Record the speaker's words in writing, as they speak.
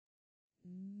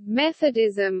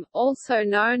Methodism, also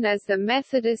known as the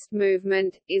Methodist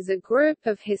movement, is a group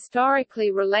of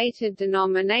historically related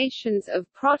denominations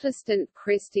of Protestant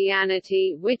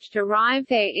Christianity which derive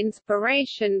their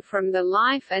inspiration from the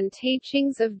life and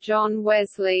teachings of John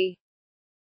Wesley.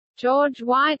 George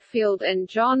Whitefield and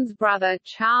John's brother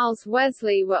Charles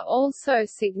Wesley were also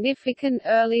significant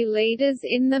early leaders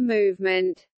in the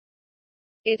movement.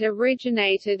 It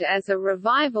originated as a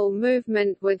revival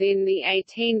movement within the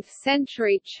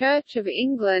 18th-century Church of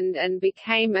England and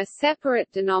became a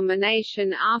separate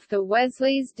denomination after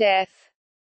Wesley's death.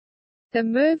 The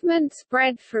movement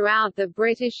spread throughout the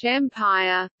British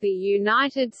Empire, the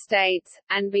United States,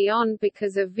 and beyond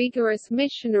because of vigorous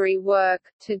missionary work,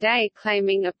 today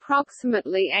claiming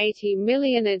approximately 80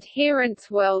 million adherents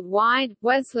worldwide.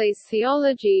 Wesley's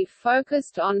theology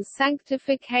focused on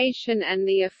sanctification and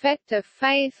the effect of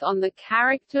faith on the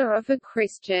character of a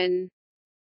Christian.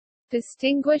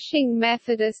 Distinguishing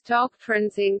Methodist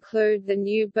doctrines include the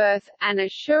new birth, an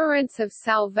assurance of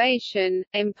salvation,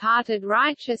 imparted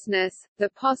righteousness, the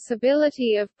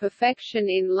possibility of perfection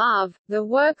in love, the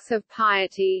works of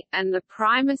piety, and the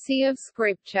primacy of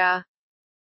Scripture.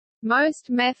 Most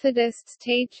Methodists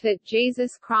teach that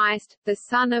Jesus Christ, the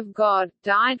Son of God,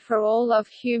 died for all of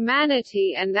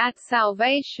humanity and that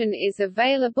salvation is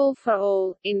available for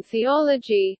all. In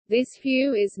theology, this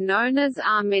view is known as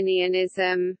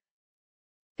Arminianism.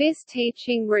 This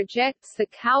teaching rejects the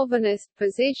Calvinist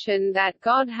position that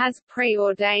God has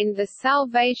preordained the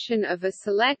salvation of a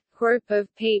select group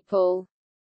of people.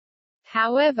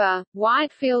 However,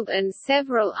 Whitefield and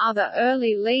several other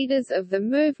early leaders of the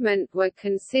movement were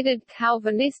considered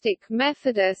Calvinistic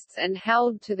Methodists and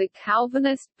held to the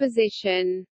Calvinist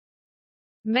position.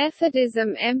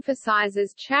 Methodism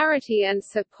emphasizes charity and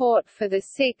support for the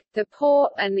sick, the poor,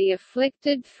 and the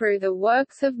afflicted through the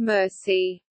works of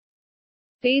mercy.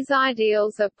 These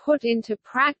ideals are put into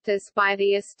practice by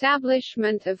the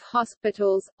establishment of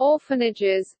hospitals,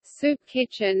 orphanages, soup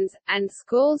kitchens, and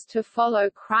schools to follow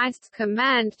Christ's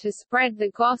command to spread the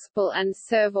gospel and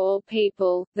serve all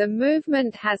people. The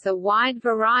movement has a wide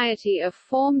variety of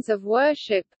forms of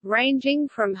worship, ranging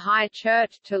from high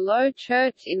church to low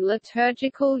church in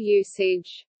liturgical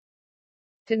usage.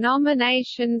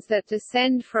 Denominations that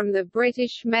descend from the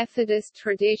British Methodist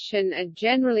tradition are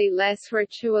generally less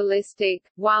ritualistic,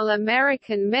 while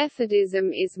American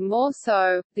Methodism is more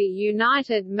so, the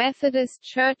United Methodist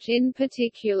Church in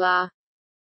particular.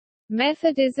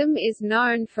 Methodism is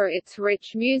known for its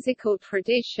rich musical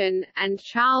tradition, and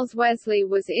Charles Wesley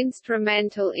was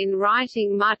instrumental in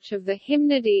writing much of the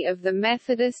hymnody of the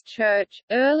Methodist Church.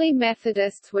 Early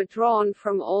Methodists were drawn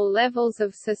from all levels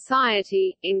of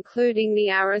society, including the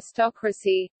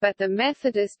aristocracy, but the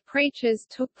Methodist preachers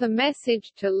took the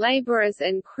message to laborers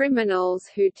and criminals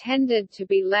who tended to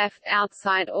be left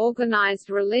outside organized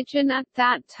religion at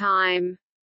that time.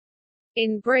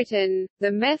 In Britain,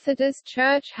 the Methodist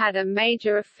Church had a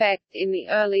major effect in the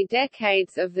early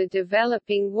decades of the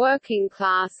developing working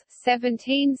class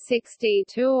 1760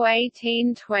 to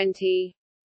 1820.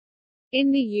 In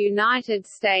the United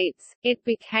States, it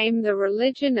became the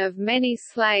religion of many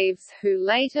slaves who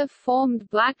later formed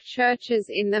black churches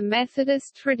in the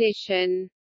Methodist tradition.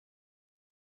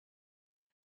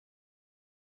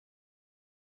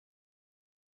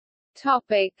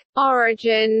 Topic: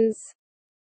 Origins.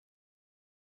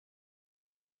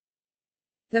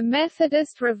 The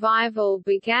Methodist revival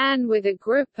began with a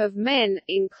group of men,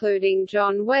 including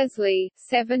John Wesley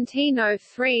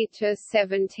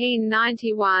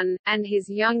 (1703–1791) and his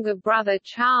younger brother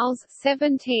Charles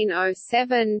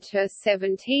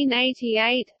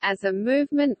 (1707–1788), as a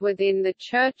movement within the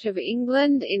Church of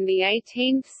England in the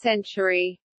 18th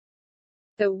century.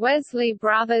 The Wesley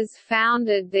brothers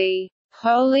founded the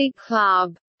Holy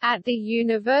Club at the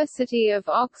University of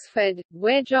Oxford,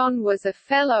 where John was a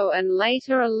fellow and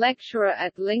later a lecturer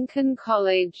at Lincoln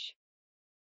College.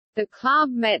 The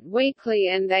club met weekly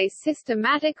and they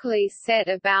systematically set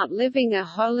about living a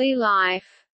holy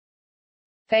life.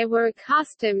 They were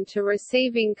accustomed to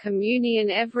receiving communion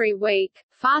every week,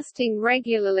 fasting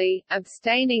regularly,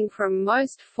 abstaining from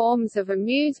most forms of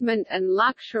amusement and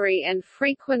luxury, and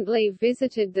frequently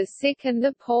visited the sick and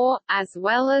the poor, as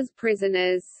well as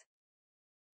prisoners.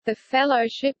 The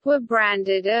fellowship were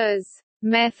branded as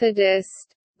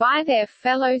Methodist by their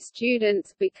fellow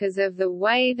students because of the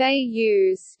way they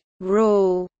used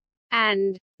rule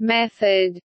and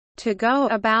method to go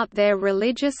about their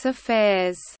religious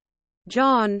affairs.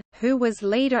 John, who was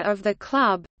leader of the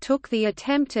club, took the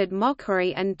attempted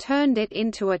mockery and turned it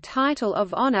into a title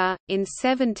of honor. In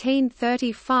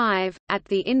 1735, at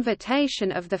the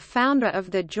invitation of the founder of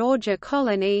the Georgia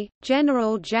colony,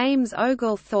 General James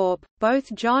Oglethorpe,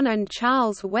 both John and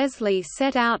Charles Wesley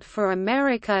set out for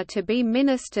America to be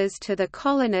ministers to the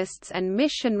colonists and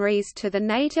missionaries to the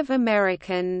Native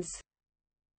Americans.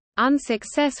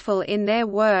 Unsuccessful in their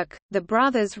work, the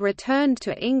brothers returned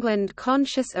to England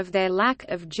conscious of their lack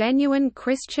of genuine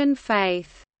Christian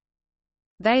faith.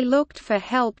 They looked for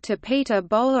help to Peter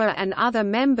Böhler and other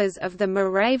members of the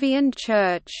Moravian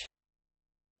Church.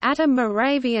 At a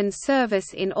Moravian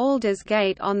service in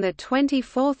Aldersgate on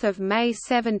 24 May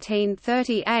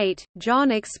 1738,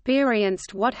 John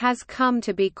experienced what has come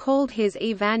to be called his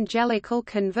evangelical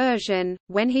conversion,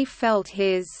 when he felt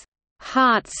his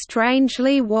heart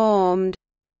strangely warmed.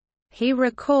 He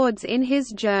records in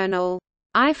his journal,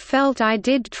 "I felt I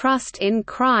did trust in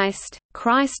Christ,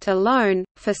 Christ alone,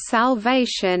 for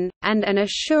salvation, and an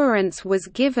assurance was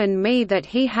given me that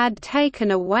he had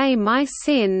taken away my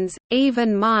sins,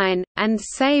 even mine, and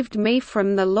saved me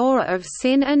from the law of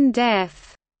sin and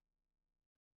death."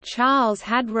 Charles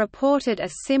had reported a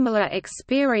similar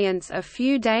experience a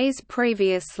few days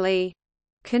previously.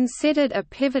 Considered a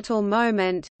pivotal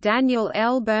moment, Daniel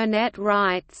L. Burnett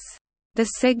writes, "The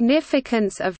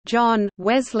significance of John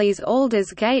Wesley's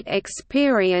Aldersgate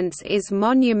experience is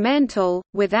monumental.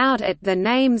 Without it, the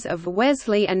names of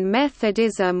Wesley and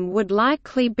Methodism would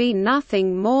likely be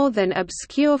nothing more than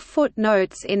obscure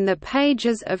footnotes in the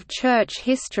pages of church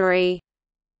history."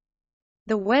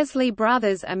 The Wesley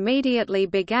brothers immediately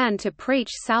began to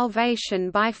preach salvation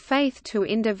by faith to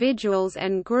individuals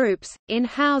and groups, in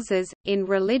houses, in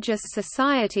religious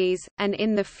societies, and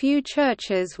in the few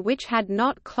churches which had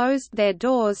not closed their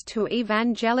doors to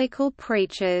evangelical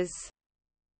preachers.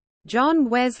 John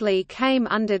Wesley came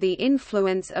under the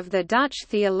influence of the Dutch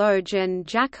theologian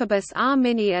Jacobus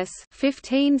Arminius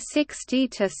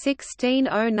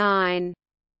 (1560–1609).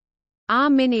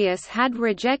 Arminius had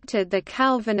rejected the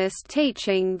Calvinist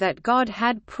teaching that God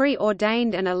had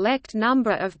preordained an elect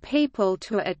number of people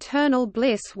to eternal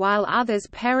bliss while others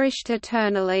perished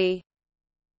eternally.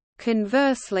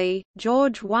 Conversely,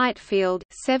 George Whitefield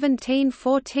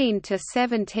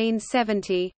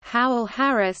 (1714–1770), Howell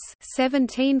Harris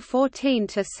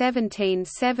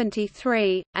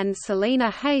 (1714–1773), and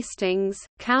Selina Hastings,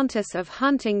 Countess of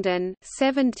Huntingdon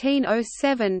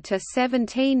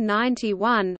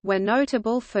 (1707–1791), were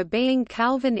notable for being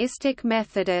Calvinistic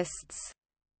Methodists.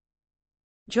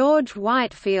 George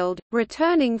Whitefield,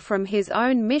 returning from his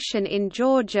own mission in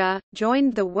Georgia,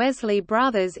 joined the Wesley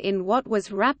brothers in what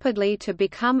was rapidly to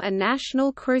become a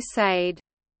national crusade.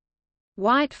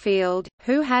 Whitefield,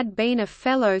 who had been a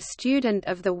fellow student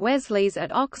of the Wesleys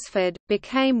at Oxford,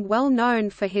 became well known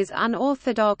for his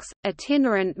unorthodox,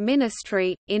 itinerant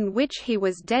ministry, in which he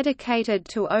was dedicated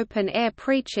to open-air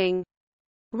preaching,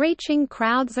 reaching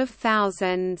crowds of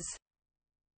thousands.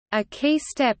 A key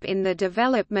step in the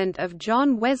development of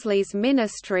John Wesley's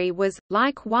ministry was,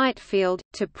 like Whitefield,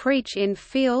 to preach in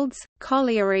fields,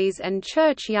 collieries and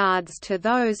churchyards to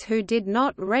those who did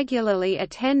not regularly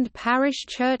attend parish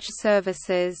church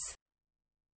services.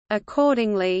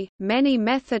 Accordingly, many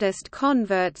Methodist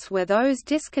converts were those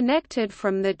disconnected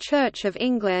from the Church of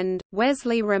England.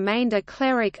 Wesley remained a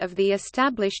cleric of the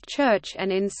established church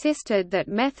and insisted that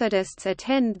Methodists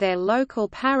attend their local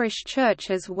parish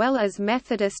church as well as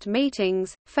Methodist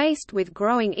meetings. Faced with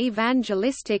growing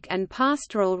evangelistic and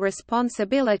pastoral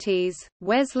responsibilities,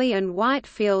 Wesley and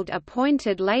Whitefield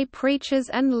appointed lay preachers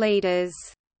and leaders.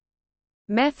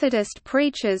 Methodist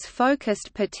preachers focused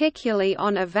particularly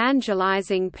on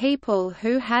evangelizing people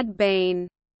who had been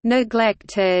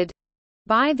neglected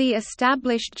by the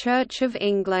established Church of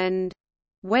England.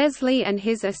 Wesley and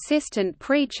his assistant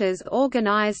preachers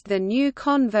organized the new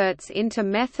converts into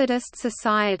Methodist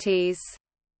societies.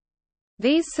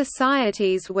 These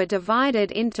societies were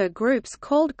divided into groups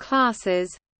called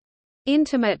classes,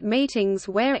 intimate meetings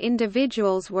where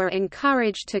individuals were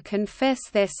encouraged to confess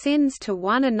their sins to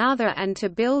one another and to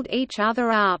build each other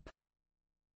up.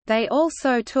 They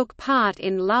also took part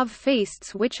in love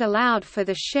feasts which allowed for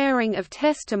the sharing of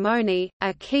testimony,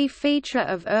 a key feature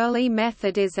of early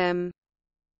Methodism.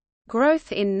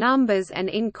 Growth in numbers and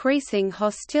increasing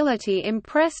hostility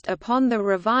impressed upon the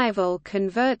revival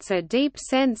converts a deep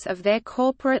sense of their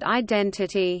corporate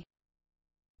identity.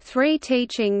 Three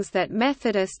teachings that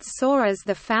Methodists saw as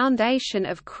the foundation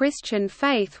of Christian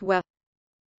faith were: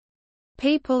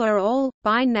 people are all,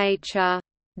 by nature,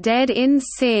 dead in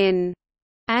sin,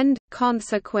 and,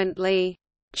 consequently,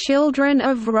 children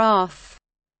of wrath.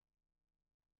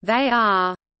 They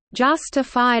are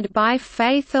 "justified by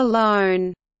faith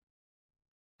alone."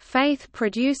 Faith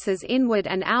produces inward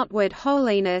and outward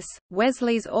holiness.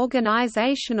 Wesley's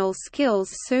organizational skills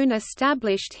soon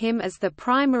established him as the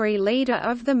primary leader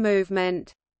of the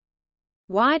movement.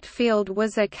 Whitefield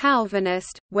was a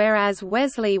Calvinist, whereas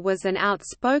Wesley was an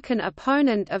outspoken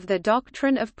opponent of the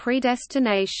doctrine of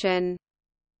predestination.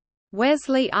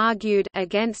 Wesley argued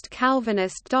against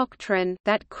Calvinist doctrine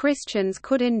that Christians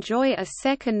could enjoy a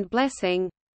second blessing,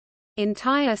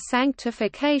 entire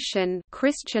sanctification,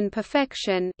 Christian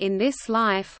perfection in this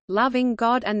life, loving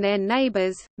God and their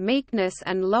neighbors, meekness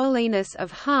and lowliness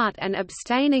of heart and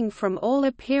abstaining from all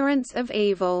appearance of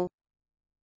evil.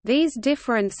 These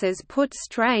differences put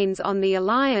strains on the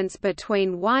alliance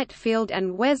between Whitefield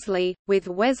and Wesley, with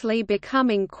Wesley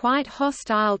becoming quite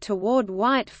hostile toward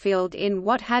Whitefield in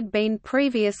what had been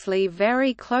previously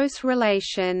very close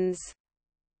relations.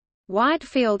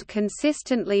 Whitefield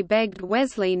consistently begged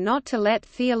Wesley not to let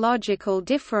theological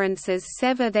differences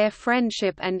sever their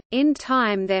friendship and, in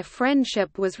time their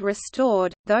friendship was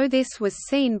restored, though this was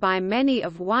seen by many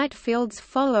of Whitefield's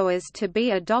followers to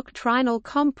be a doctrinal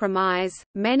compromise.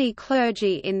 Many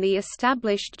clergy in the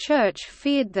established church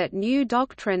feared that new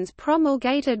doctrines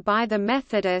promulgated by the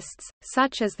Methodists,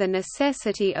 such as the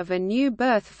necessity of a new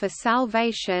birth for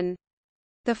salvation,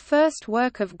 the first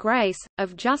work of grace,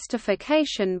 of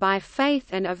justification by faith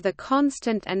and of the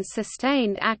constant and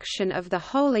sustained action of the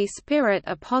Holy Spirit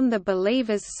upon the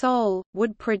believer's soul,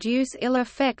 would produce ill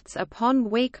effects upon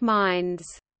weak minds.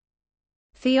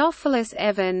 Theophilus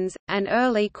Evans, an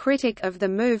early critic of the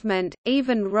movement,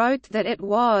 even wrote that it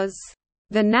was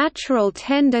the natural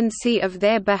tendency of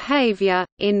their behavior,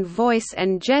 in voice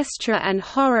and gesture and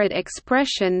horrid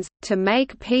expressions, to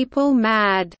make people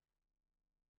mad.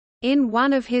 In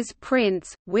one of his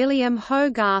prints, William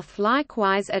Hogarth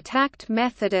likewise attacked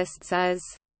Methodists as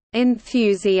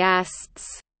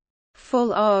enthusiasts,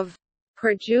 full of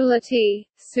credulity,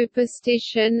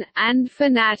 superstition, and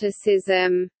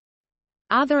fanaticism.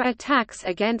 Other attacks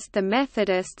against the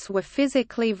Methodists were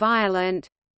physically violent.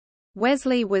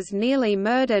 Wesley was nearly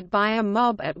murdered by a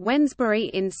mob at Wednesbury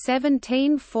in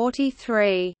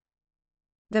 1743.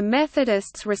 The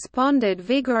Methodists responded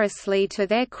vigorously to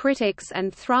their critics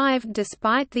and thrived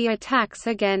despite the attacks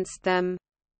against them.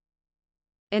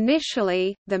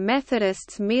 Initially, the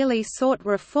Methodists merely sought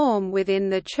reform within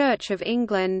the Church of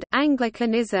England,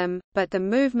 Anglicanism, but the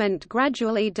movement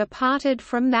gradually departed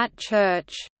from that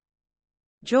church.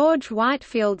 George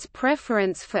Whitefield's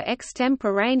preference for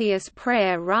extemporaneous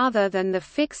prayer rather than the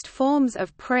fixed forms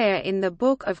of prayer in the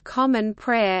Book of Common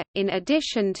Prayer, in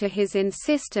addition to his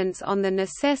insistence on the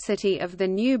necessity of the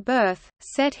new birth,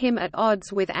 set him at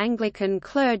odds with Anglican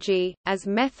clergy. As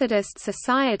Methodist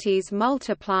societies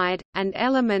multiplied, and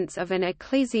elements of an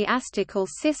ecclesiastical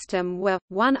system were,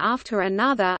 one after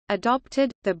another,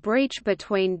 adopted, the breach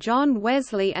between John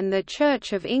Wesley and the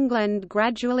Church of England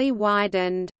gradually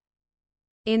widened.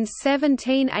 In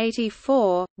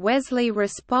 1784, Wesley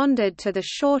responded to the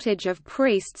shortage of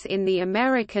priests in the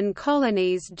American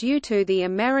colonies due to the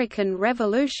American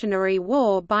Revolutionary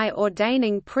War by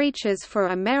ordaining preachers for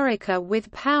America with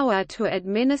power to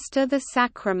administer the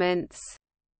sacraments.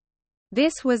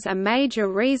 This was a major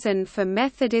reason for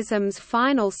Methodism's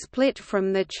final split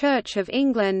from the Church of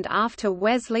England after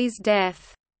Wesley's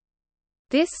death.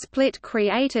 This split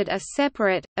created a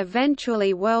separate,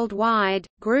 eventually worldwide,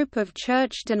 group of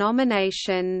church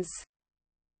denominations.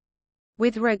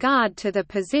 With regard to the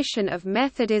position of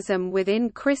Methodism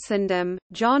within Christendom,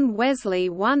 John Wesley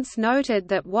once noted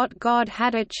that what God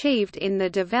had achieved in the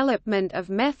development of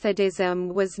Methodism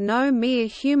was no mere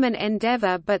human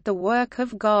endeavor but the work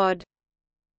of God.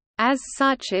 As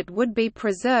such, it would be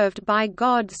preserved by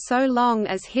God so long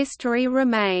as history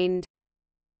remained.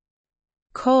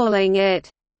 Calling it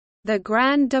the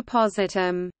Grand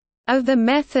Depositum of the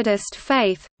Methodist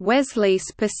faith, Wesley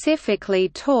specifically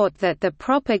taught that the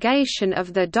propagation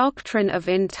of the doctrine of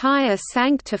entire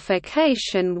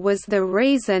sanctification was the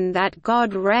reason that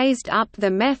God raised up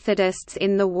the Methodists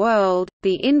in the world.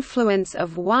 The influence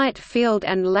of Whitefield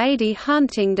and Lady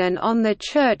Huntingdon on the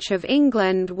Church of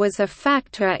England was a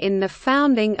factor in the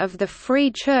founding of the Free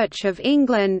Church of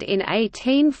England in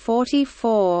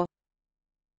 1844.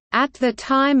 At the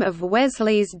time of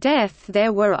Wesley's death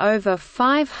there were over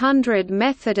 500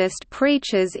 Methodist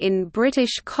preachers in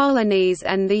British colonies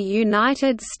and the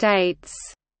United States.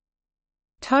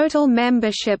 Total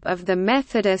membership of the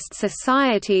Methodist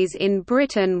societies in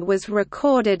Britain was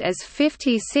recorded as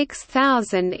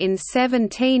 56,000 in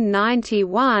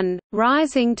 1791,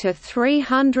 rising to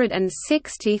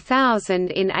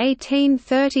 360,000 in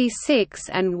 1836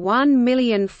 and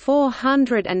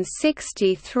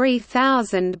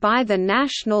 1,463,000 by the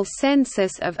national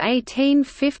census of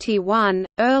 1851.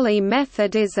 Early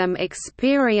Methodism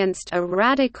experienced a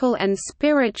radical and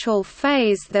spiritual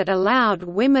phase that allowed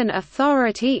women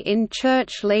authority in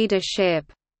church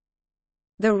leadership.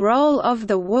 The role of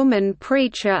the woman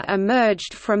preacher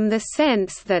emerged from the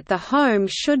sense that the home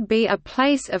should be a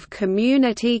place of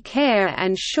community care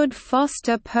and should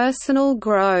foster personal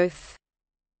growth.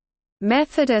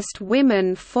 Methodist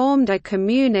women formed a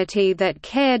community that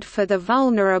cared for the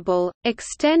vulnerable,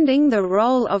 extending the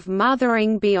role of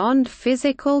mothering beyond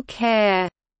physical care.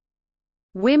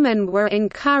 Women were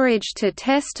encouraged to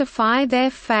testify their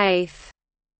faith.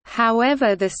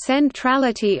 However, the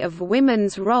centrality of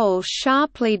women's role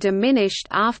sharply diminished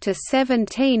after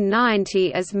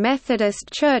 1790 as Methodist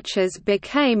churches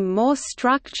became more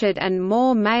structured and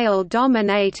more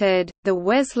male-dominated. The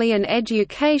Wesleyan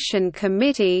Education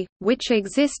Committee, which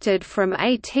existed from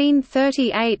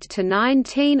 1838 to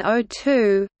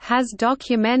 1902, has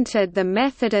documented the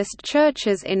Methodist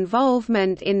Church's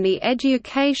involvement in the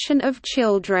education of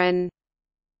children.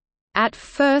 At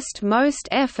first most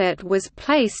effort was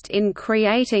placed in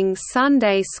creating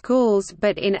Sunday schools,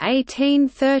 but in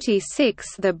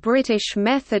 1836 the British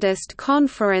Methodist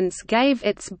Conference gave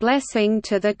its blessing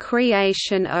to the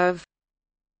creation of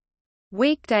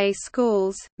weekday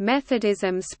schools.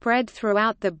 Methodism spread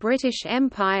throughout the British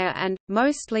Empire and,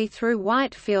 mostly through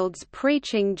Whitefield's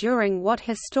preaching during what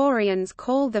historians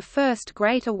call the First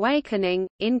Great Awakening,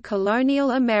 in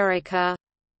colonial America.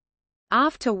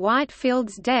 After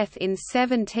Whitefield's death in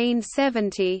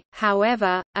 1770,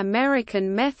 however,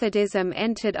 American Methodism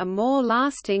entered a more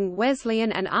lasting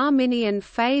Wesleyan and Arminian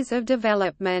phase of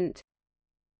development.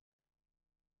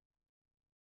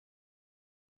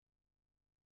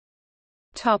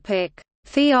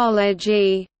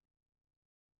 Theology.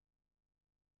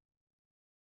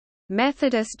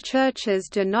 Methodist churches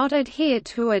do not adhere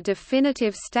to a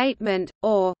definitive statement,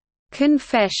 or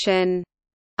confession,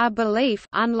 a belief,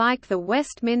 unlike the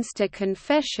Westminster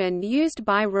Confession used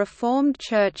by Reformed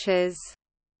churches.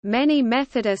 Many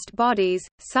Methodist bodies,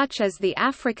 such as the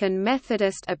African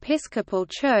Methodist Episcopal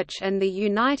Church and the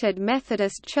United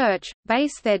Methodist Church,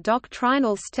 base their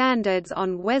doctrinal standards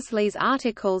on Wesley's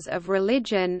Articles of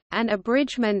Religion, an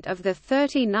abridgment of the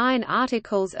 39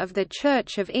 Articles of the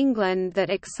Church of England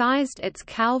that excised its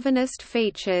Calvinist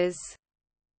features.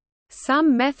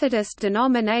 Some Methodist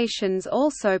denominations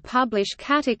also publish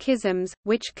catechisms,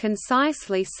 which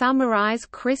concisely summarize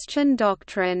Christian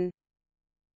doctrine.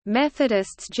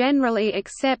 Methodists generally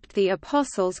accept the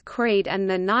Apostles' Creed and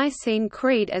the Nicene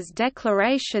Creed as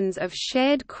declarations of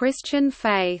shared Christian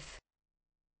faith.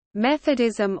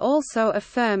 Methodism also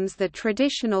affirms the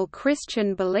traditional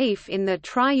Christian belief in the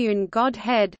triune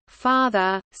Godhead,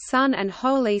 Father, Son and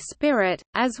Holy Spirit,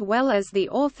 as well as the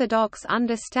Orthodox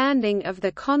understanding of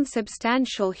the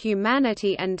consubstantial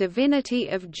humanity and divinity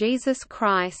of Jesus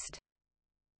Christ.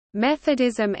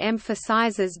 Methodism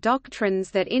emphasizes doctrines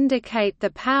that indicate the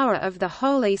power of the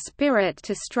Holy Spirit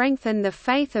to strengthen the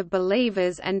faith of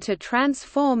believers and to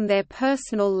transform their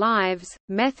personal lives.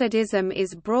 Methodism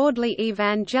is broadly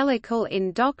evangelical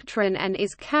in doctrine and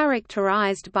is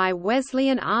characterized by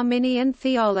Wesleyan Arminian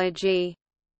theology.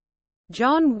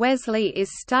 John Wesley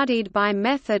is studied by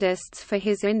Methodists for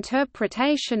his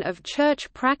interpretation of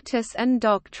church practice and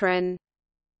doctrine.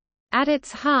 At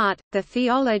its heart, the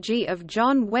theology of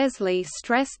John Wesley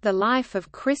stressed the life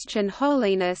of Christian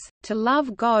holiness, to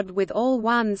love God with all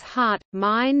one's heart,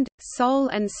 mind, soul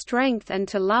and strength and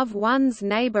to love one's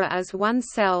neighbor as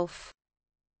oneself.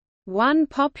 One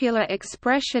popular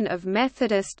expression of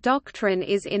Methodist doctrine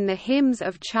is in the hymns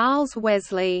of Charles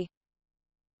Wesley.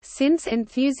 Since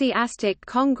enthusiastic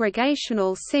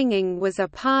congregational singing was a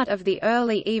part of the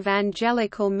early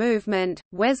evangelical movement,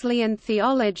 Wesleyan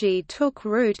theology took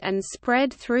root and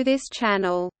spread through this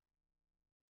channel.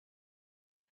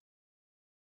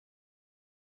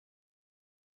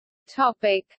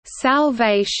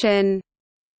 Salvation.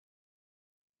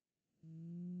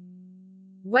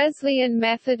 Wesleyan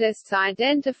Methodists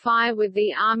identify with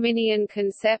the Arminian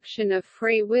conception of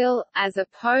free will, as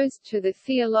opposed to the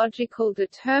theological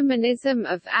determinism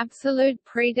of absolute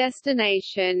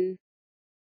predestination.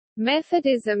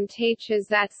 Methodism teaches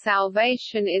that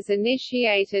salvation is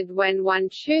initiated when one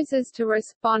chooses to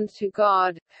respond to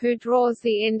God, who draws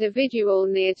the individual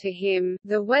near to him,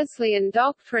 the Wesleyan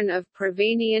doctrine of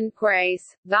prevenient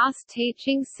grace, thus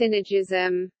teaching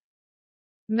synergism.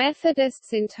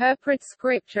 Methodists interpret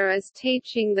Scripture as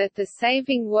teaching that the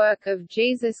saving work of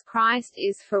Jesus Christ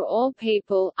is for all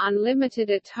people, unlimited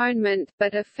atonement,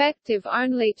 but effective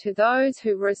only to those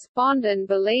who respond and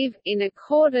believe, in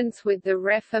accordance with the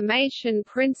Reformation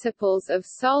principles of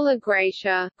sola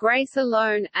gratia, grace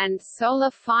alone, and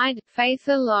sola fide, faith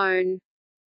alone.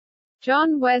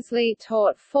 John Wesley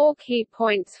taught 4 key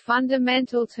points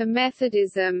fundamental to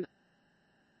Methodism.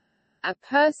 A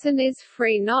person is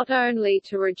free not only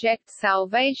to reject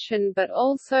salvation but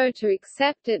also to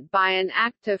accept it by an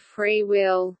act of free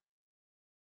will.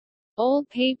 All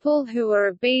people who are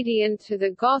obedient to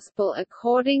the gospel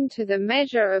according to the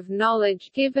measure of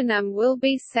knowledge given them will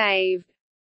be saved.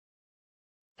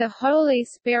 The Holy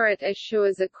Spirit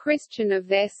assures a Christian of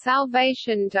their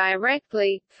salvation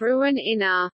directly, through an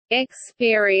inner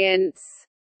experience,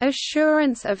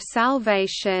 assurance of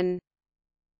salvation.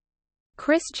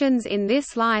 Christians in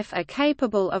this life are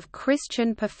capable of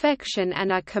Christian perfection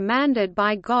and are commanded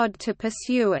by God to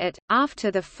pursue it.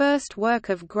 After the first work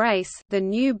of grace, the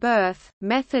new birth,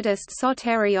 Methodist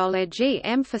soteriology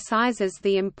emphasizes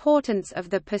the importance of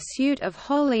the pursuit of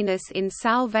holiness in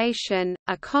salvation,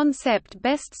 a concept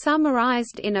best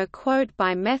summarized in a quote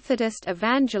by Methodist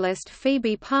evangelist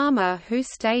Phoebe Palmer, who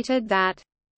stated that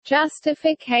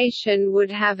justification would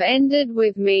have ended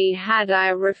with me had I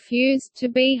refused to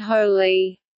be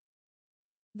holy.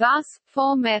 Thus,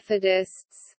 for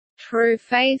Methodists, true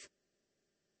faith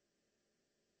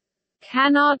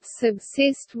cannot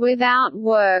subsist without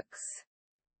works.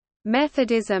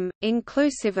 Methodism,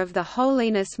 inclusive of the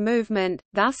holiness movement,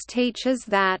 thus teaches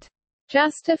that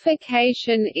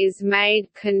justification is made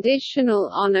conditional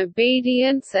on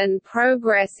obedience and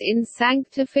progress in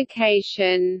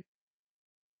sanctification,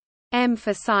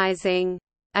 emphasizing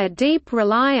a deep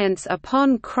reliance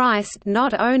upon Christ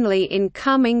not only in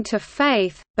coming to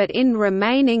faith, but in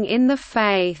remaining in the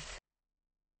faith.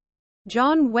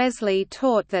 John Wesley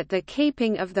taught that the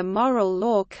keeping of the moral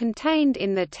law contained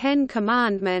in the Ten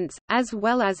Commandments, as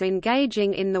well as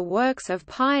engaging in the works of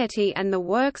piety and the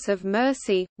works of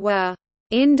mercy, were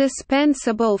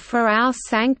indispensable for our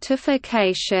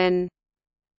sanctification.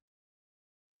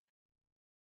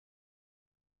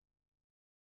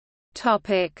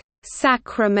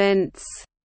 Sacraments.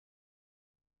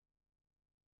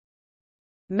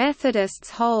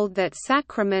 Methodists hold that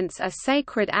sacraments are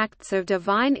sacred acts of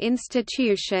divine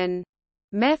institution.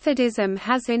 Methodism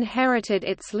has inherited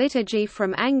its liturgy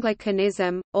from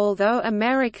Anglicanism, although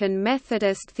American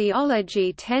Methodist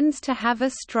theology tends to have a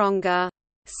stronger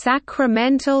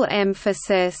sacramental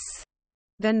emphasis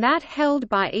than that held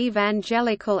by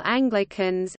evangelical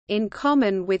Anglicans. In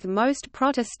common with most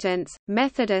Protestants,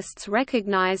 Methodists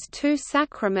recognize 2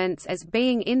 sacraments as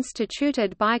being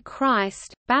instituted by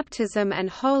Christ: baptism and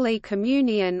Holy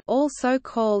Communion, also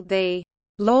called the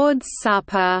Lord's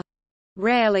Supper,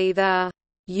 rarely the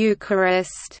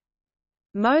Eucharist.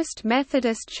 Most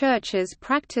Methodist churches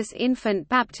practice infant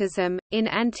baptism, in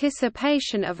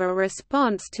anticipation of a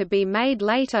response to be made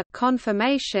later,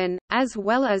 confirmation, as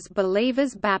well as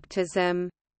believers' baptism.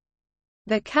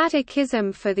 The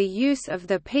Catechism for the Use of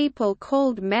the People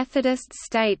Called Methodist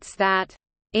states that,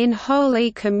 "In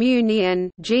Holy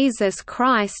Communion, Jesus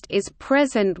Christ is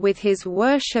present with his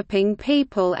worshipping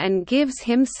people and gives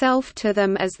himself to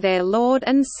them as their Lord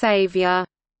and Savior."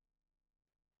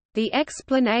 The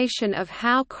explanation of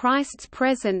how Christ's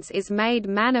presence is made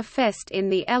manifest in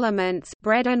the elements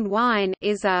bread and wine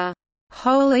is a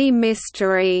holy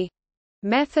mystery.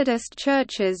 Methodist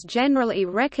churches generally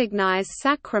recognize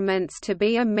sacraments to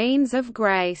be a means of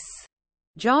grace.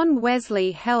 John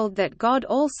Wesley held that God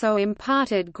also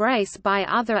imparted grace by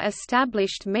other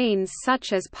established means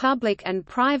such as public and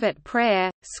private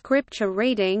prayer, scripture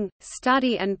reading,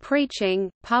 study and preaching,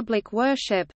 public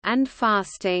worship, and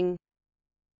fasting.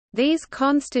 These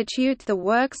constitute the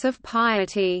works of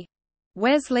piety.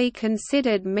 Wesley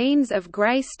considered means of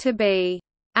grace to be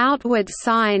outward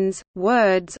signs,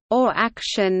 words, or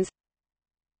actions,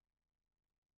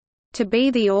 to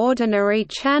be the ordinary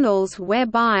channels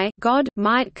whereby God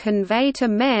might convey to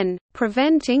men,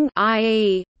 preventing,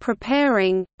 i.e.,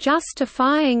 preparing,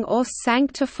 justifying or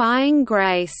sanctifying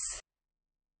grace.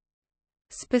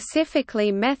 Specifically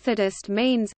Methodist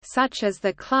means, such as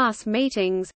the class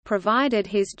meetings, provided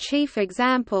his chief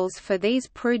examples for these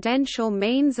prudential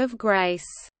means of grace.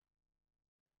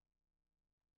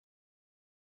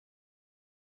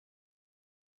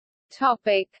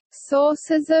 Topic: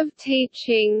 Sources of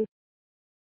teaching.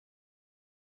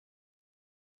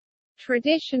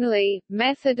 Traditionally,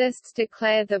 Methodists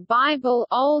declare the Bible,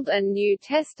 Old and New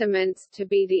Testaments, to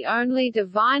be the only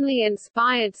divinely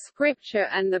inspired scripture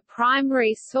and the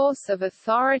primary source of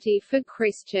authority for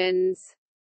Christians.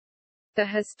 The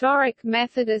historic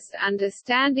Methodist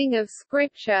understanding of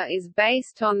Scripture is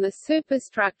based on the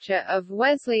superstructure of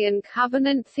Wesleyan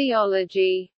covenant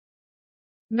theology.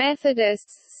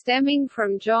 Methodists, stemming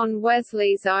from John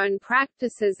Wesley's own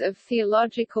practices of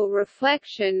theological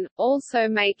reflection, also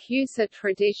make use of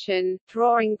tradition,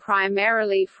 drawing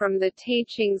primarily from the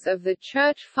teachings of the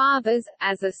Church Fathers,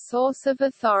 as a source of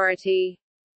authority.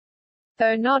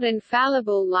 Though not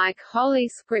infallible like Holy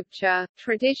Scripture,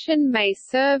 tradition may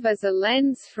serve as a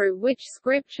lens through which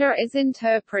Scripture is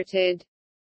interpreted.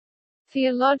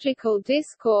 Theological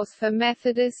discourse for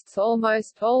Methodists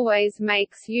almost always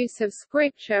makes use of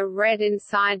Scripture read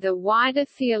inside the wider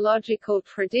theological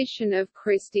tradition of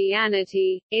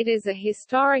Christianity. It is a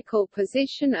historical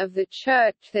position of the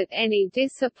Church that any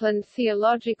disciplined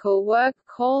theological work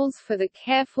calls for the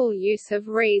careful use of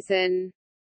reason.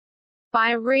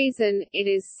 By reason, it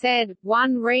is said,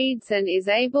 one reads and is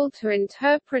able to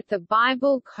interpret the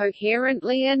Bible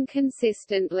coherently and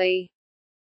consistently.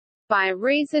 By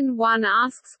reason one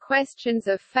asks questions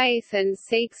of faith and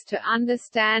seeks to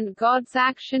understand God's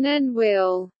action and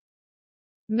will.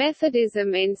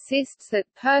 Methodism insists that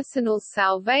personal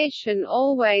salvation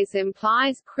always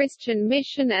implies Christian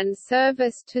mission and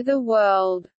service to the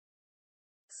world.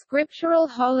 Scriptural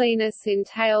holiness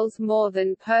entails more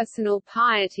than personal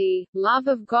piety. Love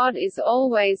of God is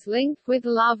always linked with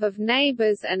love of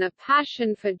neighbors and a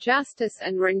passion for justice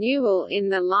and renewal in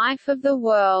the life of the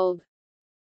world.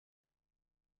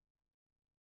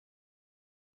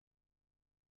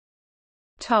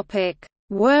 Topic: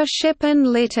 Worship and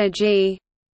liturgy.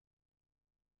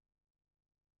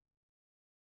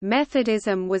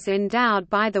 Methodism was endowed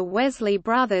by the Wesley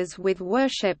brothers with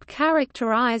worship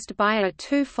characterized by a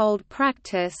twofold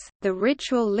practice, the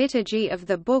ritual liturgy of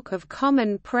the Book of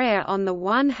Common Prayer on the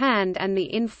one hand and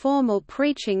the informal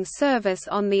preaching service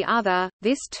on the other.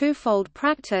 This twofold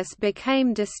practice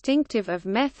became distinctive of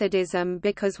Methodism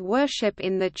because worship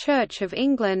in the Church of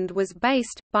England was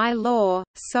based, by law,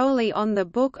 solely on the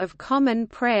Book of Common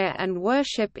Prayer, and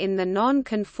worship in the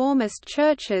nonconformist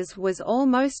churches was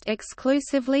almost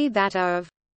exclusively that of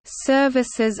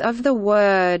services of the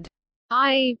Word,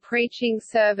 i.e. preaching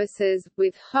services,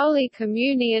 with Holy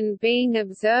Communion being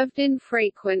observed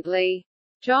infrequently.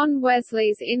 John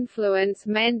Wesley's influence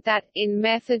meant that, in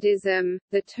Methodism,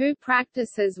 the two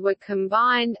practices were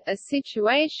combined, a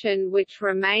situation which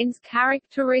remains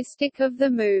characteristic of the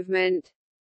movement.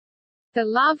 The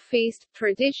love feast,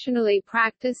 traditionally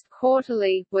practiced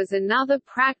quarterly, was another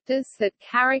practice that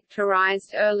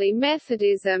characterized early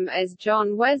Methodism, as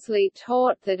John Wesley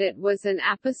taught that it was an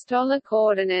apostolic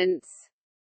ordinance.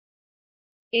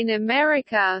 In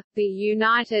America, the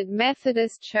United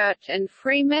Methodist Church and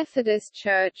Free Methodist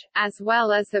Church, as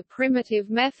well as the Primitive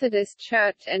Methodist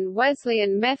Church and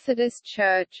Wesleyan Methodist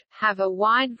Church, have a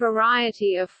wide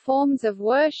variety of forms of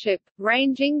worship,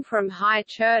 ranging from high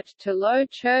church to low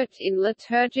church in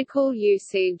liturgical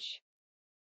usage.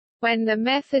 When the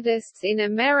Methodists in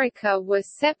America were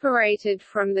separated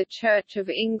from the Church of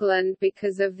England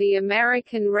because of the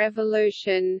American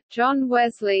Revolution, John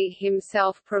Wesley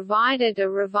himself provided a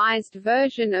revised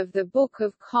version of the Book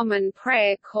of Common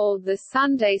Prayer called the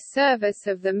Sunday Service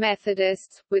of the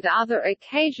Methodists, with other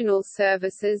occasional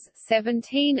services,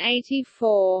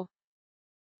 1784.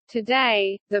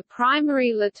 Today, the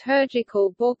primary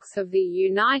liturgical books of the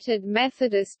United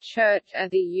Methodist Church are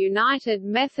the United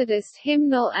Methodist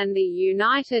Hymnal and the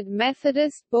United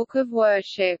Methodist Book of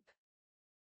Worship.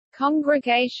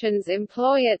 Congregations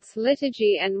employ its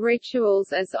liturgy and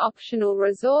rituals as optional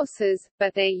resources,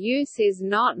 but their use is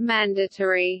not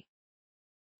mandatory.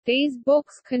 These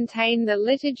books contain the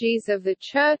liturgies of the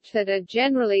Church that are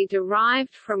generally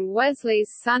derived from Wesley's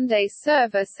Sunday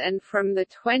service and from the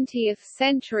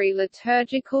 20th-century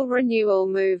liturgical renewal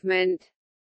movement.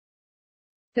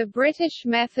 The British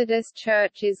Methodist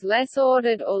Church is less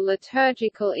ordered or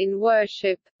liturgical in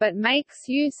worship, but makes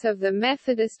use of the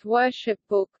Methodist Worship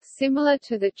Book, similar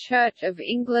to the Church of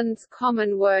England's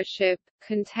Common Worship,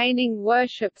 containing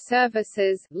worship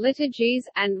services, liturgies,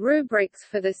 and rubrics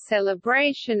for the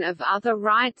celebration of other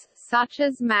rites, such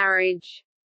as marriage.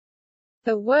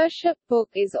 The worship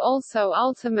book is also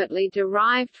ultimately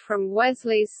derived from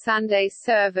Wesley's Sunday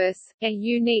service. A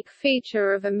unique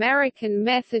feature of American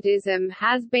Methodism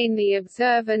has been the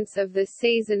observance of the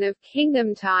season of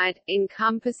Kingdomtide,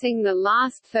 encompassing the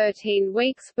last 13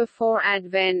 weeks before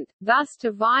Advent, thus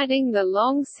dividing the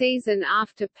long season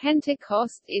after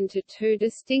Pentecost into two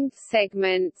distinct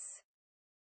segments.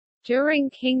 During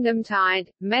Kingdomtide,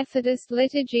 Methodist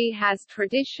liturgy has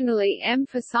traditionally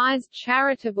emphasized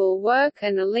charitable work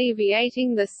and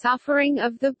alleviating the suffering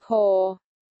of the poor.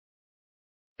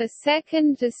 The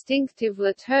second distinctive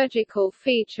liturgical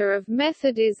feature of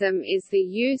Methodism is the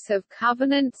use of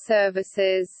covenant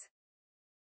services.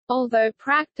 Although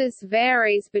practice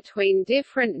varies between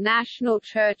different national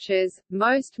churches,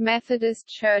 most Methodist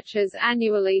churches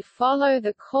annually follow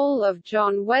the call of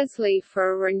John Wesley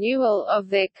for a renewal of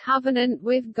their covenant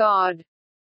with God.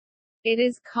 It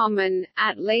is common,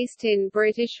 at least in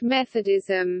British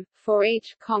Methodism, for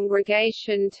each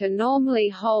congregation to normally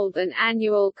hold an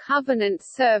annual covenant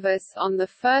service on the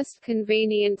first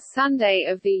convenient Sunday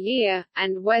of the year,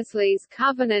 and Wesley's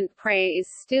covenant prayer is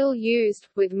still used,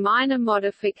 with minor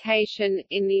modification,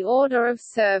 in the order of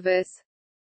service.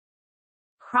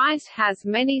 Christ has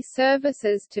many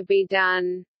services to be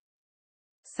done.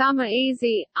 Some are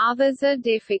easy, others are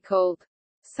difficult.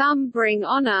 Some bring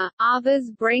honor,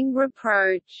 others bring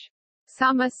reproach.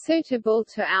 Some are suitable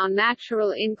to our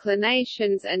natural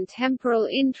inclinations and temporal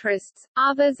interests,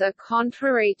 others are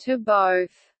contrary to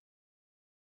both.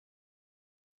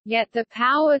 Yet the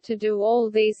power to do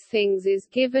all these things is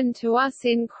given to us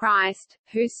in Christ,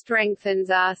 who strengthens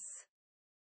us.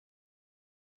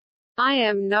 I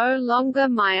am no longer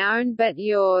my own but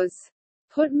yours.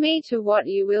 Put me to what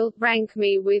you will, rank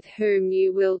me with whom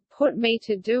you will, put me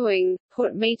to doing,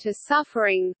 put me to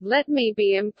suffering, let me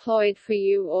be employed for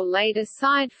you or laid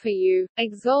aside for you,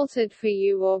 exalted for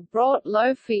you or brought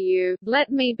low for you, let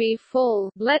me be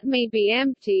full, let me be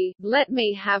empty, let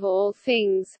me have all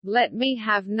things, let me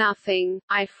have nothing,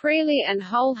 I freely and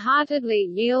wholeheartedly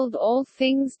yield all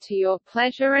things to your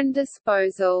pleasure and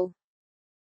disposal.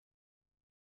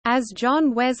 As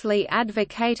John Wesley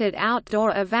advocated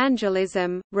outdoor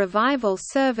evangelism, revival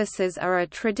services are a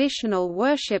traditional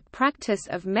worship practice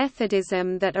of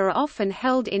Methodism that are often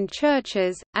held in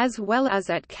churches, as well as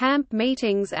at camp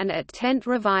meetings and at tent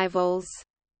revivals.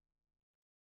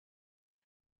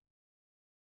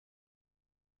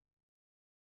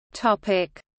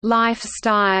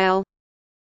 Lifestyle.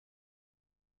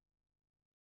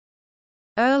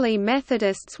 Early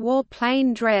Methodists wore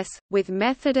plain dress, with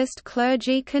Methodist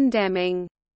clergy condemning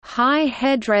high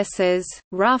headdresses,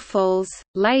 ruffles,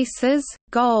 laces,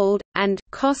 gold, and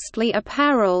costly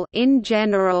apparel in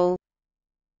general.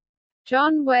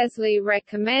 John Wesley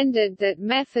recommended that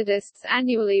Methodists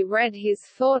annually read his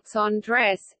thoughts on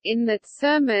dress. In that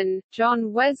sermon,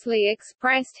 John Wesley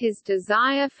expressed his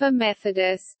desire for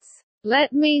Methodists.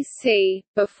 Let me see,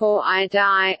 before I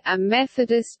die, a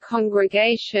Methodist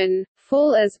congregation,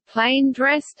 full as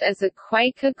plain-dressed as a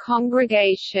Quaker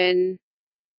congregation.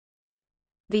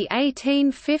 The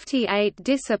 1858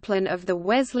 discipline of the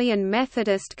Wesleyan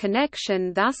Methodist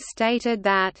Connection thus stated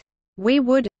that, "We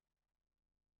would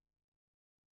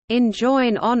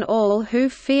enjoin on all who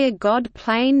fear God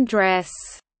plain dress."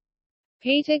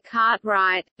 Peter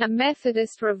Cartwright, a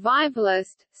Methodist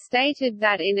revivalist, stated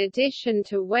that in addition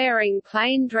to wearing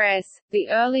plain dress, the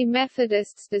early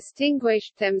Methodists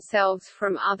distinguished themselves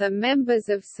from other members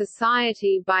of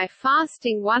society by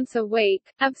fasting once a week,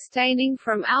 abstaining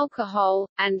from alcohol,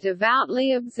 and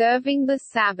devoutly observing the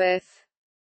Sabbath.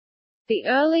 The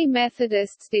early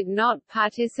Methodists did not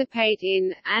participate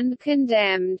in, and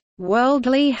condemned,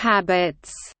 worldly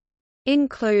habits,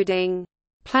 including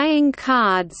playing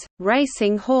cards,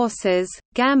 racing horses,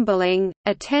 gambling,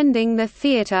 attending the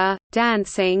theatre,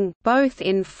 dancing, both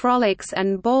in frolics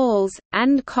and balls,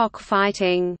 and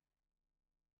cockfighting.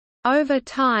 Over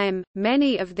time,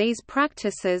 many of these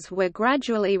practices were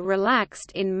gradually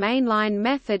relaxed in mainline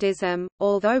Methodism,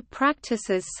 although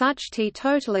practices such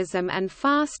teetotalism and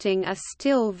fasting are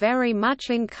still very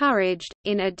much encouraged.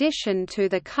 In addition to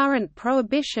the current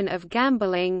prohibition of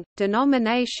gambling,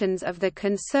 denominations of the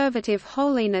conservative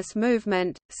holiness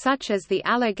movement, such as the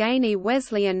Allegheny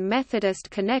Wesleyan Methodist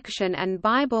Connection and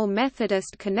Bible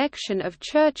Methodist Connection of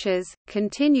Churches,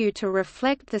 continue to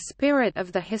reflect the spirit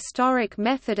of the historic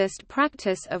Methodist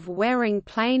practice of wearing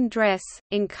plain dress,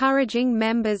 encouraging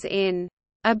members in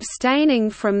abstaining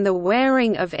from the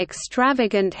wearing of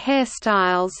extravagant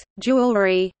hairstyles,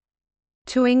 jewelry,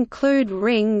 to include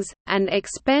rings, and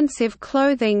expensive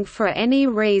clothing for any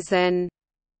reason.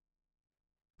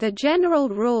 The general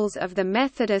rules of the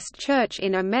Methodist Church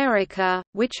in America,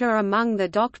 which are among the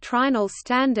doctrinal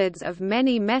standards of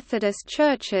many Methodist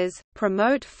churches,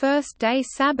 promote first-day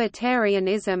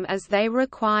Sabbatarianism as they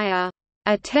require,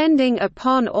 "...attending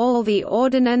upon all the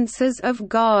ordinances of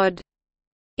God,"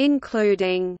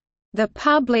 including, "...the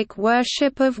public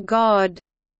worship of God,"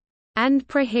 and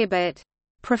prohibit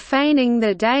profaning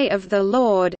the day of the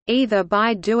Lord, either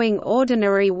by doing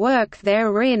ordinary work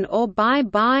therein or by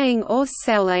buying or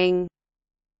selling.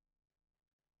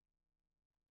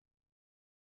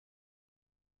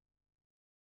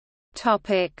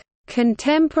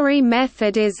 Contemporary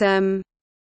Methodism.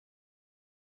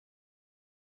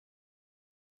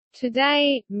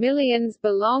 Today, millions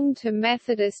belong to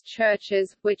Methodist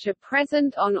churches, which are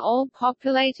present on all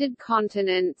populated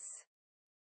continents.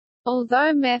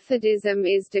 Although Methodism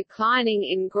is declining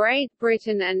in Great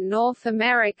Britain and North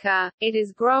America, it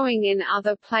is growing in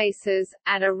other places,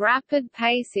 at a rapid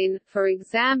pace in, for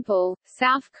example,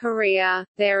 South Korea.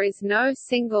 There is no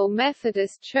single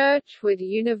Methodist church with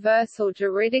universal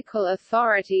juridical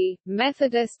authority.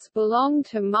 Methodists belong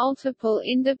to multiple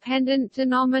independent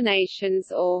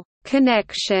denominations or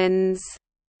connections.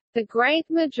 The great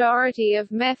majority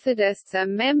of Methodists are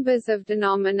members of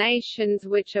denominations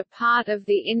which are part of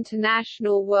the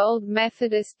International World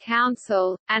Methodist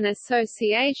Council, an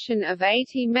association of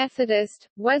 80 Methodist,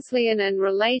 Wesleyan and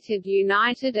related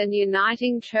united and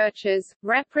uniting churches,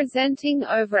 representing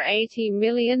over 80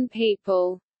 million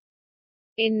people.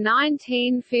 In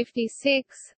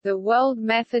 1956, the World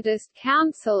Methodist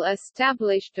Council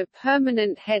established a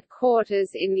permanent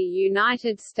headquarters in the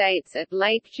United States at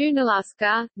Lake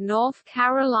Junaluska, North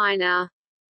Carolina.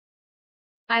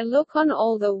 I look on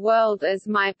all the world as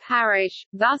my parish,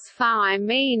 thus far I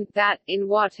mean, that, in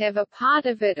whatever part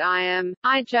of it I am,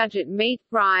 I judge it meet,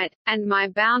 right, and my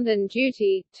bounden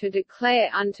duty, to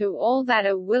declare unto all that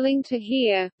are willing to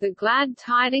hear, the glad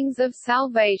tidings of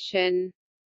salvation.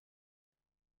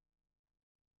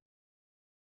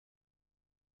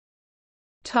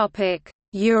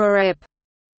 Europe.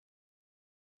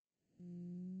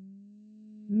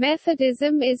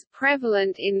 Methodism is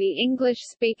prevalent in the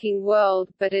English-speaking world,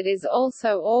 but it is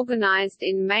also organized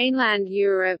in mainland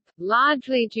Europe,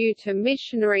 largely due to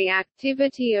missionary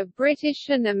activity of British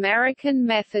and American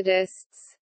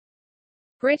Methodists.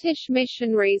 British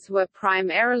missionaries were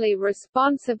primarily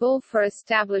responsible for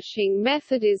establishing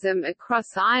Methodism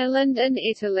across Ireland and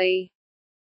Italy.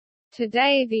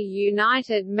 Today the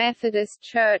United Methodist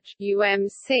Church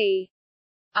 (UMC),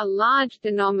 a large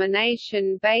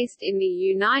denomination based in the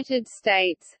United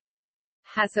States,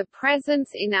 has a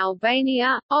presence in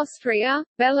Albania, Austria,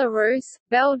 Belarus,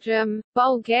 Belgium,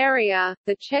 Bulgaria,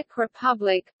 the Czech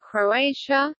Republic,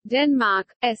 Croatia,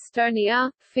 Denmark, Estonia,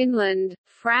 Finland,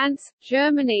 France,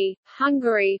 Germany,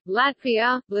 Hungary,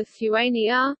 Latvia,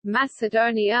 Lithuania,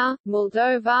 Macedonia,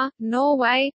 Moldova,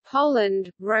 Norway,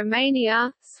 Poland,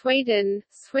 Romania, Sweden,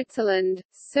 Switzerland,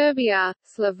 Serbia,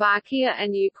 Slovakia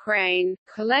and Ukraine.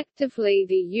 Collectively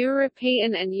the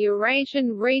European and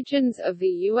Eurasian regions of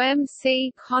the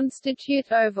UMC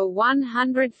constitute over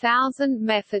 100,000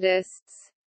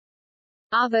 Methodists.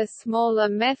 Other smaller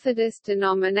Methodist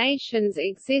denominations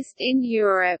exist in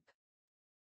Europe.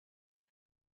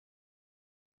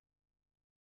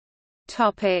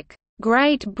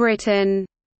 Great Britain.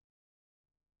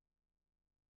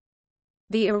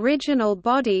 The original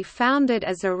body founded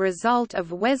as a result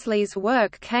of Wesley's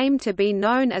work came to be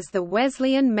known as the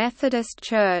Wesleyan Methodist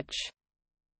Church.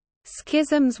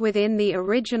 Schisms within the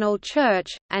original church,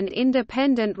 and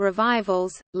independent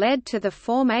revivals, led to the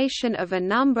formation of a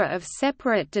number of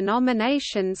separate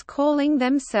denominations calling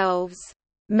themselves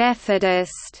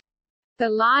Methodist. The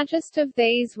largest of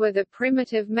these were the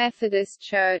Primitive Methodist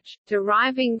Church,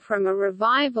 deriving from a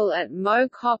revival at Mow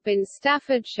Cop in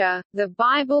Staffordshire, the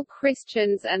Bible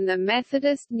Christians and the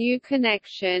Methodist New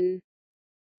Connection.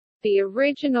 The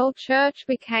original church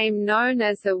became known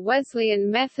as the Wesleyan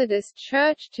Methodist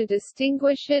Church to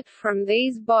distinguish it from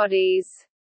these bodies.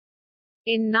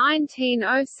 In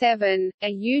 1907, a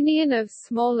union of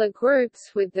smaller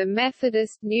groups with the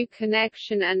Methodist New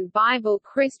Connection and Bible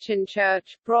Christian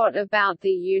Church brought about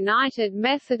the United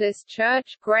Methodist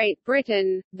Church Great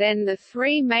Britain, then the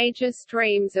three major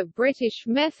streams of British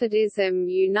Methodism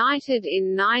united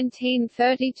in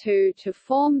 1932 to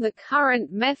form the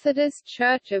current Methodist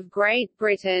Church of Great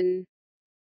Britain.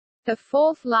 The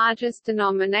fourth largest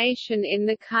denomination in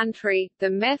the country,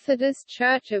 the Methodist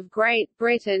Church of Great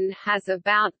Britain, has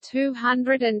about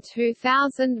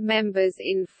 202,000 members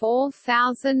in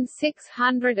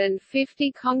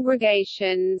 4,650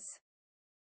 congregations.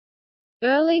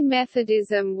 Early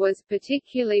Methodism was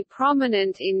particularly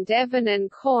prominent in Devon and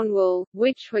Cornwall,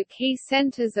 which were key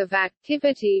centres of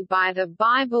activity by the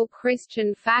Bible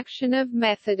Christian faction of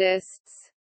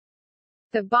Methodists.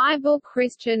 The Bible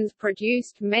Christians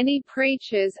produced many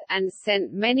preachers, and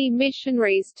sent many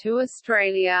missionaries to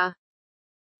Australia.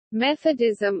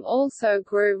 Methodism also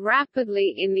grew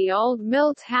rapidly in the old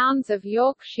mill towns of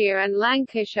Yorkshire and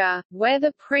Lancashire, where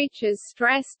the preachers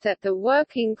stressed that the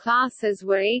working classes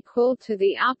were equal to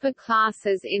the upper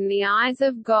classes in the eyes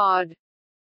of God.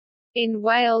 In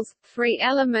Wales, three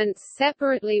elements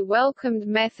separately welcomed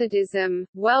Methodism: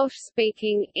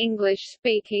 Welsh-speaking,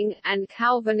 English-speaking, and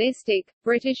Calvinistic.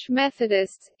 British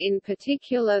Methodists, in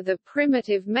particular the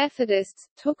Primitive Methodists,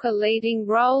 took a leading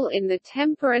role in the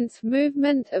temperance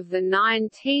movement of the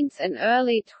 19th and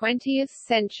early 20th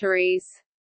centuries.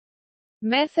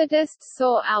 Methodists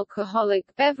saw alcoholic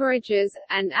beverages,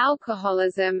 and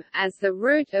alcoholism, as the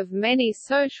root of many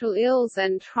social ills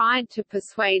and tried to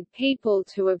persuade people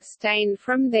to abstain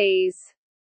from these.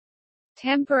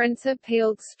 Temperance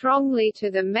appealed strongly to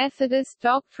the Methodist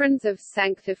doctrines of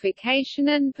sanctification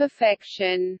and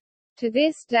perfection. To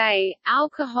this day,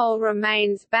 alcohol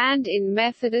remains banned in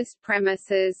Methodist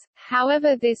premises,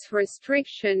 however this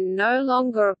restriction no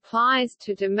longer applies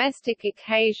to domestic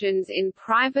occasions in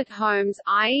private homes,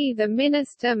 i.e. the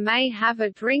minister may have a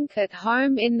drink at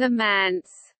home in the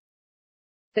manse.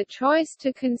 The choice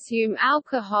to consume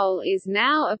alcohol is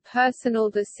now a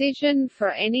personal decision for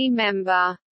any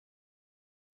member.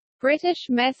 British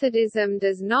Methodism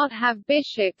does not have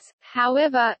bishops,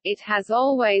 however, it has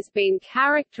always been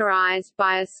characterised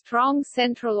by a strong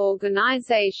central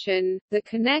organisation, the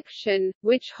Connection,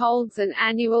 which holds an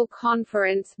annual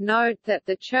conference. Note that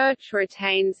the Church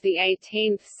retains the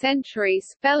 18th-century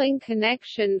spelling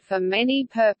connection for many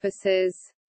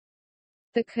purposes.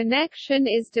 The Connection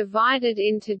is divided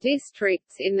into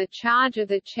districts in the charge of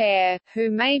the chair,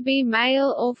 who may be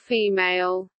male or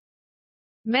female.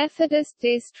 Methodist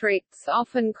districts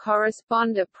often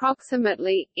correspond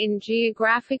approximately, in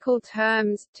geographical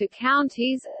terms, to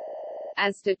counties,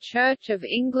 as do Church of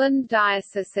England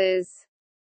dioceses.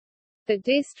 The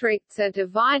districts are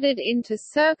divided into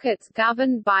circuits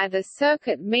governed by the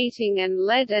circuit meeting and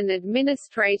led and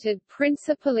administrated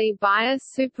principally by a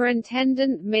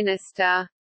superintendent minister.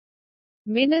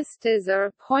 Ministers are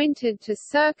appointed to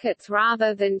circuits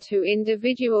rather than to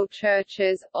individual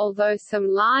churches, although some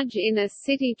large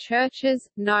inner-city churches,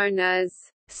 known as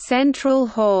 «central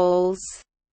halls»,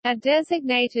 are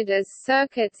designated as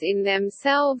circuits in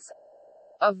themselves.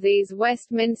 Of these,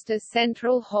 Westminster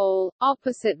Central Hall,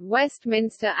 opposite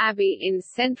Westminster Abbey in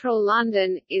central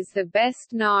London, is the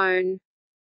best known.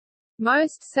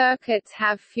 Most circuits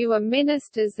have fewer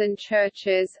ministers than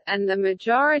churches, and the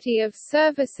majority of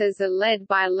services are led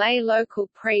by lay local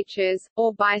preachers,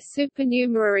 or by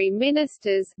supernumerary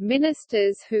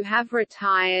ministers who have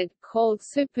retired, called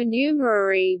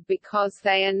supernumerary because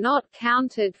they are not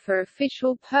counted for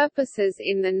official purposes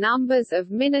in the numbers of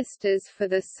ministers for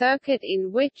the circuit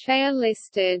in which they are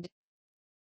listed.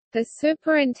 The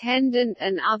superintendent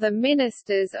and other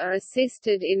ministers are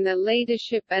assisted in the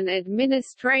leadership and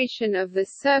administration of the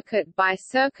circuit by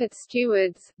circuit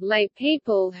stewards, lay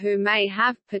people who may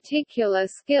have particular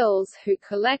skills who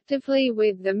collectively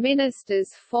with the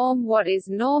ministers form what is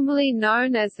normally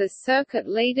known as the circuit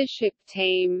leadership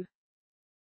team.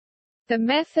 The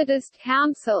Methodist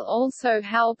Council also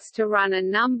helps to run a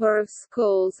number of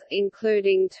schools,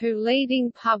 including two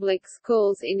leading public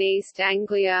schools in East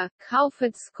Anglia,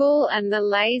 Culford School and the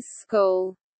Leys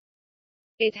School.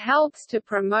 It helps to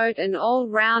promote an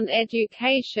all-round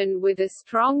education with a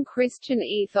strong Christian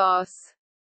ethos.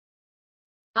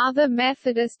 Other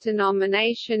Methodist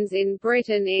denominations in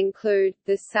Britain include,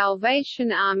 the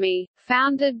Salvation Army,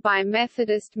 founded by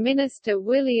Methodist minister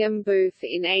William Booth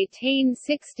in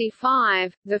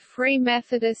 1865, the Free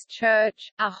Methodist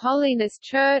Church, a holiness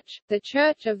church, the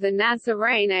Church of the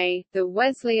Nazarene, the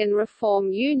Wesleyan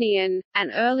Reform Union,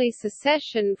 an early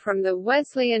secession from the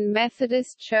Wesleyan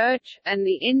Methodist Church, and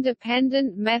the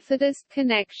Independent Methodist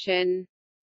Connection.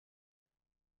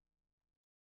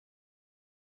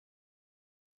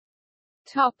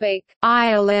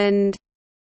 Ireland.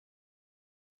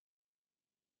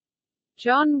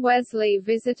 John Wesley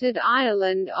visited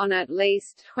Ireland on at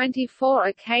least 24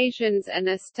 occasions and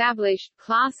established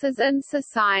classes and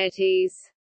societies.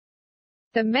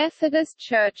 The Methodist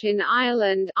Church in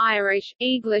Ireland, Irish,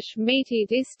 English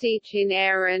Methodistich in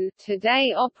Éireann,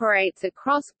 today operates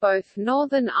across both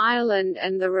Northern Ireland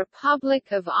and the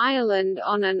Republic of Ireland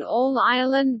on an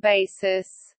all-Ireland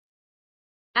basis.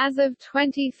 As of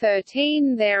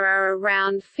 2013 there are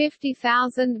around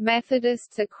 50,000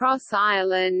 Methodists across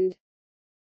Ireland.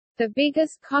 The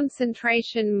biggest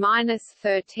concentration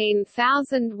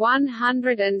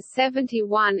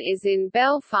 (13,171) is in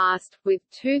Belfast, with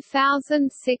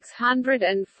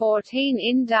 2,614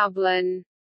 in Dublin.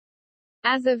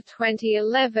 As of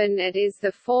 2011 it is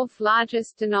the fourth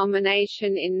largest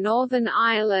denomination in Northern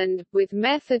Ireland, with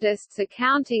Methodists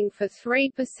accounting for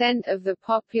 3% of the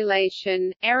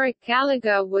population. Eric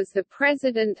Gallagher was the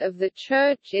president of the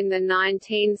church in the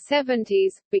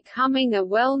 1970s, becoming a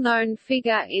well-known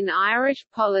figure in Irish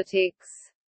politics.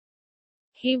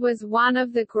 He was one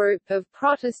of the group of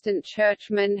Protestant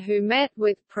churchmen who met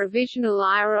with Provisional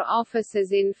IRA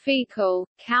officers in Feakle,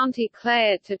 County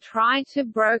Clare to try to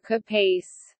broker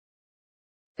peace.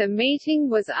 The meeting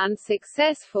was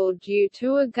unsuccessful due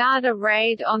to a Garda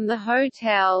raid on the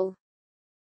hotel.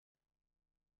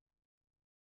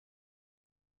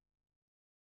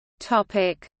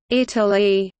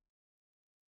 Italy.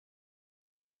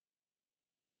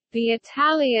 The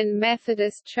Italian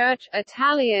Methodist Church,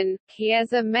 Italian,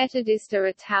 Chiesa Metodista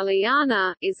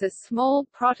Italiana, is a small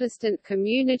Protestant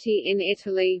community in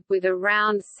Italy, with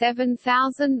around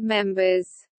 7,000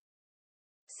 members.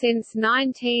 Since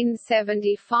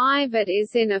 1975 it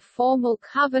is in a formal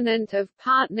covenant of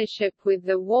partnership with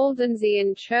the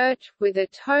Waldensian Church, with a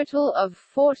total of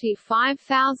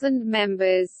 45,000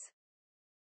 members.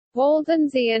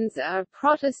 Waldensians are a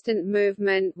Protestant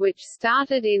movement which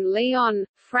started in Lyon,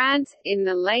 France, in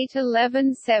the late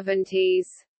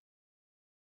 1170s.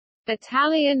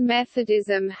 Italian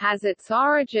Methodism has its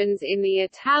origins in the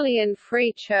Italian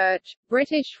Free Church,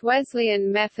 British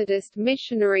Wesleyan Methodist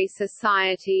Missionary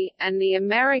Society, and the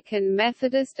American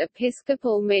Methodist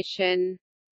Episcopal Mission.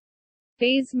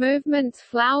 These movements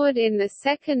flowered in the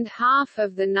second half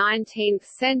of the 19th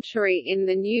century in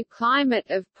the new climate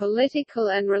of political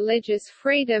and religious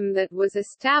freedom that was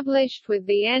established with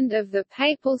the end of the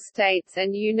Papal States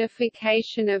and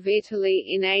unification of Italy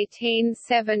in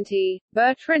 1870.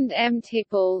 Bertrand M.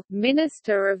 Tipple,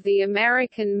 minister of the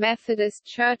American Methodist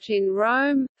Church in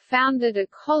Rome, founded a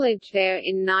college there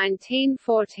in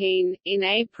 1914. In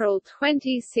April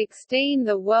 2016,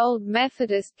 the World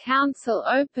Methodist Council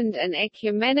opened an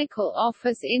ecumenical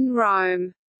office in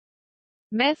Rome.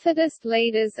 Methodist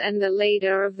leaders and the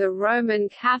leader of the Roman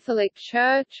Catholic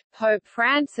Church, Pope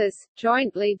Francis,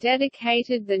 jointly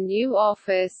dedicated the new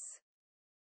office.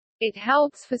 It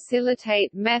helps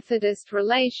facilitate Methodist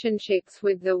relationships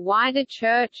with the wider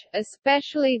Church,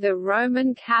 especially the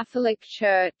Roman Catholic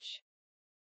Church.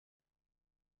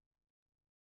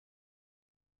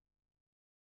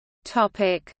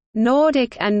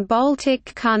 Nordic and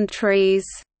Baltic countries.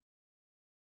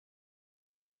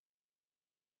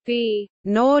 The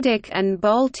Nordic and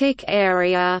Baltic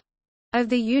area of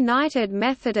the United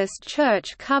Methodist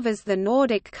Church covers the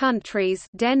Nordic countries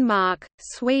Denmark,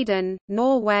 Sweden,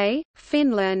 Norway,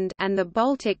 Finland and the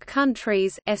Baltic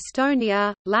countries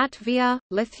Estonia, Latvia,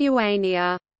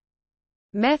 Lithuania.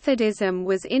 Methodism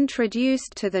was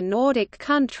introduced to the Nordic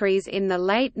countries in the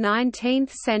late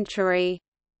 19th century.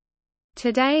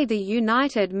 Today the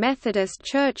United Methodist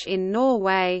Church in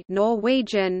Norway,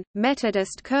 Norwegian,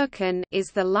 Metodistkirken,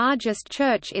 is the largest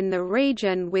church in the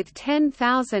region with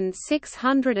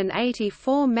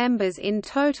 10,684 members in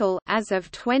total as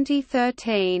of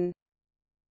 2013.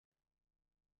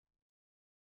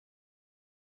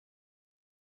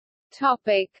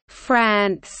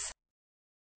 France.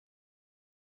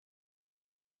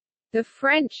 The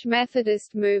French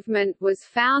Methodist movement was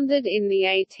founded in the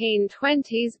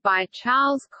 1820s by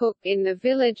Charles Cook in the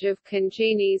village of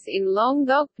Congenies in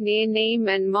Languedoc near Nîmes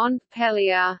and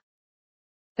Montpellier.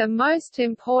 The most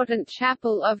important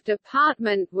chapel of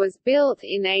department was built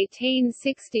in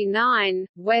 1869,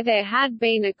 where there had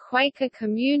been a Quaker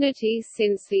community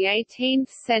since the 18th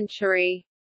century.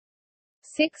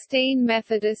 16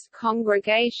 Methodist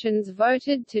congregations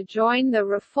voted to join the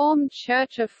Reformed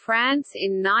Church of France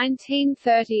in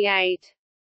 1938.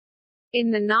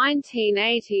 In the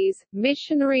 1980s,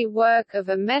 missionary work of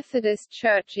a Methodist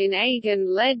church in Aigun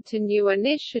led to new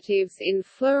initiatives in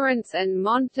Florence and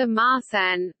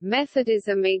Mont-de-Marsan.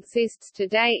 Methodism exists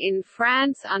today in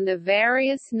France under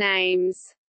various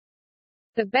names.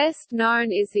 The best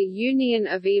known is the Union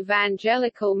of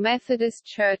Evangelical Methodist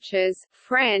Churches,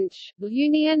 French,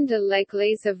 L'Union de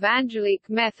l'Église Évangélique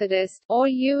Méthodiste, or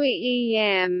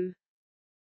UEEM.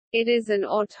 It is an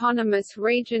autonomous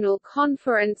regional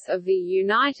conference of the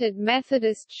United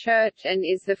Methodist Church and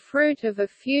is the fruit of a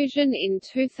fusion in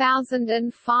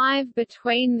 2005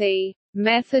 between the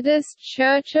Methodist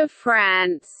Church of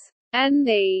France and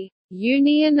the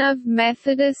Union of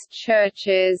Methodist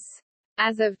Churches.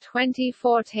 As of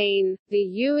 2014, the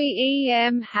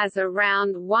UEEM has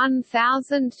around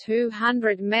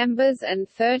 1,200 members and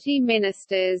 30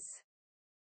 ministers.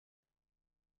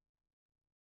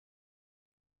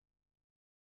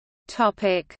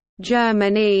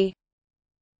 Germany.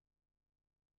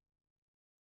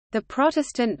 The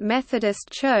Protestant Methodist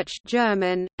Church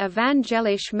German,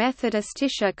 Evangelische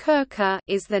Methodistische Kirche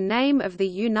is the name of the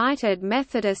United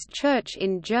Methodist Church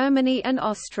in Germany and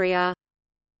Austria.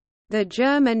 The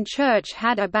German Church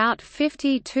had about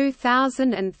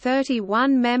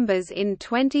 52,031 members in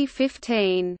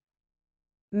 2015.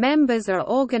 Members are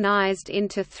organized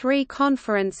into 3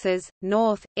 conferences,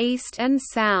 North, East and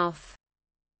South.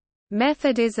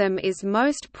 Methodism is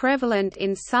most prevalent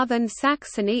in southern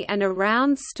Saxony and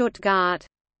around Stuttgart.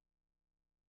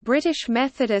 British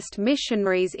Methodist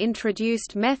missionaries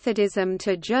introduced Methodism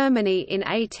to Germany in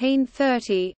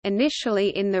 1830,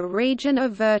 initially in the region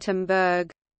of Württemberg.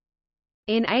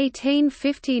 In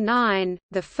 1859,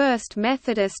 the first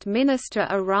Methodist minister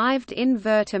arrived in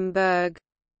Württemberg.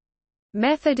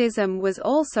 Methodism was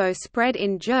also spread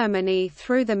in Germany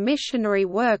through the missionary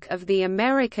work of the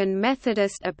American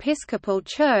Methodist Episcopal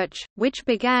Church, which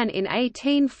began in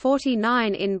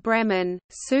 1849 in Bremen,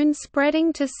 soon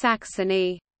spreading to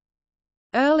Saxony.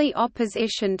 Early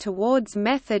opposition towards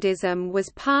Methodism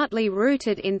was partly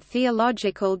rooted in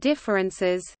theological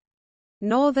differences.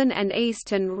 Northern and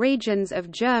eastern regions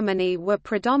of Germany were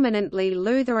predominantly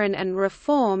Lutheran and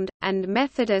Reformed, and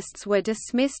Methodists were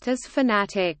dismissed as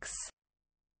fanatics.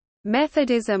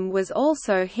 Methodism was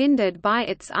also hindered by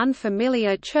its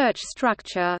unfamiliar church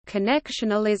structure,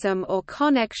 connectionalism or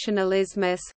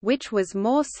connectionalismus, which was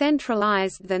more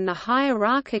centralized than the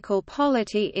hierarchical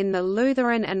polity in the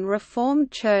Lutheran and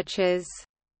Reformed churches.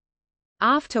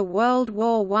 After World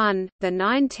War I, the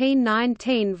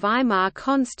 1919 Weimar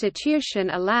Constitution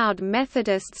allowed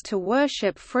Methodists to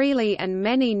worship freely and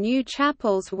many new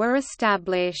chapels were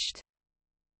established.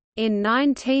 In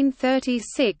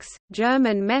 1936,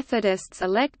 German Methodists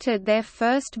elected their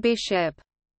first bishop.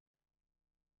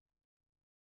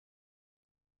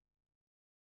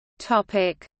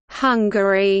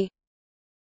 Hungary.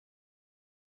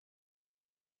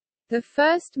 The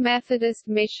first Methodist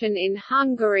mission in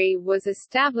Hungary was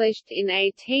established in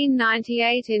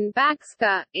 1898 in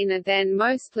Bacska, in a then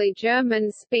mostly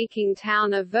German-speaking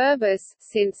town of Verbus,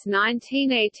 since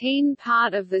 1918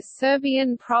 part of the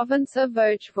Serbian province of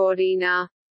Vojvodina.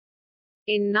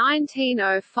 In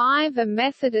 1905 a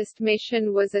Methodist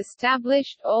mission was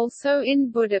established also in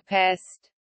Budapest.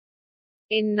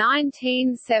 In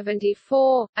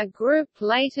 1974, a group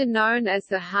later known as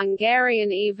the Hungarian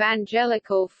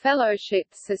Evangelical Fellowship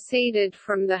seceded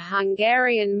from the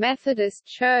Hungarian Methodist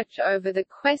Church over the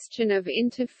question of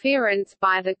interference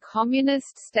by the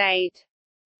Communist state.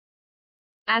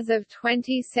 As of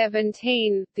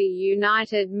 2017, the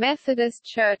United Methodist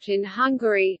Church in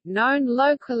Hungary, known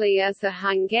locally as the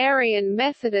Hungarian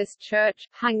Methodist Church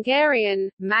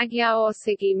Hungarian,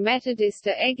 Magyarországi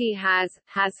Metodista Egyház,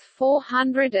 has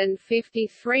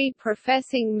 453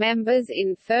 professing members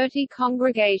in 30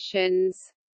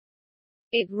 congregations.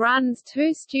 It runs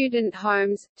 2 student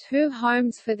homes, 2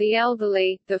 homes for the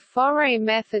elderly, the Foray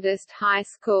Methodist High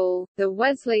School, the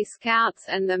Wesley Scouts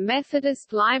and the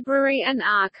Methodist Library and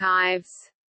Archives.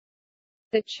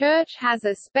 The church has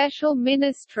a special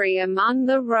ministry among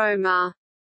the Roma.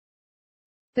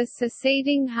 The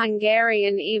seceding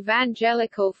Hungarian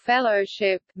Evangelical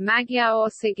Fellowship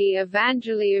Magyarországi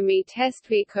Evangeliumi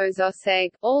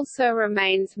Testvérközösség also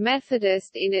remains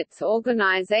Methodist in its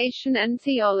organization and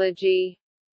theology.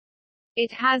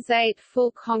 It has 8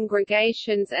 full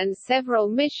congregations and several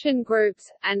mission groups,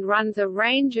 and runs a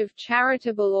range of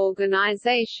charitable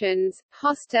organizations,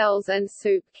 hostels and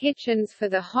soup kitchens for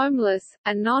the homeless,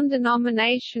 a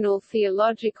non-denominational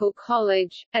theological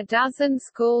college, a dozen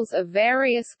schools of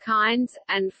various kinds,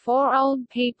 and 4 old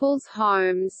people's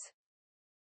homes.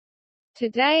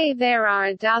 Today there are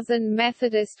a dozen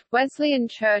Methodist, Wesleyan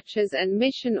churches and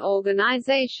mission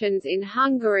organizations in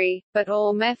Hungary, but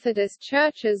all Methodist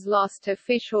churches lost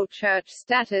official church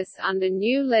status under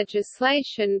new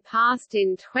legislation passed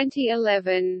in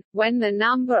 2011, when the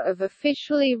number of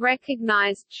officially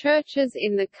recognized churches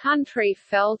in the country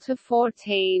fell to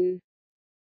 14.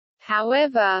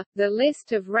 However, the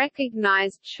list of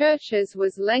recognized churches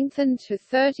was lengthened to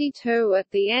 32 at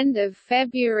the end of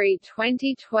February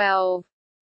 2012.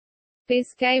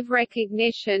 This gave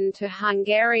recognition to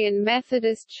Hungarian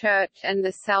Methodist Church and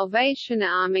the Salvation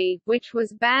Army, which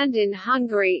was banned in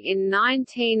Hungary in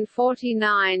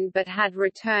 1949 but had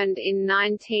returned in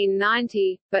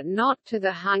 1990, but not to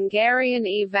the Hungarian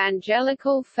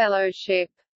Evangelical Fellowship.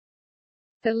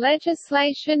 The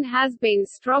legislation has been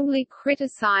strongly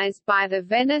criticized by the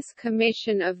Venice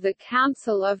Commission of the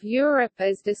Council of Europe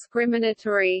as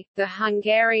discriminatory. The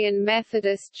Hungarian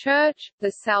Methodist Church, the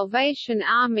Salvation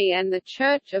Army, and the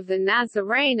Church of the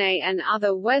Nazarene and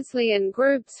other Wesleyan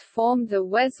groups formed the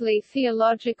Wesley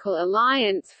Theological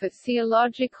Alliance for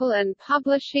theological and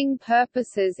publishing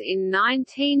purposes in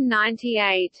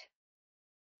 1998.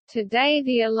 Today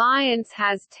the Alliance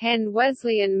has 10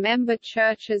 Wesleyan member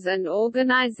churches and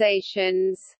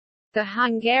organizations. The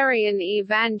Hungarian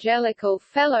Evangelical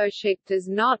Fellowship does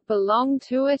not belong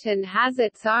to it and has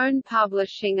its own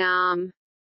publishing arm.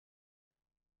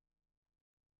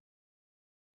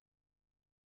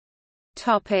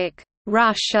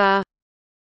 Russia.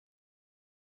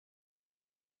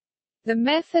 The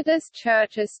Methodist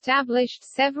Church established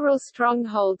several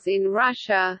strongholds in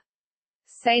Russia.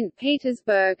 St.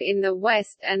 Petersburg in the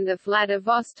west and the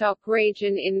Vladivostok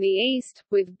region in the east,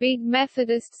 with big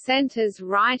Methodist centers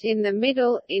right in the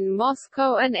middle, in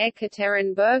Moscow and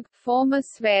Ekaterinburg, former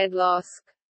Sverdlovsk.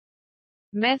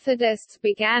 Methodists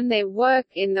began their work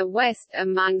in the west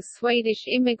among Swedish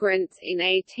immigrants in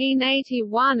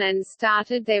 1881 and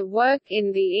started their work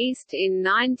in the east in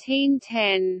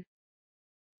 1910.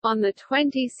 On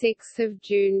 26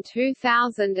 June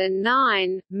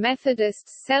 2009,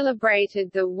 Methodists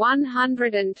celebrated the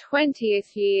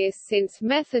 120th year since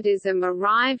Methodism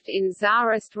arrived in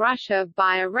Tsarist Russia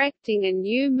by erecting a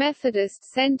new Methodist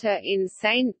center in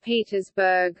St.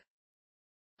 Petersburg.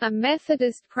 A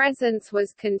Methodist presence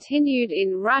was continued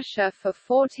in Russia for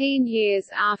 14 years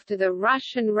after the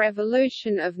Russian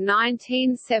Revolution of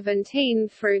 1917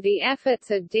 through the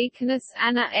efforts of Deaconess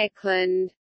Anna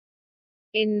Eklund.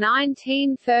 In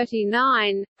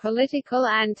 1939, political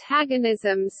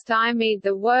antagonism stymied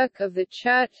the work of the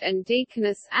church and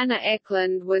Deaconess Anna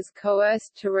Eklund was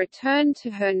coerced to return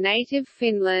to her native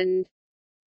Finland.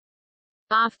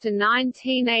 After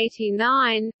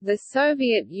 1989, the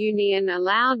Soviet Union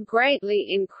allowed greatly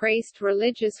increased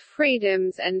religious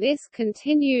freedoms and this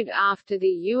continued after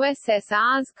the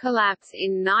USSR's collapse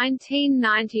in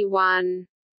 1991.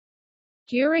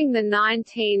 During the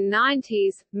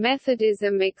 1990s,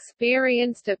 Methodism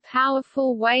experienced a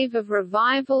powerful wave of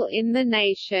revival in the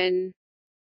nation.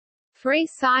 3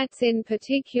 sites in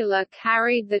particular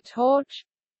carried the torch: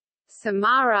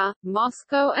 Samara,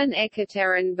 Moscow and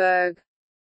Ekaterinburg.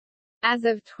 As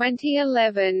of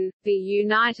 2011, the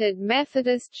United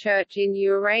Methodist Church in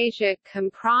Eurasia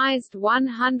comprised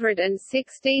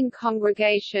 116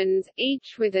 congregations,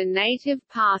 each with a native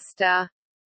pastor.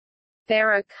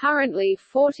 There are currently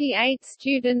 48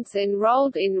 students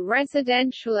enrolled in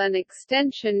residential and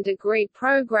extension degree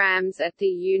programs at the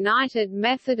United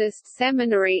Methodist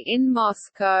Seminary in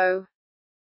Moscow.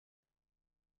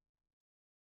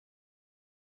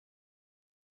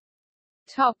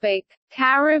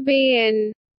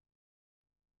 Caribbean.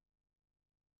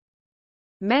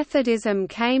 Methodism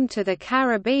came to the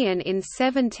Caribbean in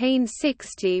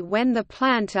 1760 when the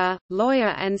planter, lawyer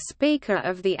and Speaker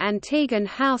of the Antiguan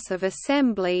House of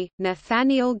Assembly,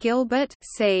 Nathaniel Gilbert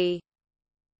c.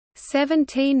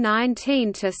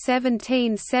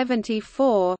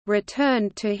 1719–1774,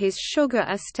 returned to his sugar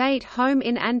estate home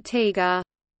in Antigua.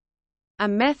 A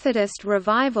Methodist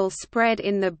revival spread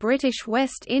in the British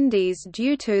West Indies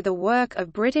due to the work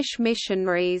of British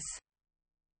missionaries.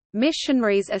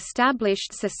 Missionaries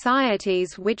established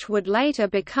societies which would later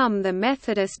become the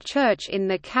Methodist Church in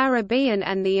the Caribbean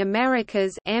and the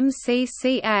Americas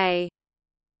 (MCCA).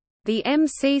 The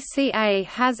MCCA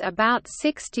has about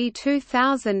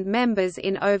 62,000 members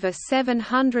in over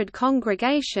 700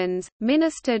 congregations,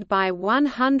 ministered by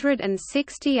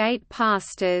 168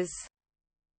 pastors.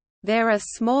 There are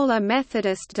smaller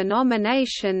Methodist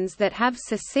denominations that have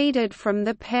seceded from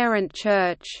the parent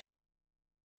church.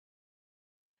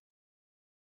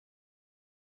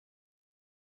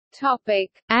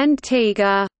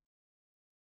 Antigua.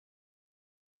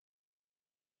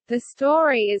 The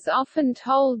story is often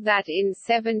told that in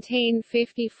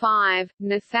 1755,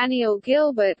 Nathaniel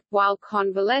Gilbert, while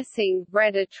convalescing,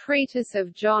 read a treatise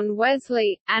of John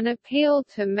Wesley, an appeal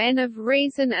to men of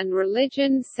reason and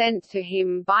religion sent to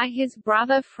him by his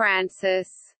brother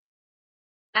Francis.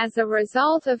 As a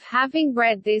result of having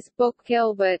read this book,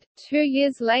 Gilbert, 2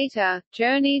 years later,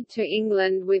 journeyed to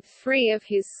England with 3 of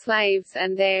his slaves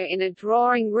and there in a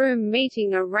drawing-room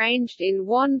meeting arranged in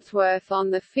Wandsworth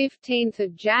on 15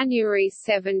 January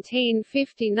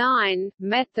 1759,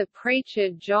 met the preacher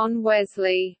John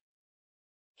Wesley.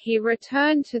 He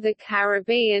returned to the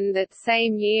Caribbean that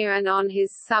same year and on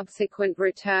his subsequent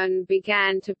return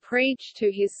began to preach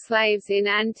to his slaves in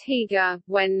Antigua.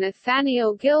 When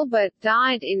Nathaniel Gilbert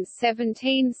died in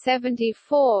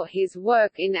 1774, his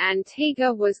work in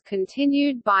Antigua was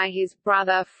continued by his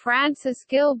brother Francis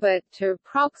Gilbert to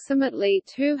approximately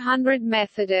 200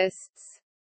 Methodists.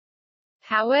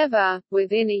 However,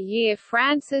 within a year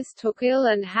Francis took ill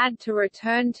and had to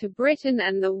return to Britain,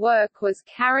 and the work was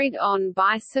carried on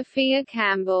by Sophia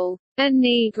Campbell, a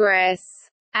negress,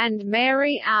 and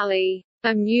Mary Alley,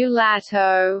 a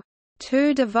mulatto,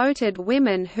 2 devoted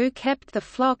women who kept the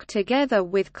flock together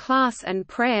with class and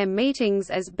prayer meetings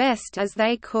as best as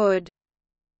they could.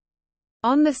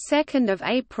 On 2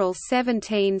 April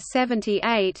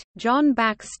 1778, John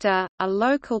Baxter, a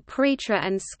local preacher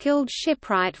and skilled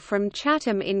shipwright from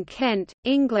Chatham in Kent,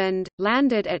 England,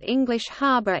 landed at English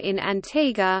Harbour in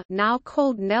Antigua, now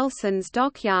called Nelson's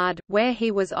Dockyard, where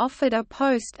he was offered a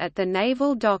post at the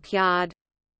naval dockyard.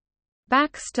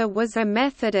 Baxter was a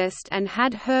Methodist and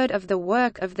had heard of the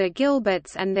work of the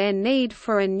Gilberts and their need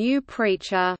for a new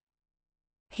preacher.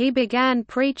 He began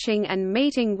preaching and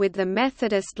meeting with the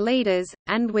Methodist leaders,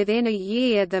 and within a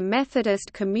year the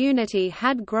Methodist community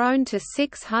had grown to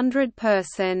 600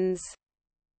 persons.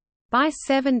 By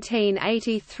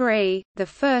 1783, the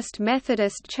first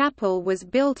Methodist chapel was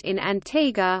built in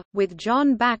Antigua, with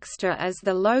John Baxter as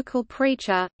the local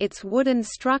preacher, its wooden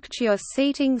structure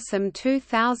seating some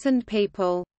 2,000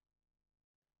 people.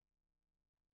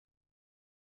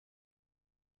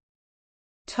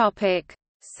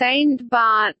 Saint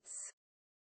Bart's.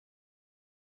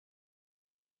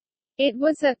 It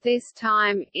was at this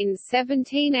time, in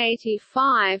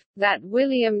 1785, that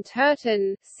William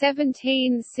Turton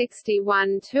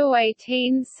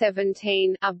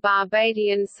 (1761–1817), a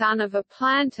Barbadian son of a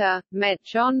planter, met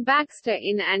John Baxter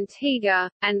in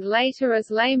Antigua, and later as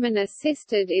layman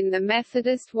assisted in the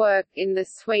Methodist work in the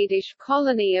Swedish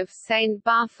colony of St.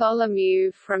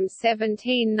 Bartholomew from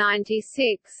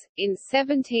 1796. In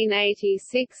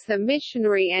 1786, the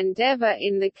missionary endeavour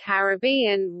in the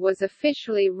Caribbean was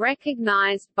officially recognized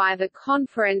by the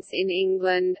conference in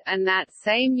England, and that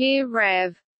same year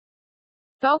Rev.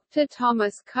 Dr.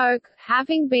 Thomas Coke,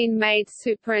 having been made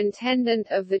superintendent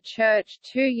of the church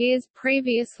 2 years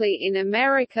previously in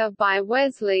America by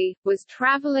Wesley, was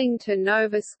travelling to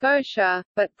Nova Scotia,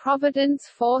 but Providence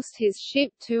forced his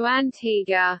ship to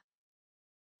Antigua.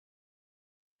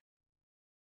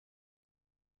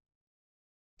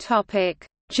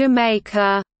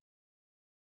 Jamaica.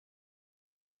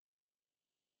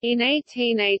 In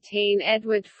 1818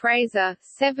 Edward Fraser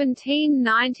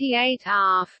 (1798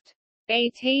 aft.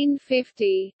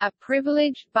 1850), a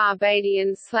privileged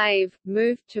Barbadian slave,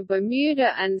 moved to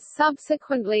Bermuda and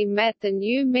subsequently met the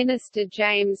new minister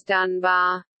James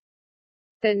Dunbar.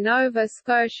 The Nova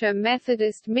Scotia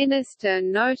Methodist minister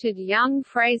noted young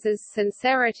Fraser's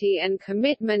sincerity and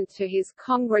commitment to his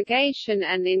congregation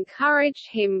and encouraged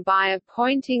him by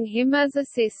appointing him as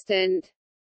assistant.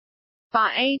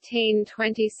 By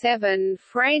 1827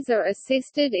 Fraser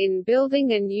assisted in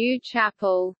building a new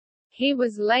chapel. He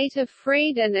was later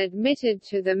freed and admitted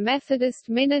to the Methodist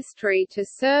ministry to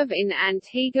serve in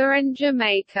Antigua and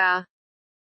Jamaica.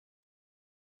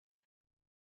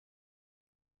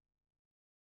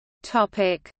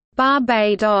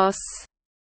 Barbados.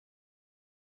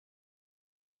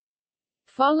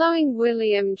 Following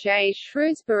William J.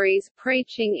 Shrewsbury's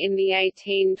preaching in the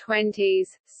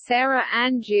 1820s, Sarah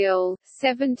Ann Gill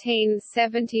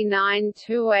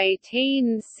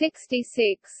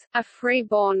 (1779–1866), a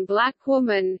freeborn black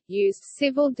woman, used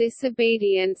civil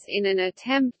disobedience in an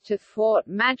attempt to thwart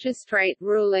magistrate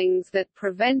rulings that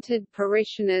prevented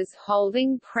parishioners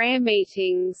holding prayer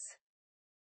meetings.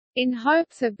 In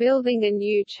hopes of building a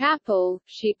new chapel,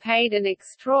 she paid an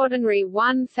extraordinary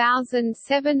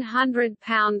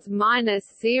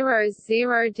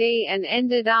 £1,700–00D and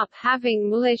ended up having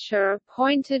militia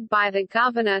appointed by the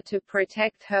governor to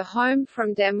protect her home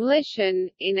from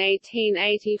demolition. In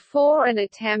 1884 an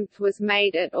attempt was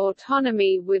made at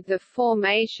autonomy with the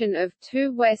formation of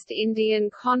 2 West Indian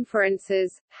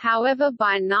conferences, however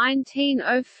by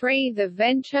 1903 the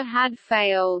venture had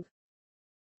failed.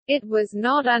 It was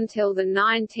not until the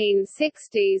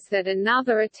 1960s that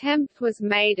another attempt was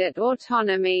made at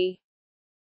autonomy.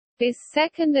 This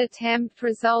second attempt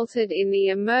resulted in the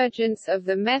emergence of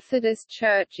the Methodist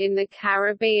Church in the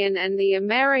Caribbean and the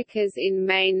Americas in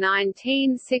May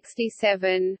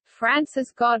 1967.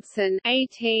 Francis Godson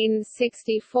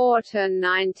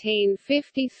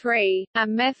 (1864–1953), a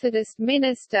Methodist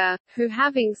minister, who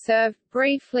having served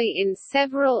briefly in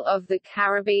several of the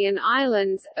Caribbean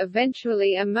islands,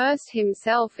 eventually immersed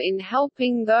himself in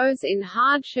helping those in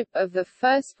hardship of the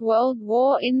First World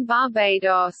War in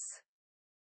Barbados.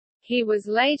 He was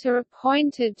later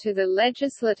appointed to the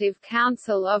Legislative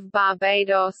Council of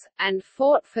Barbados, and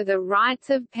fought for the rights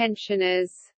of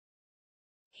pensioners.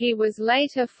 He was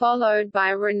later followed by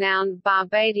renowned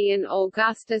Barbadian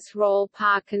Augustus Rawle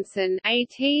Parkinson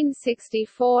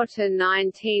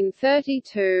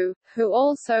 (1864–1932), who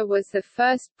also was the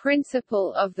first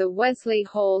principal of the Wesley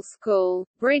Hall School,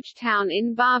 Bridgetown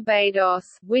in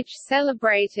Barbados, which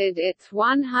celebrated its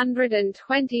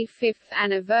 125th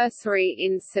anniversary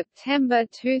in September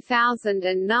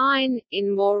 2009.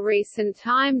 In more recent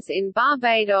times in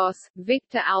Barbados,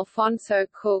 Victor Alfonso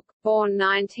Cook, born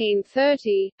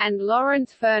 1930, and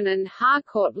Lawrence Vernon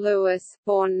Harcourt Lewis,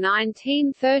 born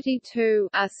 1932,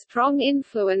 are strong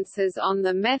influences on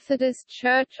the Methodist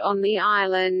Church on the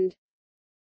island.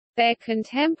 Their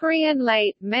contemporary and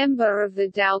late member of the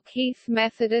Dalkeith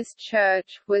Methodist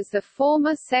Church was the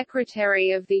former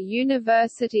secretary of the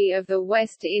University of the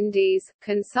West Indies,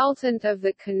 consultant of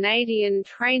the Canadian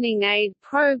Training Aid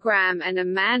Program and a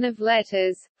man of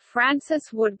letters,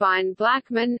 Francis Woodbine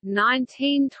Blackman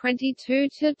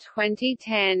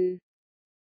 (1922–2010).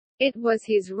 It was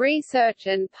his research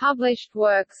and published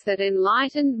works that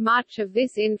enlightened much of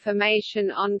this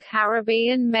information on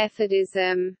Caribbean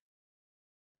Methodism.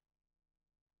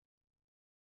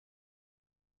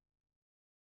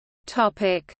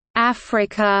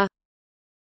 Africa.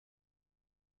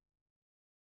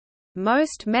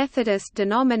 Most Methodist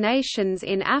denominations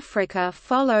in Africa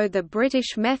follow the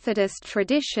British Methodist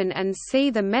tradition and see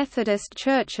the Methodist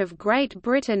Church of Great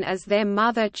Britain as their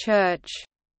mother church.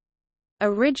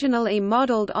 Originally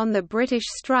modelled on the British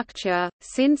structure,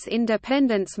 since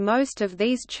independence most of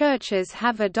these churches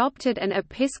have adopted an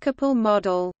episcopal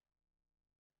model.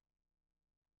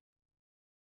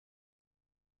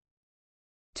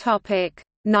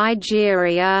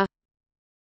 Nigeria.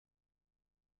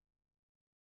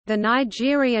 The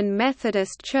Nigerian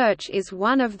Methodist Church is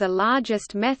one of the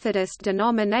largest Methodist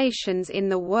denominations in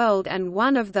the world and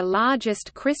one of the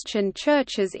largest Christian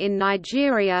churches in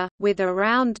Nigeria, with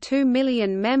around 2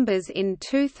 million members in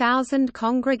 2,000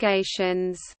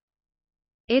 congregations.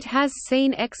 It has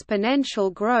seen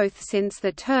exponential growth since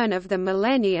the turn of the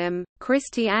millennium.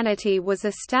 Christianity was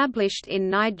established in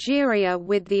Nigeria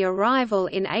with the arrival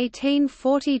in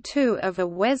 1842 of a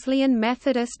Wesleyan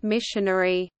Methodist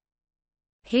missionary.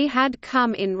 He had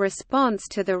come in response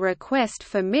to the request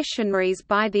for missionaries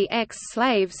by the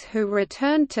ex-slaves who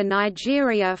returned to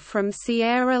Nigeria from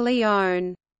Sierra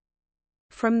Leone.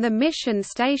 From the mission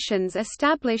stations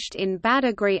established in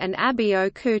Badagry and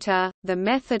Abeokuta, the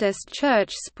Methodist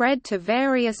Church spread to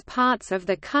various parts of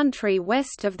the country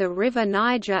west of the River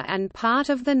Niger and part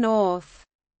of the north.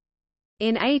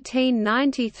 In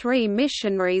 1893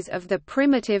 missionaries of the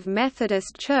primitive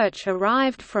Methodist Church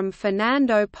arrived from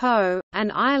Fernando Po,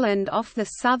 an island off the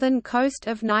southern coast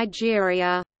of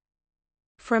Nigeria.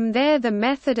 From there the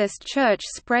Methodist Church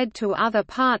spread to other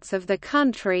parts of the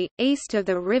country, east of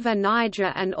the River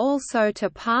Niger and also to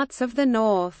parts of the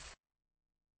north.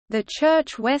 The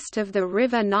church west of the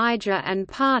River Niger and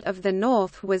part of the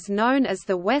north was known as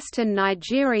the Western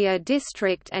Nigeria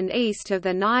District, and east of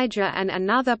the Niger and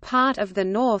another part of the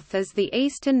north as the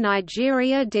Eastern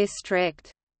Nigeria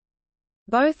District.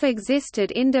 Both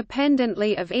existed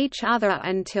independently of each other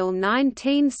until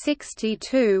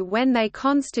 1962 when they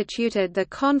constituted the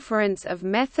Conference of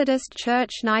Methodist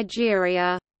Church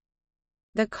Nigeria.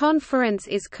 The conference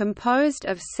is composed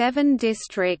of 7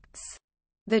 districts.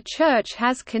 The church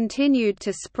has continued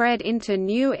to spread into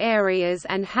new areas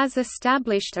and has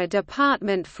established a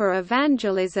department for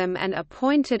evangelism and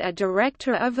appointed a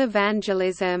director of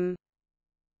evangelism.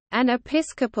 An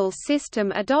episcopal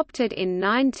system adopted in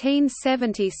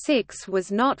 1976 was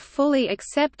not fully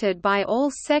accepted by all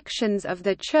sections of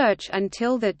the Church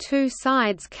until the two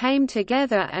sides came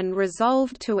together and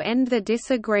resolved to end the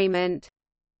disagreement.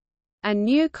 A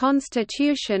new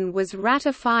constitution was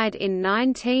ratified in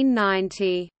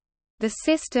 1990. The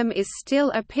system is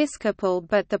still episcopal,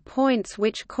 but the points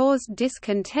which caused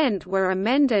discontent were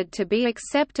amended to be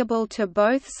acceptable to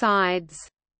both sides.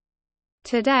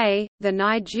 Today, the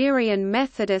Nigerian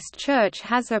Methodist Church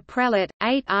has a prelate,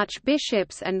 8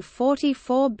 archbishops and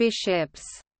 44 bishops.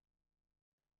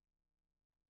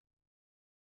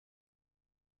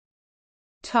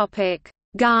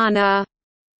 Ghana.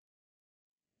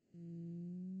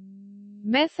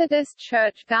 Methodist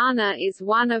Church Ghana is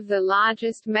one of the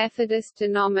largest Methodist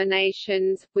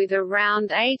denominations, with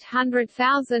around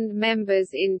 800,000 members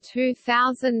in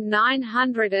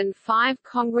 2,905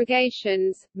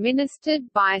 congregations,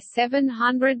 ministered by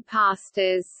 700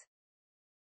 pastors.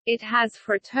 It has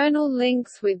fraternal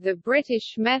links with the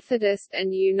British Methodist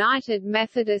and United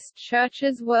Methodist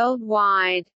churches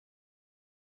worldwide.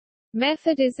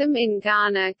 Methodism in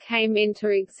Ghana came into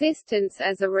existence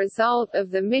as a result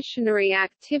of the missionary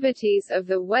activities of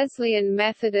the Wesleyan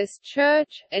Methodist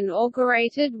Church,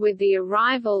 inaugurated with the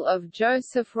arrival of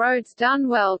Joseph Rhodes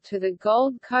Dunwell to the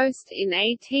Gold Coast in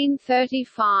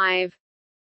 1835.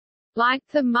 Like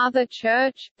the Mother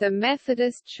Church, the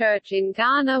Methodist Church in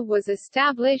Ghana was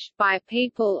established by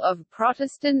people of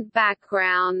Protestant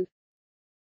background.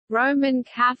 Roman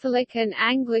Catholic and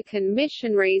Anglican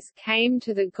missionaries came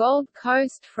to the Gold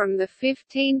Coast from the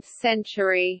 15th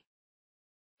century.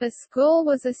 The school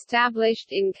was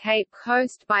established in Cape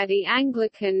Coast by the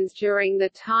Anglicans during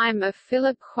the time of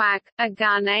Philip Quack, a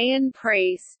Ghanaian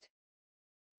priest.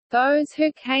 Those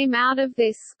who came out of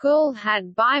this school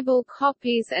had Bible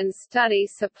copies and study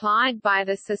supplied by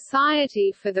the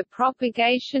Society for the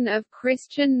Propagation of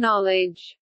Christian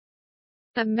Knowledge.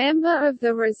 A member of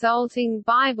the resulting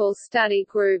Bible study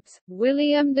groups,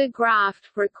 William de Graft,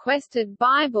 requested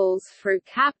Bibles through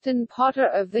Captain Potter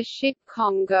of the ship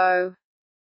Congo.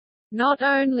 Not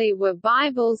only were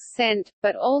Bibles sent,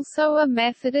 but also a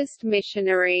Methodist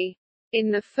missionary.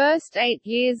 In the first 8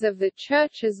 years of the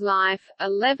Church's life,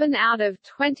 11 out of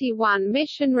 21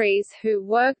 missionaries who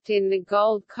worked in the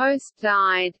Gold Coast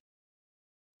died.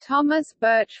 Thomas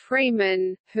Birch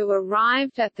Freeman, who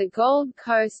arrived at the Gold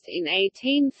Coast in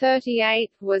 1838,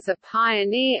 was a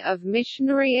pioneer of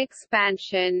missionary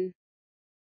expansion.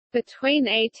 Between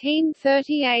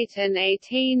 1838 and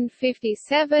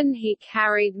 1857 he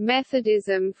carried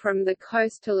Methodism from the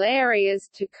coastal areas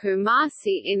to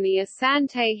Kumasi in the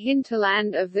Asante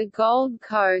hinterland of the Gold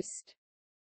Coast.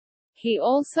 He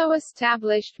also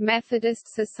established Methodist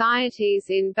societies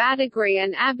in Badagry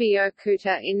and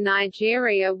Abeokuta in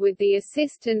Nigeria with the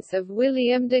assistance of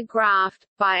William de Graft.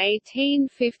 By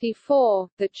 1854,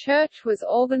 the church was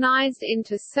organized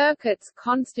into circuits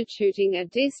constituting a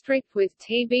district with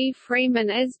T.B. Freeman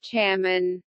as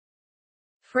chairman.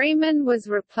 Freeman was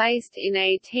replaced in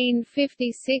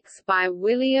 1856 by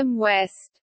William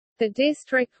West. The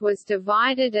district was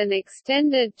divided and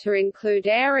extended to include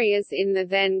areas in the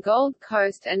then Gold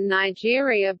Coast and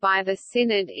Nigeria by the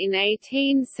Synod in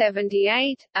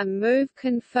 1878, a move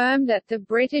confirmed at the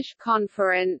British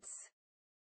Conference.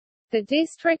 The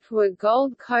district were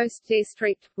Gold Coast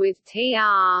District, with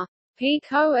Tr.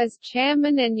 Pico as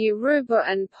chairman, and Yoruba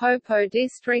and Popo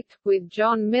District, with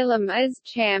John Millam as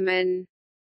chairman.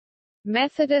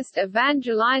 Methodist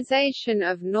evangelization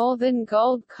of northern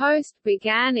Gold Coast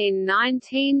began in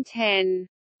 1910.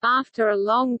 After a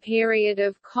long period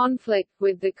of conflict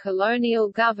with the colonial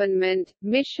government,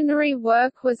 missionary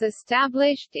work was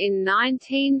established in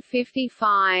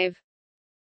 1955.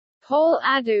 Paul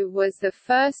Adu was the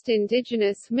first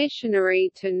indigenous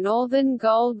missionary to northern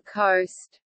Gold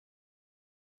Coast.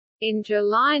 In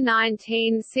July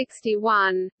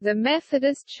 1961, the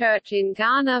Methodist Church in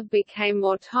Ghana became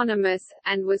autonomous,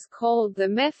 and was called the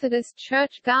Methodist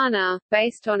Church Ghana,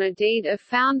 based on a deed of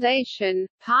foundation,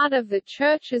 part of the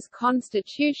Church's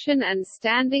constitution and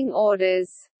standing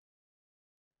orders.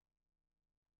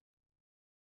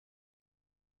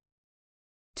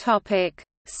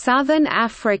 Southern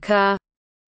Africa.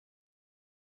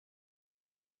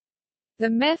 The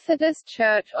Methodist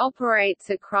Church operates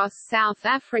across South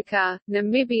Africa,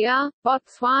 Namibia,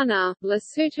 Botswana,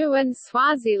 Lesotho and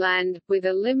Swaziland, with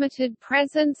a limited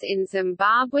presence in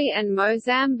Zimbabwe and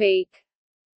Mozambique.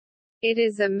 It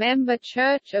is a member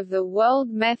church of the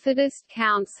World Methodist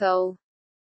Council.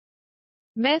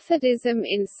 Methodism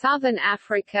in Southern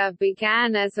Africa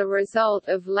began as a result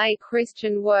of lay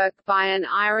Christian work by an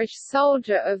Irish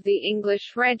soldier of the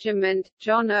English Regiment,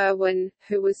 John Irwin,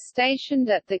 who was stationed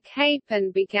at the Cape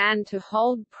and began to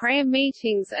hold prayer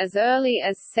meetings as early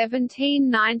as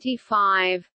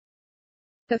 1795.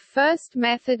 The first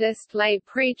Methodist lay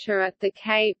preacher at the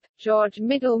Cape, George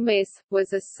Middlemiss,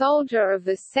 was a soldier of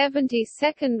the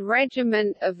 72nd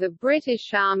Regiment of the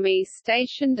British Army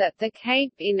stationed at the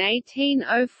Cape in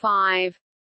 1805.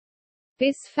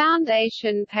 This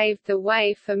foundation paved the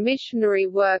way for missionary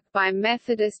work by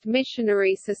Methodist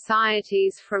missionary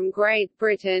societies from Great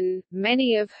Britain,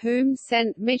 many of whom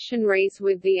sent missionaries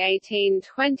with the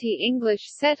 1820 English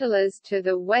settlers to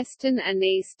the Western and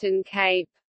Eastern Cape.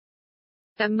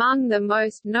 Among the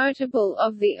most notable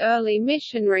of the early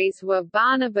missionaries were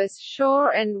Barnabas Shaw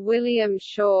and William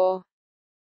Shaw.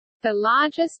 The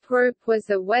largest group was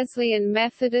the Wesleyan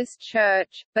Methodist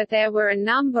Church, but there were a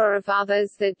number of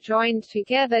others that joined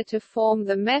together to form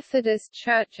the Methodist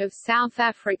Church of South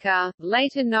Africa,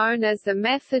 later known as the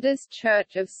Methodist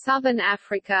Church of Southern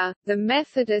Africa. The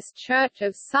Methodist Church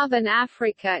of Southern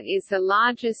Africa is the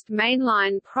largest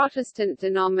mainline Protestant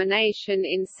denomination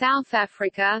in South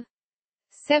Africa.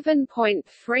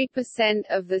 7.3%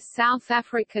 of the South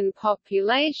African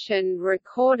population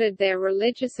recorded their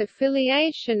religious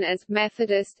affiliation as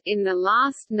Methodist in the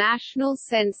last national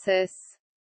census.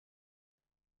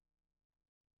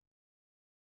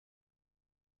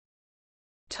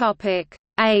 Topic: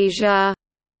 Asia.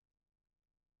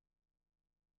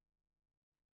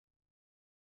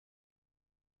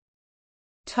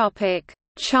 Topic: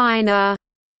 China.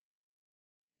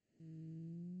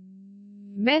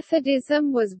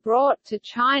 Methodism was brought to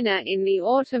China in the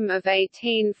autumn of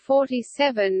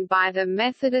 1847 by the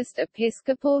Methodist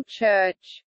Episcopal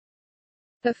Church.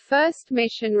 The first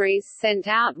missionaries sent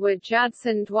out were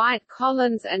Judson Dwight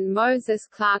Collins and Moses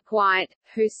Clark White,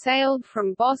 who sailed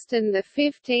from Boston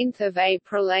 15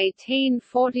 April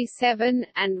 1847,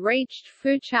 and reached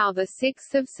Foochow 6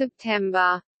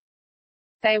 September.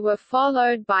 They were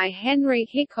followed by Henry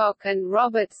Hickok and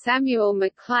Robert Samuel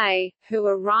Maclay, who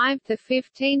arrived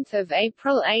 15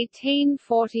 April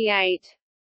 1848.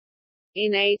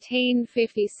 In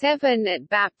 1857 it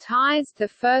baptized the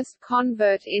first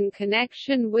convert in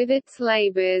connection with its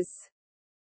labors.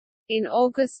 In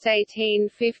August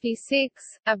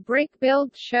 1856, a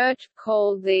brick-built church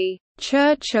called the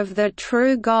Church of the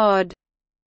True God,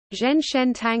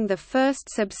 Zhenshentang, the first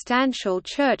substantial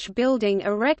church building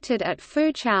erected at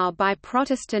Foochow by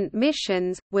Protestant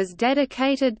missions, was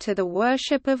dedicated to the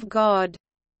worship of God.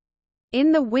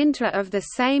 In the winter of the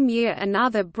same year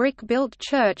another brick-built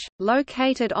church,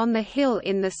 located on the hill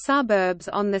in the suburbs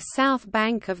on the south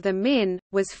bank of the Min,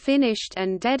 was finished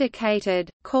and dedicated,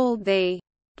 called the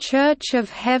Church of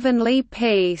Heavenly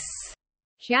Peace.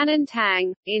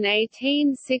 Jianantang. In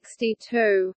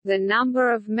 1862, the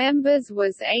number of members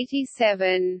was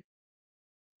 87.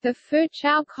 The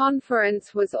Foochow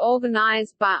Conference was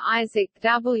organized by Isaac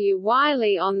W.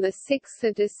 Wiley on 6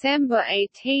 December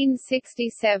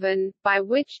 1867, by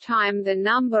which time the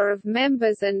number of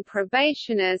members and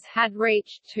probationers had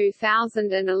reached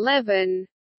 2011.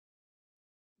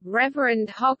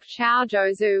 Reverend Hock Chow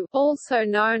Jozu, also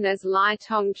known as Lai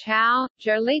Tong Chow,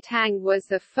 Jolitang, was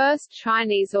the first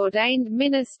Chinese ordained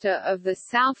minister of the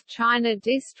South China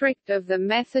District of the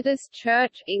Methodist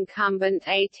Church, incumbent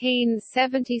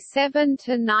 1877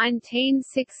 to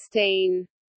 1916.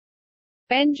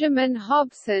 Benjamin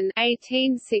Hobson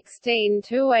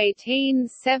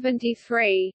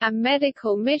 (1816–1873), a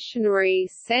medical missionary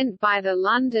sent by the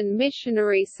London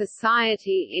Missionary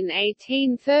Society in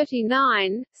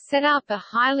 1839, set up a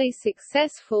highly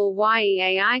successful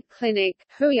Yeai clinic,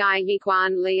 Huai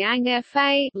Yiguan Liang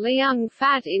Fa Liang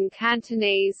Fat in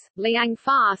Cantonese, Liang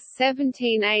Fa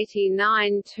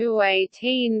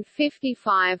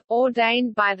 1789–1855,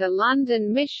 ordained by the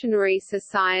London Missionary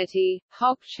Society.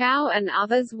 Hock Chow and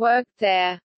others worked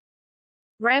there.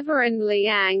 Reverend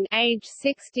Liang, age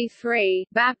 63,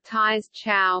 baptized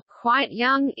Chow, quite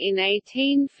young, in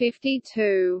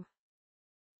 1852.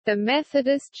 The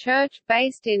Methodist Church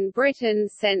based in Britain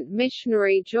sent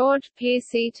missionary George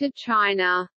Piercy to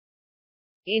China.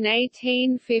 In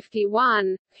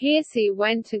 1851, Piercy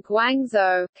went to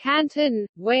Guangzhou, Canton,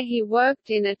 where he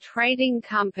worked in a trading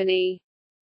company.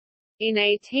 In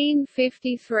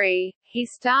 1853, he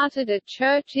started a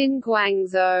church in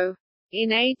Guangzhou. In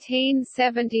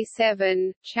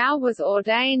 1877, Chow was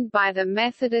ordained by the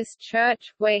Methodist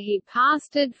Church, where he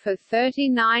pastored for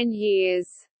 39 years.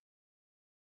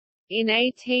 In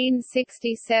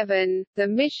 1867, the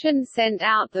mission sent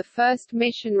out the first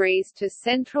missionaries to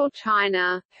central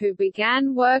China, who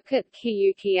began work at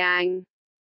Kiyukiang.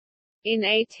 In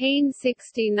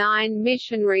 1869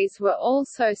 missionaries were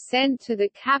also sent to the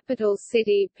capital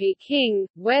city Peking,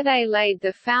 where they laid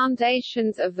the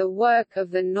foundations of the work of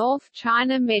the North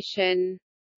China Mission.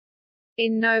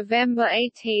 In November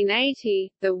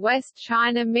 1880, the West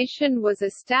China Mission was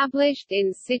established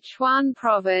in Sichuan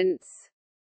Province.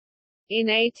 In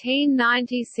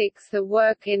 1896 the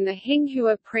work in the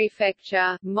Hinghua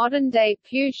Prefecture, modern-day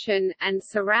Pushan, and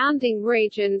surrounding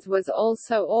regions was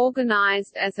also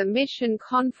organized as a mission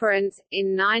conference.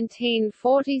 In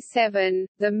 1947,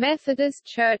 the Methodist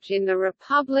Church in the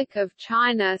Republic of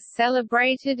China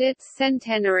celebrated its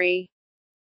centenary.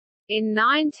 In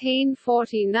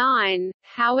 1949,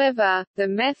 however, the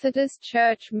Methodist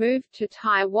Church moved to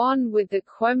Taiwan with the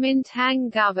Kuomintang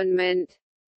government.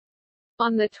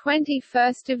 On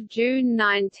 21 June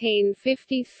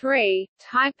 1953,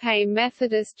 Taipei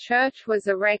Methodist Church was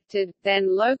erected,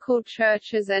 then local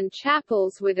churches and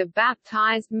chapels with a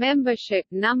baptized membership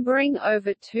numbering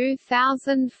over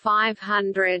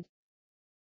 2,500.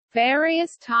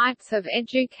 Various types of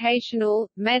educational,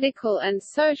 medical and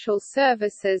social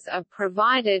services are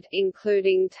provided,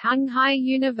 including Tunghai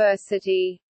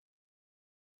University.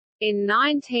 In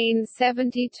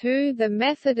 1972 the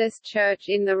Methodist Church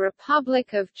in the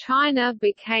Republic of China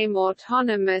became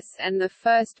autonomous and the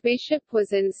first bishop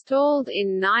was installed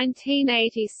in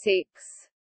 1986.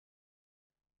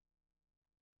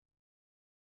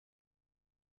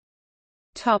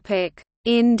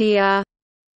 India.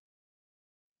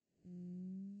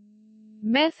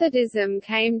 Methodism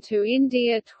came to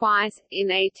India twice, in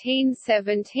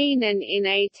 1817 and in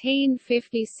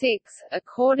 1856,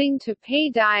 according to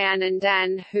P.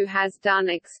 Dayanandan, who has done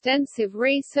extensive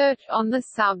research on the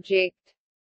subject.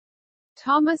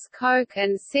 Thomas Coke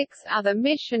and 6 other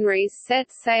missionaries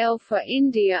set sail for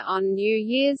India on New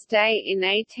Year's Day in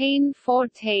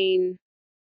 1814.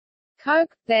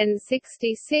 Coke, then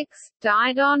 66,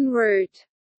 died en route.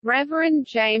 Reverend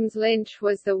James Lynch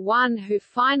was the one who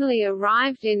finally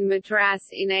arrived in Madras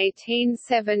in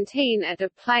 1817 at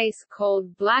a place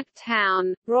called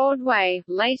Blacktown, Broadway,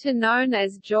 later known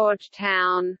as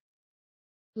Georgetown.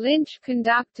 Lynch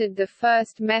conducted the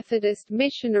first Methodist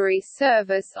missionary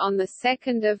service on 2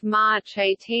 March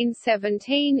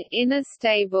 1817, in a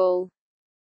stable.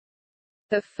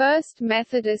 The first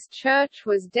Methodist church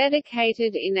was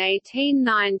dedicated in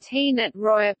 1819 at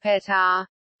Royapettah.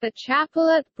 The chapel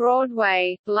at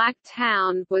Broadway,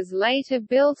 Blacktown, was later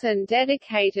built and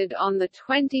dedicated on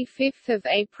 25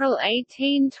 April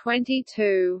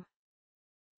 1822.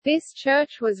 This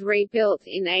church was rebuilt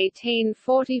in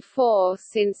 1844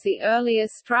 since the earlier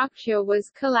structure was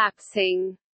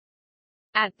collapsing.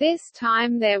 At this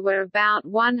time there were about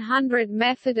 100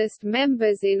 Methodist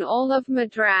members in all of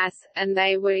Madras, and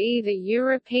they were either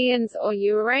Europeans or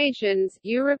Eurasians,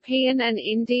 European and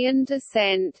Indian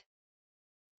descent.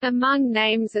 Among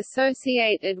names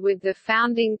associated with the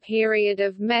founding period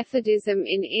of Methodism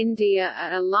in India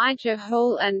are Elijah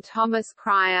Hull and Thomas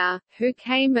Cryer, who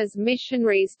came as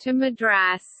missionaries to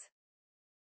Madras.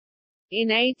 In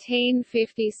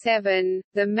 1857,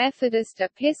 the Methodist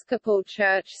Episcopal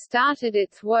Church started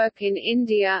its work in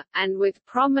India, and with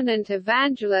prominent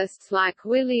evangelists like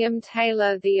William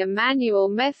Taylor the Emmanuel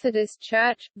Methodist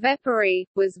Church, Vepuri,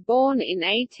 was born in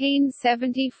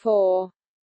 1874.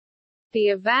 The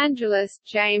evangelist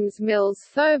James Mills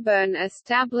Thoburn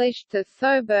established the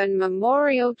Thoburn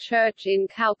Memorial Church in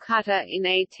Calcutta in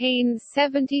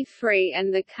 1873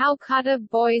 and the Calcutta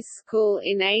Boys' School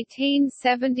in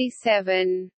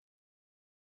 1877.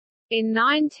 In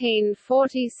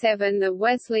 1947 the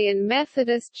Wesleyan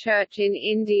Methodist Church in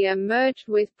India merged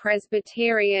with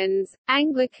Presbyterians,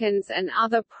 Anglicans and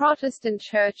other Protestant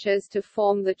churches to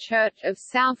form the Church of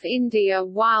South India,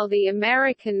 while the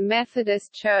American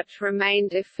Methodist Church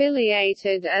remained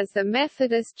affiliated as the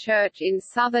Methodist Church in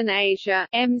Southern Asia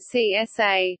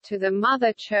 (MCSA) to the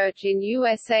Mother Church in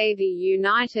USA, the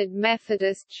United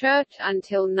Methodist Church,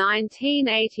 until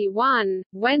 1981,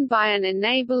 when by an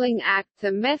enabling act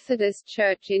the Methodist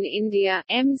Church in India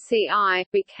 (MCI)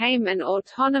 became an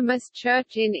autonomous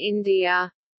church in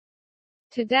India.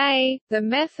 Today, the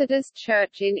Methodist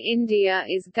Church in India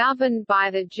is governed by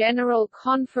the General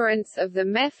Conference of the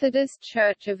Methodist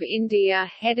Church of India,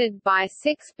 headed by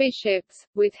 6 bishops,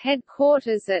 with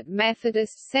headquarters at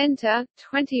Methodist Centre,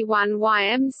 21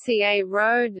 YMCA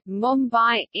Road,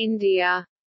 Mumbai, India.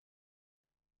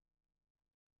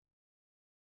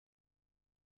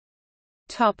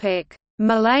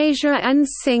 Malaysia and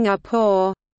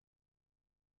Singapore.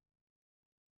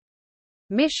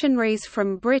 Missionaries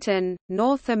from Britain,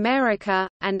 North America,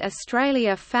 and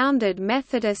Australia founded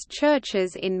Methodist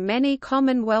churches in many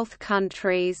Commonwealth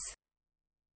countries.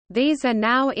 These are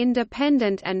now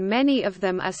independent and many of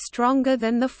them are stronger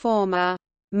than the former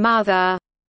mother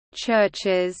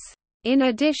churches. In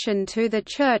addition to the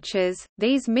churches,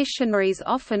 these missionaries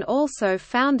often also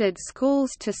founded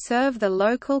schools to serve the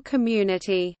local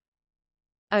community.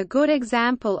 A good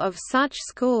example of such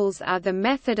schools are the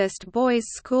Methodist Boys'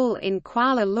 School in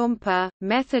Kuala Lumpur,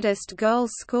 Methodist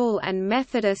Girls' School and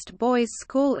Methodist Boys'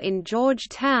 School in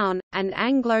Georgetown, and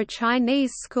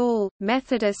Anglo-Chinese School,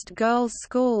 Methodist Girls'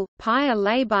 School, Paya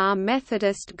Lebar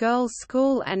Methodist Girls'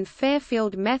 School and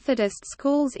Fairfield Methodist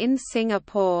Schools in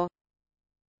Singapore.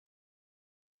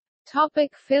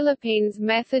 Philippines.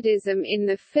 Methodism in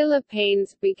the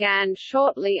Philippines began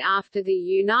shortly after the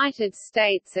United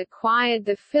States acquired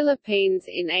the Philippines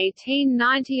in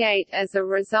 1898 as a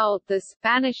result of the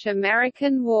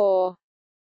Spanish–American War.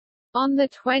 On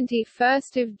 21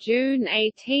 June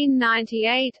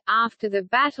 1898, after the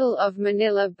Battle of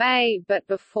Manila Bay but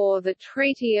before the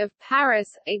Treaty of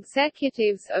Paris,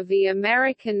 executives of the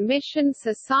American Mission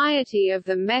Society of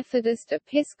the Methodist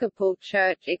Episcopal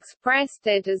Church expressed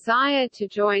their desire to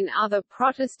join other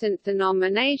Protestant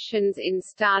denominations in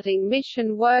starting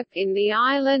mission work in the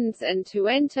islands and to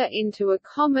enter into a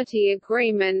comity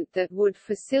agreement that would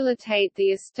facilitate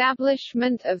the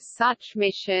establishment of such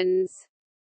missions.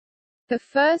 The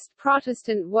first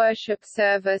Protestant worship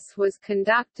service was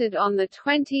conducted on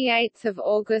 28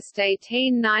 August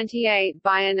 1898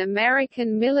 by an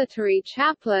American military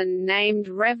chaplain named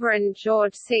Reverend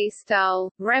George C.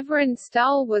 Stull. Reverend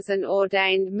Stull was an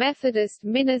ordained Methodist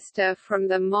minister from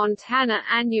the Montana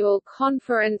Annual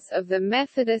Conference of the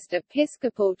Methodist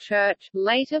Episcopal Church,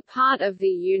 later part of the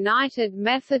United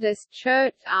Methodist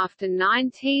Church after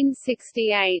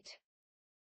 1968.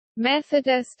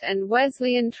 Methodist and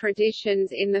Wesleyan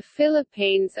traditions in the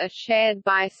Philippines are shared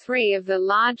by three of the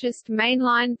largest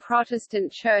mainline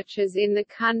Protestant churches in the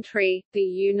country, the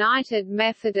United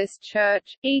Methodist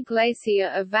Church,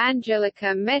 Iglesia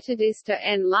Evangelica Metodista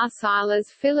en las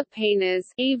Islas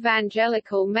Filipinas,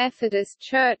 Evangelical Methodist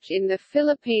Church in the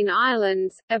Philippine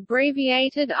Islands,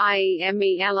 abbreviated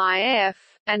IEMELIF,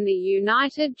 and the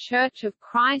United Church of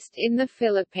Christ in the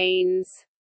Philippines.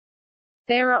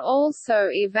 There are also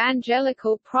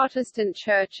evangelical Protestant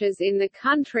churches in the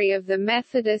country of the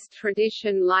Methodist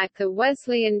tradition like the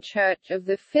Wesleyan Church of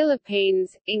the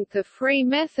Philippines, Inc., the Free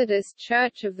Methodist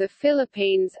Church of the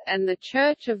Philippines, and the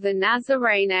Church of the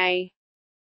Nazarene.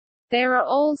 There are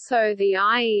also the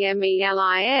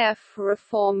IEMELIF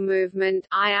Reform Movement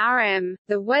 (IRM),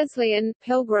 the Wesleyan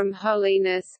Pilgrim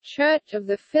Holiness Church of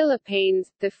the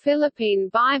Philippines, the Philippine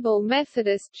Bible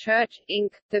Methodist Church,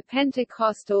 Inc., the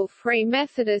Pentecostal Free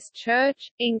Methodist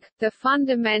Church, Inc., the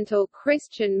Fundamental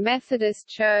Christian Methodist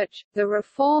Church, the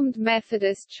Reformed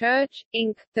Methodist Church,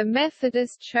 Inc., the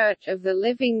Methodist Church of the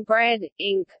Living Bread,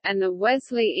 Inc., and the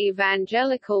Wesley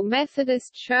Evangelical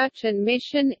Methodist Church and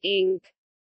Mission, Inc.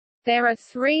 There are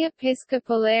three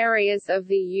episcopal areas of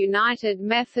the United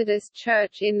Methodist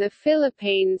Church in the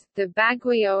Philippines, the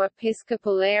Baguio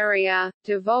Episcopal Area,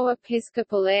 Davao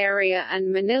Episcopal Area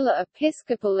and Manila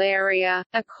Episcopal Area.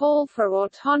 A call for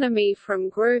autonomy from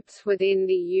groups within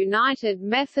the United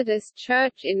Methodist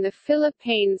Church in the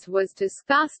Philippines was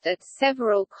discussed at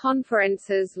several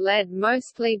conferences led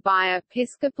mostly by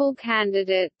episcopal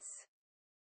candidates.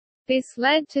 This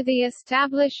led to the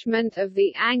establishment of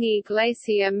the Ang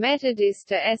Iglesia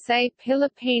Metodista sa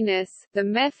Pilipinas, the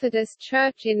Methodist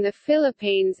Church in the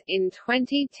Philippines, in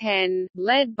 2010,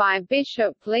 led by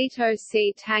Bishop Lito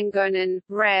C. Tangonan,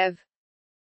 Rev.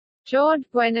 George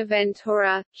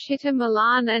Buenaventura,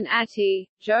 Chitamalan and Ati,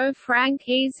 Joe Frank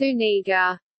E.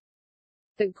 Zuniga.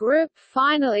 The group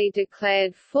finally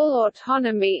declared full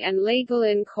autonomy and legal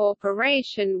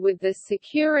incorporation with the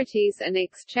Securities and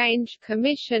Exchange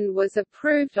Commission was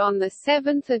approved on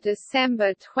 7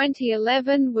 December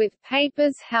 2011 with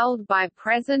papers held by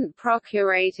present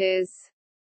procurators.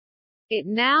 It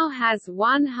now has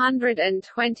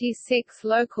 126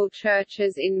 local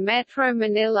churches in Metro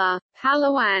Manila,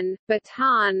 Palawan,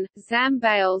 Bataan,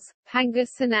 Zambales,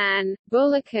 Pangasinan,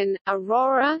 Bulacan,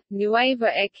 Aurora, Nueva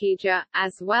Ecija,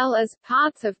 as well as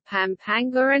parts of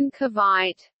Pampanga and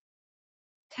Cavite.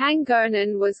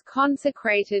 Tangonan was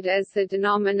consecrated as the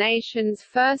denomination's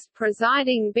first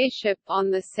presiding bishop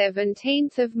on 17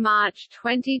 March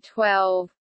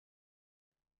 2012.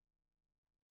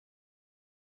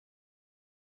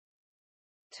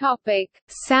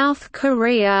 South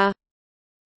Korea.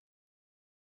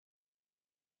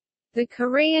 The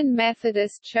Korean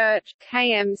Methodist Church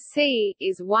 (KMC)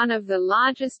 is one of the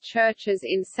largest churches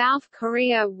in South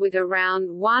Korea with around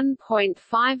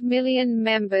 1.5 million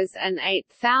members and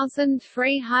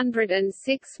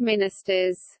 8,306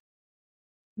 ministers.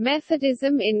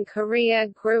 Methodism in Korea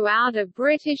grew out of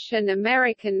British and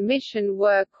American mission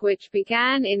work which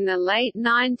began in the late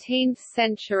 19th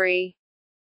century.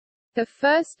 The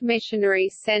first missionary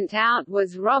sent out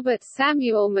was Robert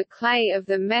Samuel Maclay of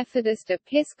the Methodist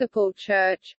Episcopal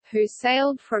Church, who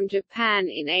sailed from Japan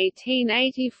in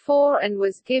 1884 and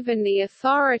was given the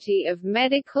authority of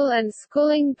medical and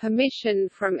schooling permission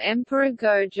from Emperor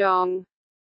Gojong.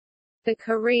 The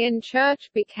Korean Church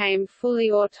became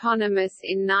fully autonomous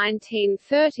in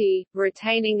 1930,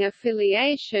 retaining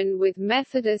affiliation with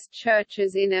Methodist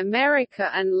churches in America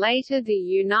and later the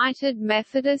United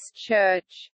Methodist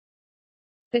Church.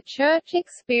 The Church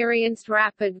experienced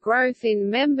rapid growth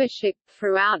in membership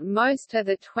throughout most of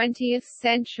the 20th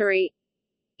century,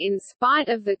 in spite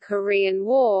of the Korean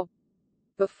War,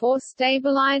 before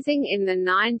stabilizing in the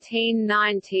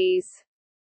 1990s.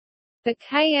 The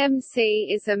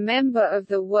KMC is a member of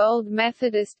the World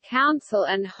Methodist Council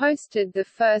and hosted the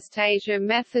first Asia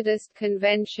Methodist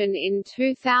Convention in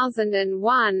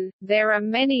 2001. There are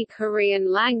many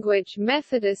Korean-language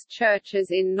Methodist churches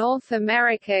in North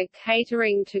America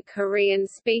catering to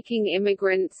Korean-speaking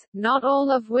immigrants, not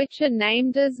all of which are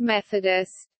named as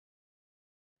Methodist.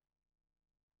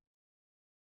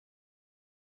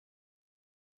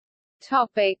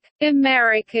 Topic: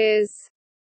 Americas.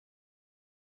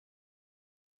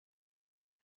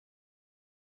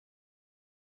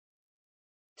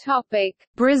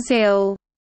 Brazil.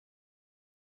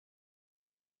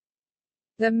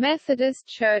 The Methodist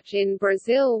Church in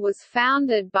Brazil was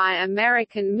founded by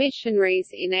American missionaries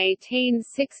in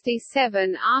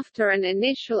 1867 after an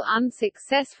initial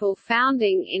unsuccessful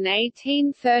founding in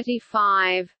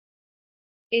 1835.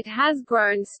 It has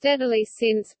grown steadily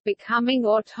since, becoming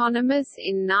autonomous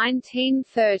in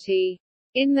 1930.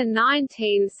 In the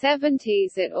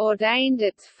 1970s it ordained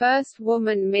its first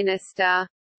woman minister.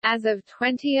 As of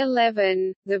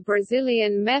 2011, the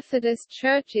Brazilian Methodist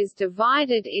Church is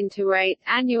divided into 8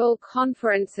 annual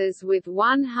conferences with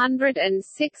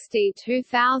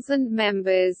 162,000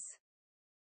 members.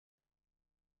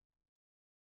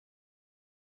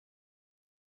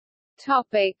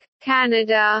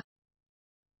 Canada.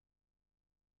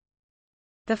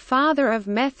 The father of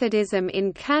Methodism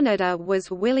in Canada was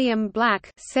William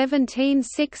Black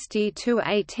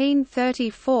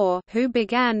 (1760–1834), who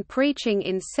began preaching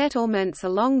in settlements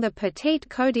along the Petite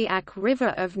Kodiak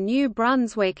River of New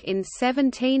Brunswick in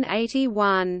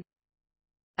 1781.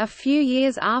 A few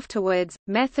years afterwards,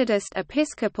 Methodist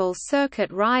Episcopal Circuit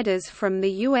riders from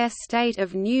the U.S. state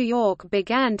of New York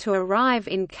began to arrive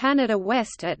in Canada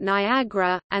west at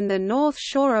Niagara, and the North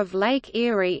Shore of Lake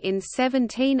Erie in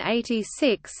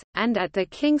 1786, and at the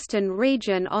Kingston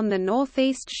region on the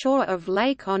northeast shore of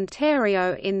Lake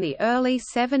Ontario in the early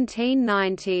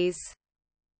 1790s.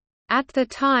 At the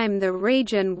time the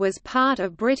region was part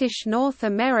of British North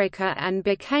America and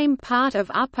became part of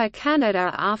Upper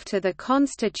Canada after the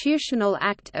Constitutional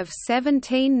Act of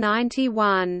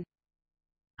 1791.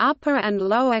 Upper and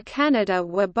Lower Canada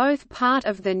were both part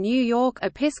of the New York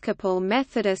Episcopal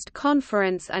Methodist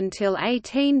Conference until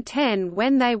 1810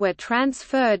 when they were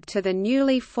transferred to the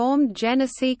newly formed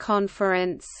Genesee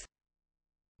Conference.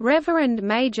 Reverend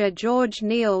Major George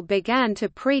Neal began to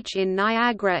preach in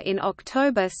Niagara in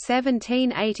October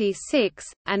 1786,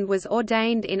 and was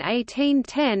ordained in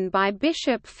 1810 by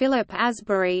Bishop Philip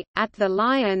Asbury, at the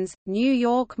Lyons, New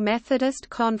York Methodist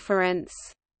Conference.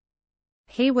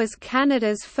 He was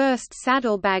Canada's first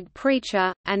saddlebag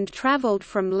preacher, and travelled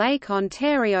from Lake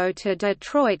Ontario to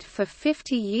Detroit for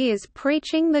 50 years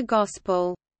preaching the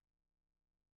gospel.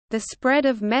 The spread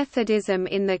of Methodism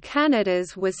in the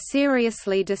Canadas was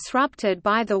seriously disrupted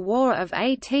by the War of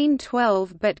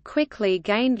 1812 but quickly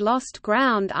gained lost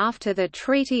ground after the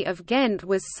Treaty of Ghent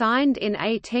was signed in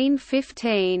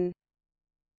 1815.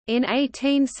 In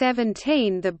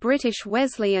 1817 the British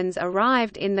Wesleyans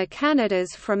arrived in the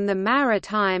Canadas from the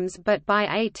Maritimes but by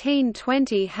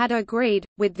 1820 had agreed,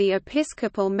 with the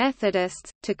Episcopal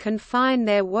Methodists, to confine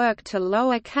their work to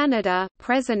Lower Canada,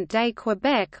 present-day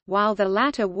Quebec, while the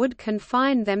latter would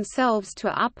confine themselves to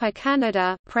Upper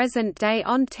Canada, present-day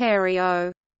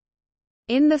Ontario.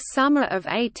 In the summer of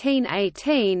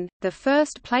 1818, the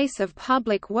first place of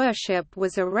public worship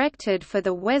was erected for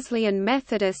the Wesleyan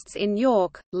Methodists in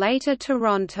York, later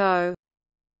Toronto.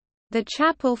 The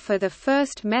chapel for the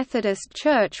First Methodist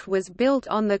Church was built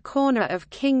on the corner of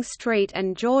King Street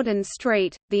and Jordan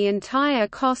Street. The entire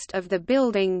cost of the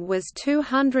building was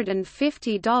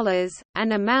 $250,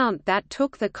 an amount that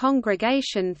took the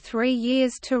congregation 3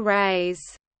 years to raise.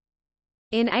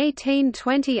 In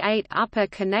 1828 Upper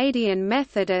Canadian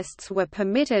Methodists were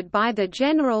permitted by the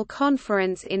General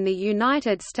Conference in the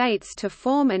United States to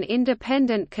form an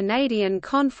independent Canadian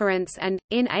Conference and,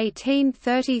 in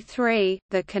 1833,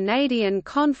 the Canadian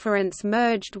Conference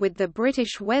merged with the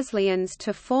British Wesleyans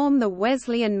to form the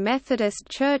Wesleyan Methodist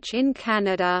Church in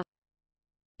Canada.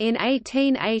 In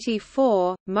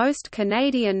 1884, most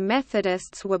Canadian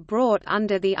Methodists were brought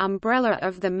under the umbrella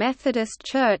of the Methodist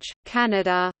Church,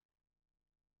 Canada.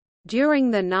 During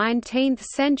the 19th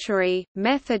century,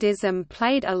 Methodism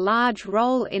played a large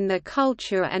role in the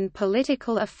culture and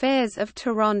political affairs of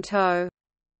Toronto.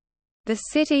 The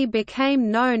city became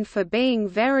known for being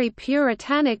very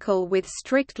puritanical, with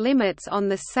strict limits on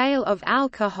the sale of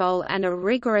alcohol and a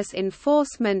rigorous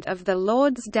enforcement of the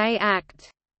Lord's Day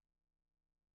Act.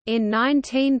 In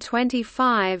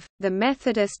 1925, the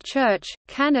Methodist Church,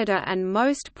 Canada and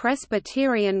most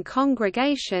Presbyterian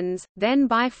congregations, then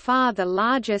by far the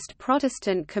largest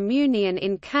Protestant communion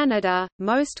in Canada,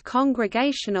 most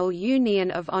Congregational Union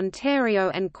of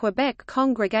Ontario and Quebec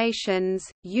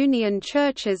congregations, Union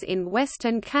churches in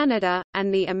Western Canada,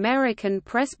 and the American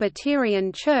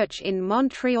Presbyterian Church in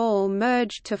Montreal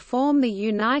merged to form the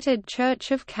United Church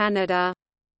of Canada.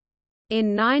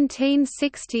 In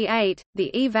 1968,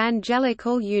 the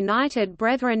Evangelical United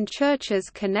Brethren Church's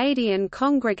Canadian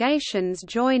congregations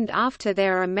joined after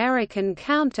their American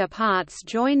counterparts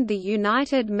joined the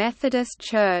United Methodist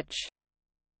Church.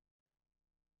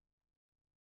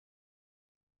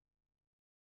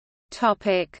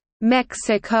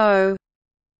 Mexico.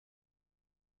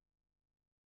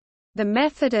 The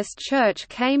Methodist Church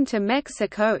came to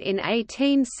Mexico in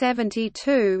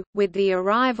 1872, with the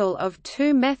arrival of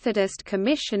two Methodist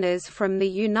commissioners from the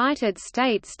United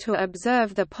States to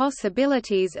observe the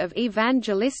possibilities of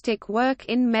evangelistic work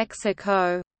in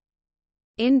Mexico.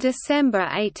 In December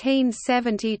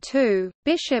 1872,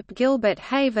 Bishop Gilbert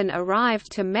Haven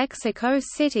arrived to Mexico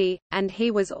City, and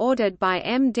he was ordered by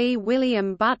M.D.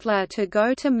 William Butler to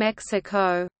go to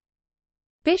Mexico.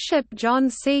 Bishop John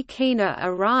C. Keener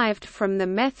arrived from the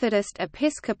Methodist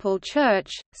Episcopal Church,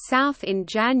 South in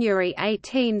January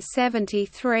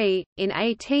 1873. In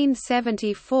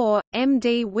 1874,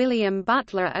 M.D. William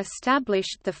Butler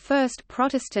established the first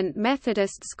Protestant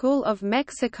Methodist School of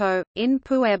Mexico, in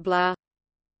Puebla.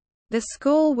 The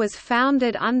school was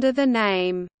founded under the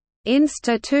name,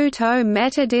 Instituto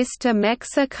Metodista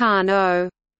Mexicano.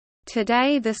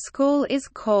 Today the school is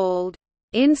called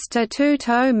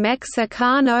Instituto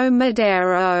Mexicano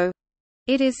Madero.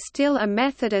 It is still a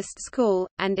Methodist school,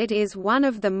 and it is one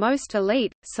of the most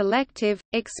elite, selective,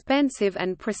 expensive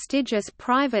and prestigious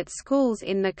private schools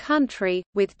in the country,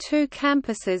 with 2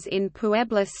 campuses in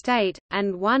Puebla State,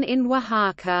 and 1 in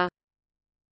Oaxaca.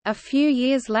 A few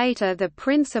years later, the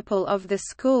principal of the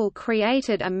school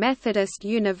created a Methodist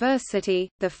university,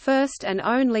 the first and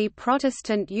only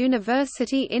Protestant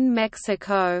university in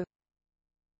Mexico.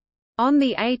 On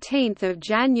 18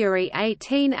 January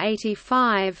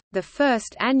 1885, the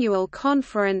first annual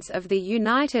conference of the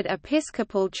United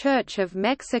Episcopal Church of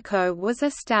Mexico was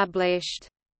established.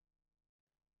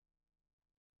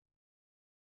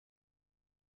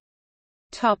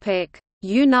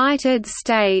 United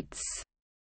States.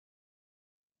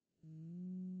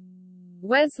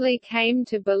 Wesley came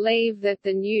to believe that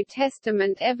the New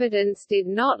Testament evidence did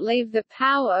not leave the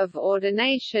power of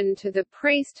ordination to the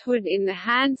priesthood in the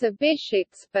hands of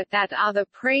bishops, but that other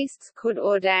priests could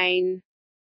ordain.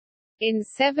 In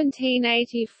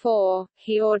 1784,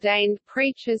 he ordained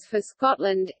preachers for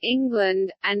Scotland,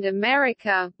 England, and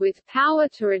America, with power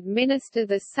to administer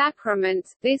the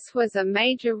sacraments. This was a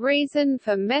major reason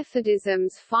for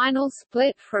Methodism's final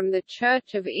split from the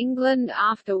Church of England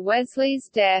after Wesley's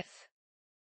death.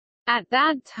 At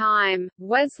that time,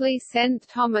 Wesley sent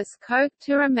Thomas Coke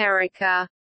to America.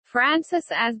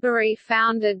 Francis Asbury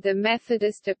founded the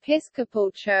Methodist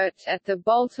Episcopal Church at the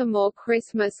Baltimore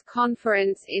Christmas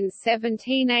Conference in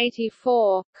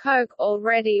 1784. Coke,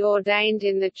 already ordained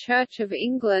in the Church of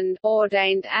England,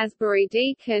 ordained Asbury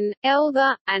deacon,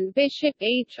 elder, and bishop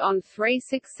each on 3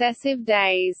 successive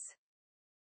days.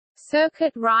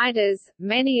 Circuit riders,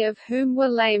 many of whom were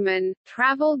laymen,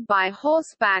 traveled by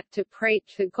horseback to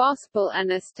preach the gospel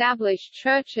and establish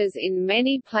churches in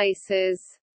many places.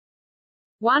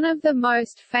 One of the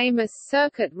most famous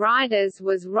circuit riders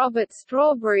was Robert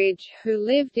Strawbridge, who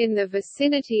lived in the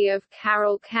vicinity of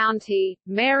Carroll County,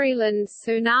 Maryland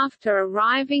soon after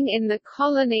arriving in the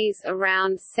colonies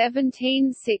around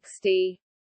 1760.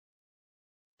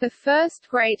 The First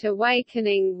Great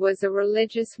Awakening was a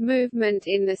religious movement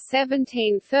in the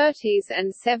 1730s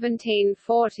and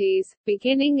 1740s,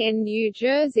 beginning in New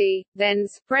Jersey, then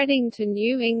spreading to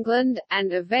New England,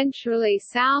 and eventually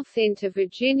south into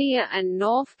Virginia and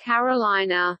North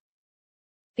Carolina.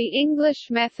 The English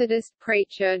Methodist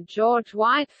preacher George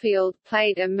Whitefield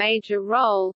played a major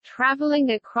role,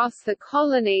 traveling across the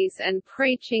colonies and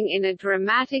preaching in a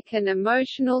dramatic and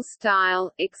emotional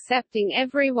style, accepting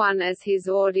everyone as his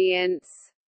audience.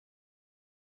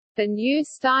 The new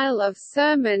style of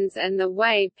sermons and the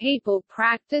way people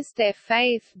practiced their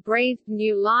faith breathed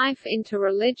new life into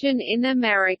religion in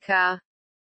America.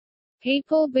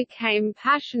 People became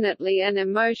passionately and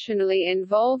emotionally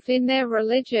involved in their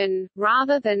religion,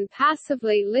 rather than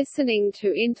passively listening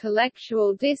to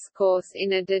intellectual discourse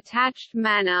in a detached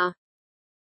manner.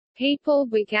 People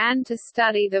began to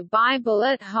study the Bible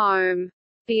at home.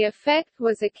 The effect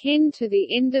was akin to the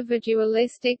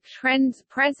individualistic trends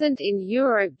present in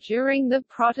Europe during the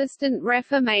Protestant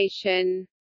Reformation.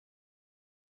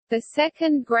 The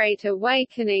Second Great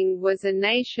Awakening was a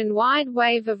nationwide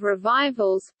wave of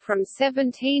revivals, from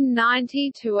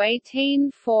 1790 to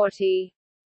 1840.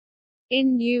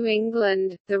 In New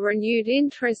England, the renewed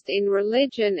interest in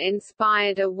religion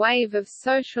inspired a wave of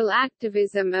social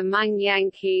activism among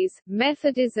Yankees.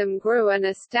 Methodism grew and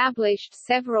established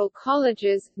several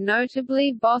colleges,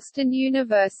 notably Boston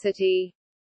University.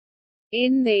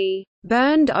 In the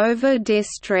burned-over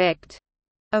district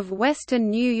of western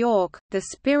New York, the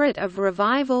spirit of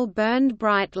revival burned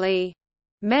brightly.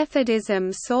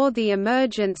 Methodism saw the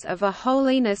emergence of a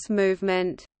holiness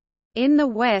movement. In the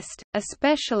West,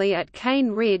 especially at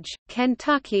Cane Ridge,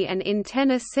 Kentucky and in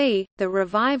Tennessee, the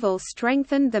revival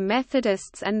strengthened the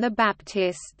Methodists and the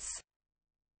Baptists.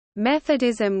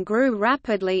 Methodism grew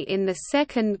rapidly in the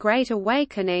Second Great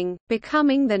Awakening,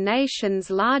 becoming the nation's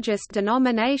largest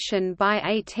denomination by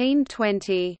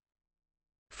 1820.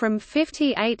 From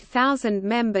 58,000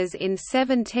 members in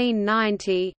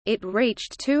 1790, it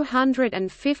reached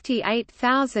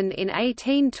 258,000 in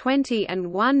 1820 and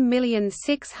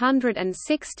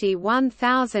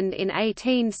 1,661,000 in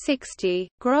 1860,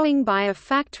 growing by a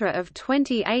factor of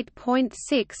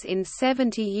 28.6 in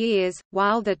 70 years,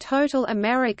 while the total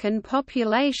American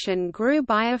population grew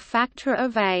by a factor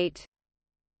of 8.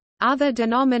 Other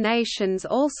denominations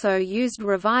also used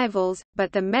revivals,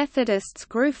 but the Methodists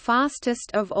grew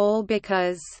fastest of all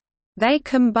because they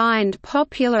combined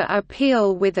popular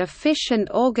appeal with efficient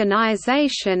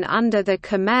organization under the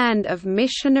command of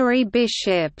missionary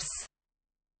bishops.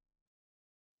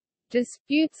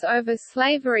 Disputes over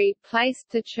slavery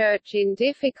placed the Church in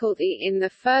difficulty in the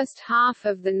first half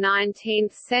of the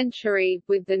 19th century,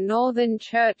 with the Northern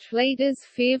Church leaders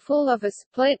fearful of a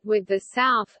split with the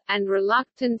South, and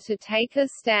reluctant to take a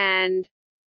stand.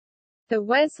 The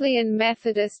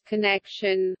Wesleyan-Methodist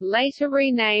Connection, later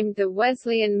renamed the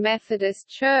Wesleyan Methodist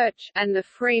Church, and the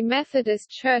Free Methodist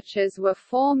Churches were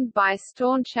formed by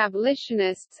staunch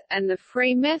abolitionists, and the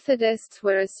Free Methodists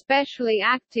were especially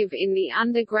active in the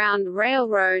Underground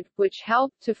Railroad, which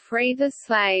helped to free the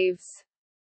slaves.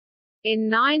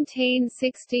 In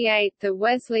 1968 the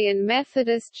Wesleyan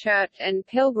Methodist Church and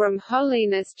Pilgrim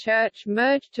Holiness Church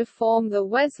merged to form the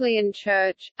Wesleyan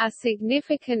Church, a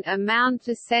significant amount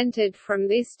dissented from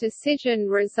this decision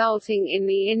resulting in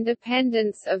the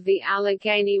independence of the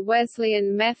Allegheny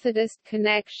Wesleyan Methodist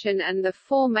Connection and the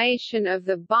formation of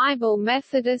the Bible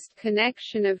Methodist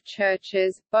Connection of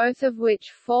Churches, both of which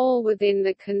fall within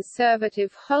the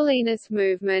conservative holiness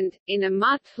movement, in a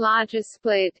much larger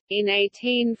split. In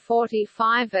 1845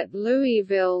 at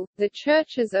Louisville, the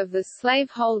churches of the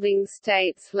slaveholding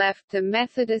states left the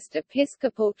Methodist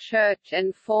Episcopal Church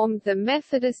and formed the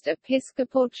Methodist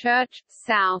Episcopal Church,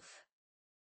 South.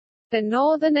 The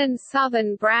northern and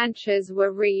southern branches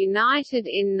were reunited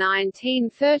in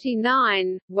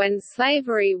 1939, when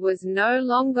slavery was no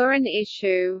longer an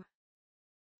issue.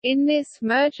 In this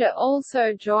merger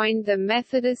also joined the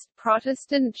Methodist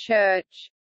Protestant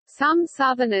Church. Some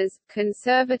Southerners,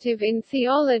 conservative in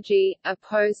theology,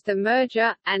 opposed the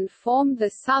merger, and formed the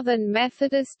Southern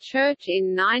Methodist Church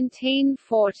in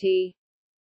 1940.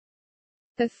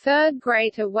 The Third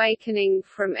Great Awakening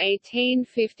from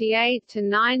 1858 to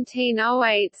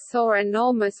 1908 saw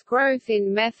enormous growth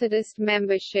in Methodist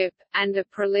membership, and a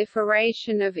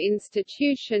proliferation of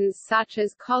institutions such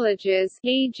as colleges,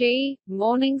 e.g.,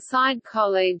 Morningside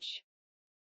College.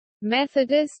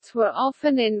 Methodists were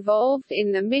often involved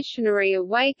in the missionary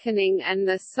awakening and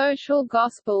the social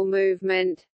gospel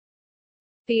movement.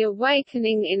 The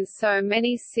awakening in so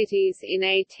many cities in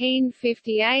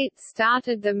 1858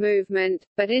 started the movement,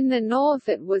 but in the North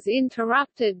it was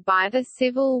interrupted by the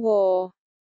Civil War.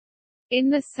 In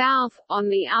the South, on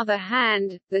the other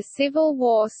hand, the Civil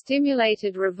War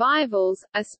stimulated revivals,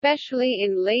 especially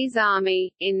in Lee's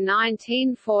army. In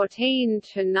 1914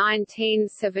 to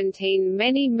 1917,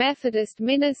 many Methodist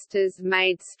ministers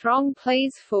made strong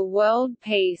pleas for world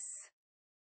peace.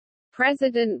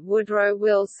 President Woodrow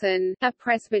Wilson, a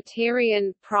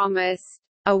Presbyterian, promised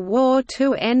a war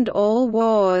to end all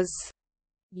wars,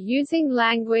 using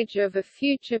language of a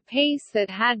future peace that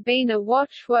had been a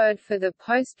watchword for the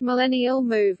postmillennial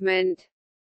movement.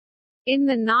 In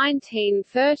the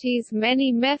 1930s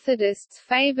many Methodists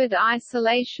favored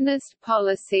isolationist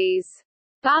policies.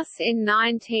 Thus in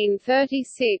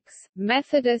 1936,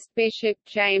 Methodist Bishop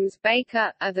James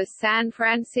Baker, of the San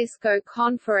Francisco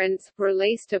Conference,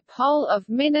 released a poll of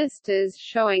ministers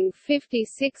showing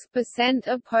 56%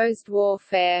 opposed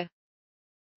warfare.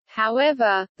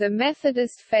 However, the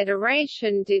Methodist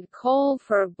Federation did call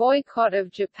for a boycott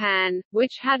of Japan,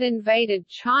 which had invaded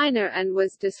China and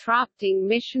was disrupting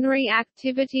missionary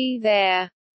activity there.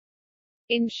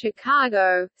 In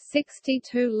Chicago,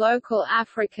 62 local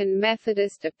African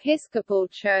Methodist Episcopal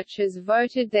churches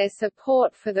voted their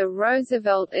support for the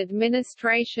Roosevelt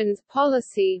administration's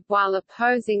policy, while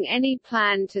opposing any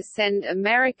plan to send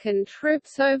American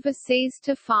troops overseas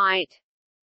to fight.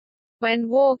 When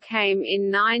war came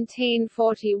in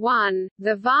 1941,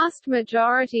 the vast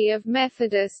majority of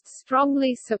Methodists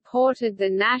strongly supported the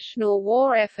national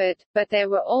war effort, but there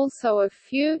were also a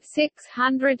few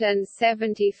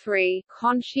 673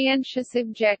 conscientious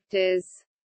objectors.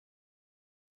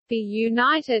 The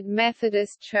United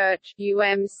Methodist Church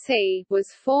 (UMC)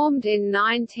 was formed in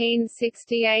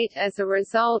 1968 as a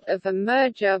result of a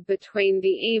merger between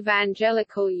the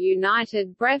Evangelical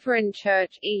United Brethren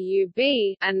Church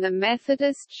 (EUB) and the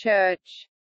Methodist Church.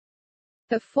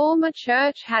 The former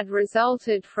church had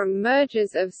resulted from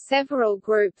mergers of several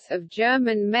groups of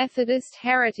German Methodist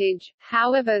heritage,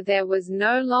 however there was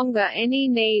no longer any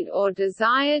need or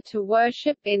desire to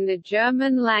worship in the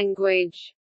German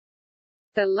language.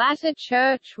 The latter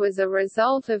church was a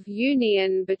result of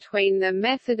union between the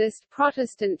Methodist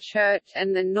Protestant Church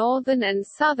and the northern and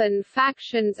southern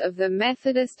factions of the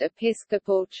Methodist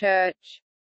Episcopal Church.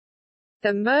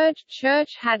 The merged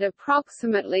church had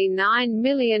approximately 9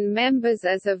 million members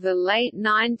as of the late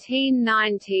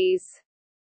 1990s.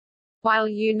 While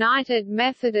United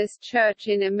Methodist Church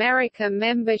in America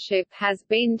membership has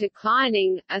been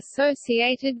declining,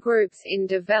 associated groups in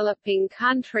developing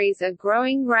countries are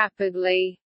growing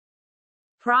rapidly.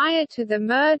 Prior to the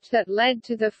merge that led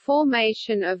to the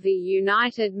formation of the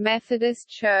United Methodist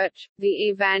Church, the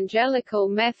Evangelical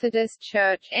Methodist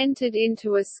Church entered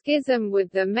into a schism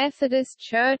with the Methodist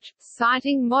Church,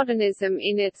 citing modernism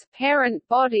in its parent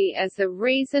body as the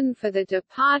reason for the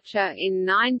departure in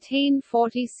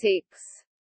 1946.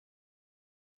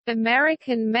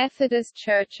 American Methodist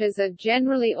churches are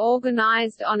generally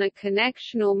organized on a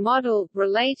connectional model,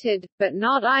 related, but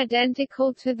not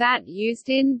identical to that used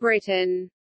in Britain.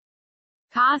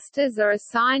 Pastors are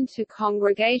assigned to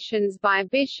congregations by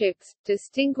bishops,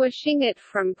 distinguishing it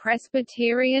from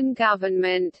Presbyterian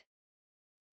government.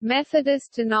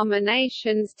 Methodist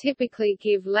denominations typically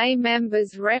give lay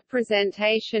members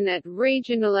representation at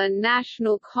regional and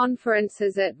national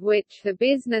conferences at which the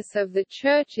business of the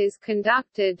church is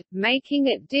conducted, making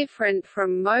it different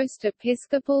from most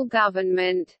Episcopal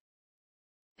government.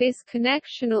 This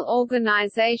connectional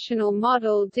organizational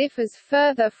model differs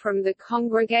further from the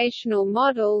congregational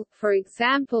model, for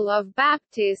example of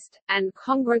Baptist, and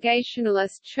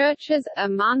Congregationalist churches,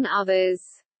 among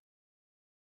others.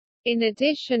 In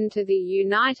addition to the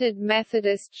United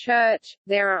Methodist Church,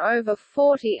 there are over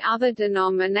 40 other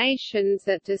denominations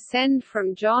that descend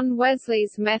from John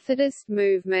Wesley's Methodist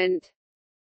movement.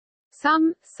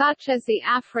 Some, such as the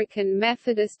African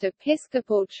Methodist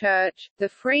Episcopal Church, the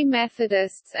Free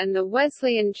Methodists and the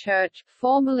Wesleyan Church,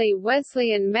 formerly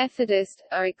Wesleyan Methodist,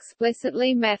 are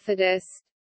explicitly Methodist.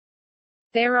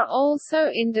 There are also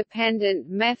independent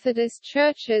Methodist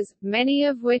churches, many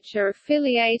of which are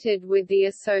affiliated with the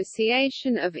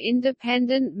Association of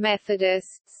Independent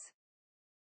Methodists.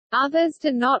 Others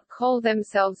do not call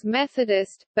themselves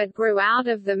Methodist, but grew out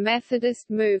of the Methodist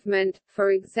movement,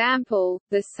 for example,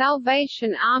 the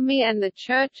Salvation Army and the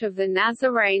Church of the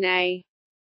Nazarene.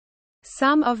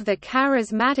 Some of the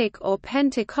charismatic or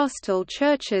Pentecostal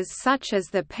churches such as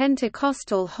the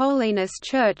Pentecostal Holiness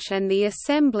Church and the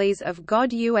Assemblies of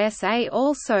God USA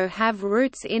also have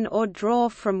roots in or draw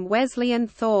from Wesleyan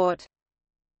thought.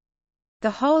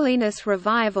 The Holiness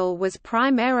Revival was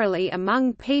primarily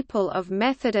among people of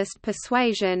Methodist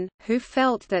persuasion, who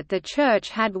felt that the Church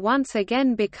had once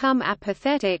again become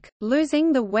apathetic,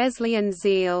 losing the Wesleyan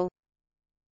zeal.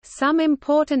 Some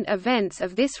important events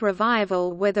of this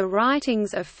revival were the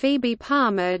writings of Phoebe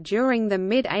Palmer during the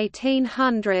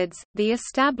mid-1800s, the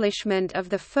establishment of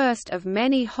the first of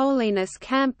many holiness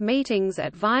camp meetings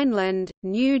at Vineland,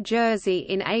 New Jersey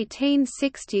in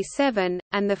 1867,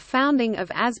 and the founding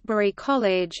of Asbury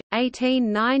College,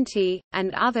 1890,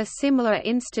 and other similar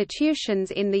institutions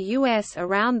in the U.S.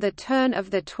 around the turn of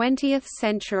the 20th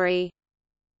century.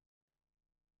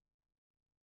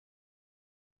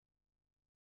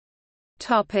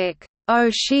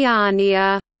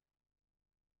 Oceania.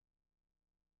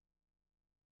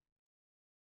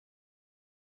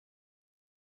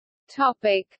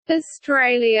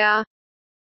 Australia.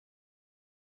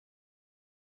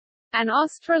 An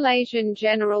Australasian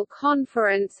General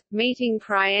Conference, meeting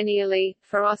triennially,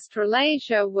 for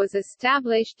Australasia was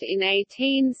established in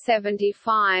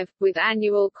 1875, with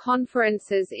annual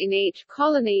conferences in each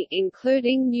colony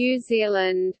including New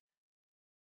Zealand.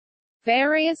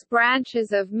 Various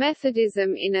branches of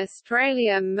Methodism in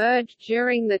Australia merged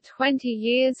during the 20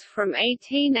 years from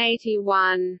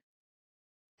 1881.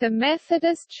 The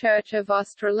Methodist Church of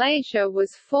Australasia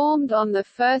was formed on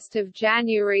 1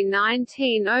 January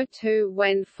 1902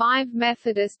 when 5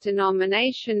 Methodist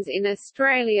denominations in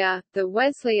Australia, the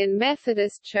Wesleyan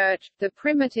Methodist Church, the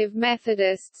Primitive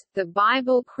Methodists, the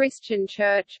Bible Christian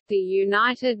Church, the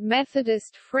United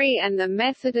Methodist Free and the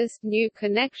Methodist New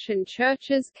Connection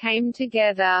churches came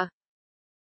together.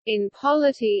 In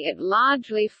polity it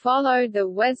largely followed the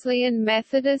Wesleyan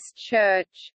Methodist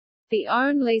Church. The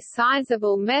only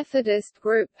sizable Methodist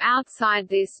group outside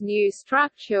this new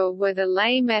structure were the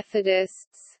lay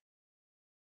Methodists.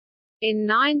 In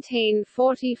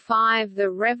 1945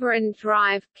 the Reverend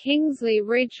Drive Kingsley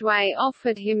Ridgway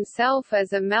offered himself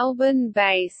as a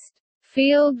Melbourne-based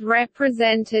field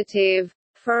representative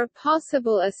for a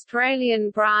possible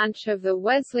Australian branch of the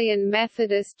Wesleyan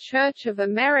Methodist Church of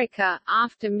America,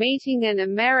 after meeting an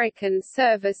American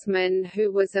serviceman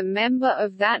who was a member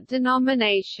of that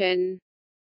denomination.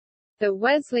 The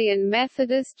Wesleyan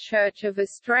Methodist Church of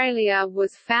Australia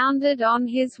was founded on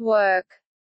his work.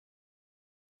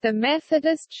 The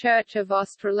Methodist Church of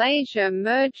Australasia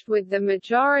merged with the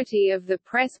majority of the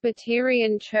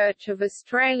Presbyterian Church of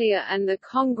Australia and the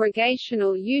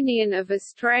Congregational Union of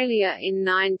Australia in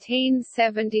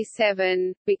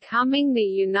 1977, becoming the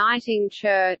Uniting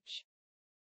Church.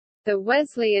 The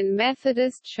Wesleyan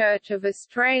Methodist Church of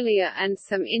Australia and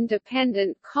some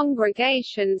independent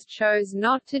congregations chose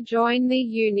not to join the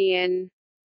union.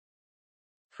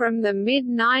 From the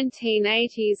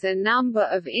mid-1980s a number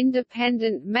of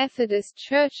independent Methodist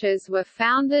churches were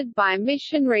founded by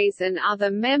missionaries and other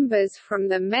members from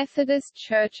the Methodist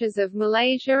churches of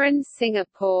Malaysia and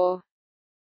Singapore.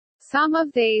 Some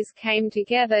of these came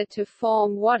together to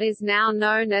form what is now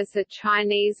known as the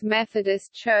Chinese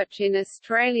Methodist Church in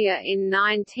Australia in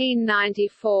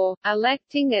 1994,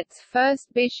 electing its first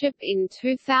bishop in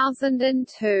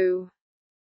 2002.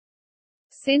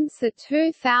 Since the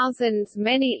 2000s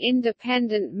many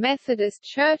independent Methodist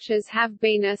churches have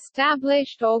been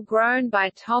established or grown by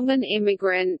Tongan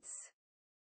immigrants.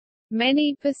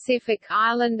 Many Pacific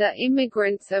Islander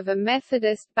immigrants of a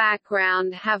Methodist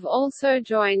background have also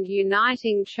joined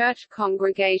Uniting Church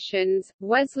congregations.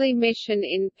 Wesley Mission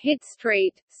in Pitt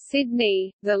Street,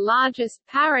 Sydney, the largest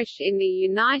parish in the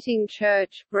Uniting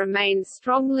Church, remains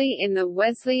strongly in the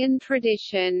Wesleyan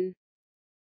tradition.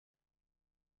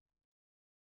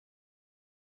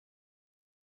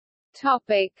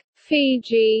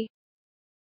 Fiji.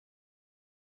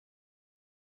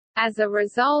 As a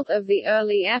result of the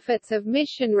early efforts of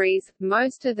missionaries,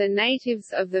 most of the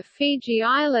natives of the Fiji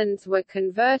Islands were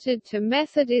converted to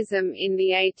Methodism in the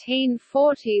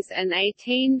 1840s and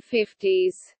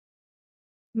 1850s.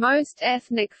 Most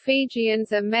ethnic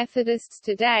Fijians are Methodists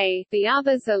today, the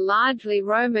others are largely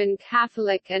Roman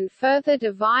Catholic and further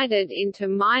divided into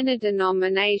minor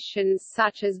denominations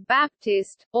such as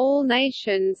Baptist, All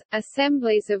Nations,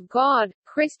 Assemblies of God,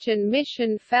 Christian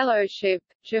Mission Fellowship,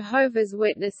 Jehovah's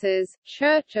Witnesses,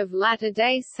 Church of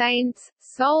Latter-day Saints,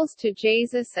 Souls to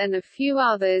Jesus and a few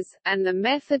others, and the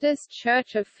Methodist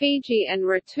Church of Fiji and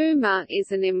Rotuma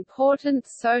is an important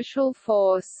social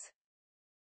force.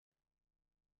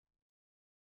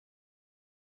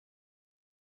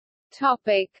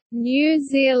 New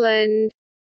Zealand.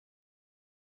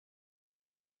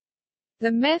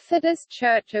 The Methodist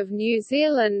Church of New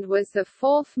Zealand was the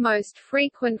fourth most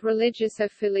frequent religious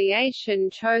affiliation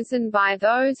chosen by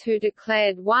those who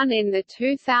declared one in the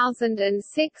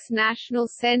 2006 national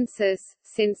census.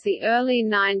 Since the early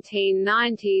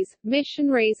 1990s,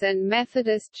 missionaries and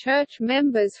Methodist Church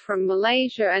members from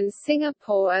Malaysia and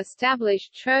Singapore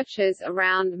established churches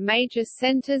around major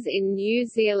centres in New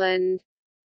Zealand.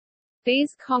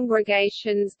 These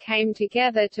congregations came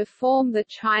together to form the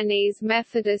Chinese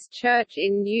Methodist Church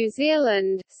in New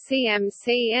Zealand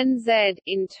 (CMC-NZ)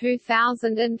 in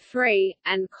 2003,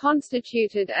 and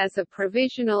constituted as a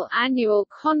provisional annual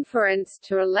conference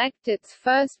to elect its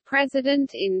first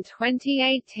president in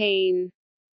 2018.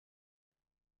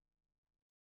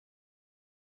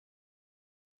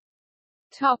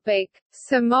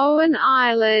 Samoan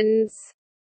Islands.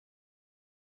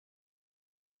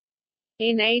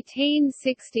 In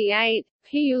 1868,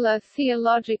 Pula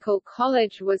Theological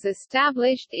College was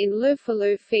established in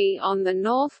Lufalufi on the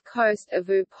north coast of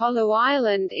Upolu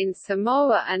Island in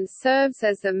Samoa and serves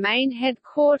as the main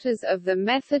headquarters of the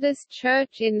Methodist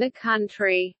Church in the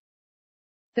country.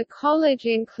 The college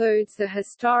includes the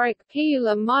historic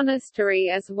Pula Monastery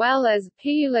as well as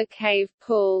Pula Cave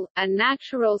Pool, a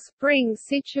natural spring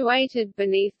situated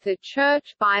beneath the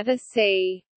church by the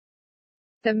sea.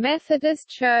 The Methodist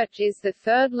Church is the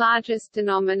third largest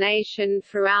denomination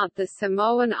throughout the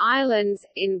Samoan Islands,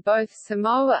 in both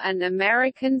Samoa and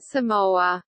American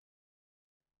Samoa.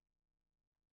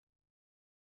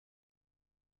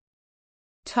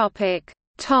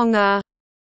 Tonga.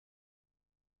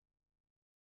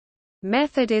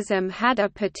 Methodism had a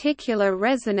particular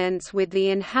resonance with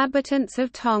the inhabitants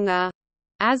of Tonga.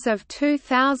 As of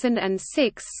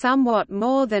 2006, somewhat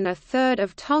more than a third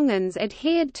of Tongans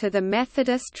adhered to the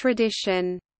Methodist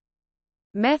tradition.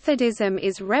 Methodism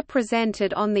is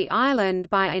represented on the island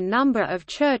by a number of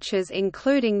churches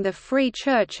including the Free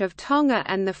Church of Tonga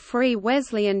and the Free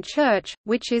Wesleyan Church,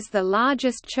 which is the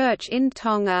largest church in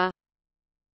Tonga.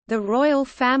 The royal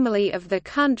family of the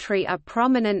country are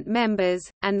prominent members,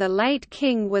 and the late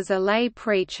king was a lay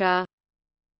preacher.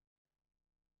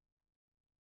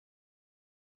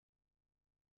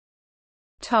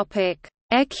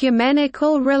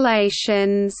 Ecumenical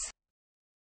relations.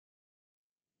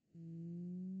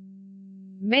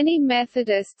 Many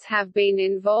Methodists have been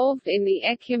involved in the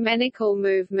ecumenical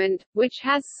movement, which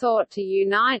has sought to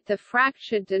unite the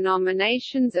fractured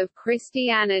denominations of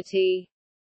Christianity.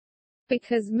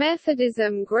 Because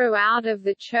Methodism grew out of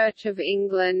the Church of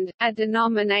England, a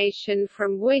denomination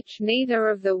from which neither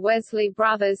of the Wesley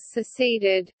brothers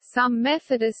seceded, some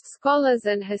Methodist scholars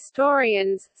and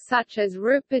historians, such as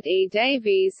Rupert E.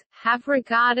 Davies, have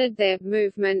regarded their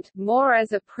movement more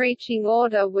as a preaching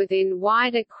order within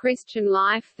wider Christian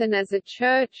life than as a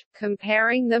church,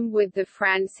 comparing them with the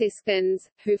Franciscans,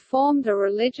 who formed a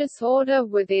religious order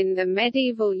within the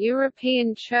medieval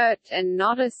European Church and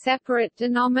not a separate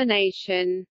denomination.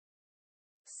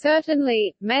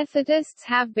 Certainly, Methodists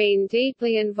have been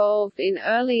deeply involved in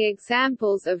early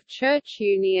examples of church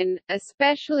union,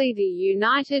 especially the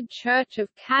United Church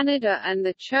of Canada and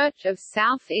the Church of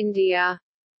South India.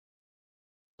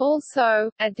 Also,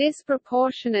 a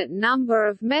disproportionate number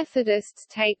of Methodists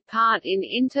take part in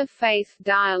interfaith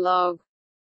dialogue.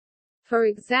 For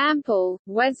example,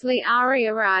 Wesley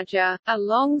Ariaraja, a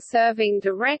long-serving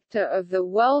director of the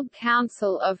World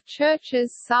Council of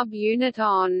Churches subunit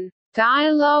on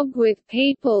dialogue with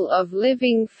people of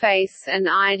living faiths and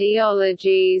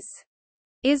ideologies,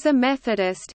 is a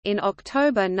Methodist. In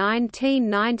October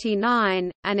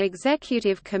 1999, an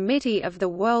executive committee of the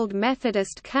World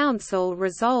Methodist Council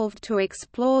resolved to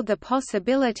explore the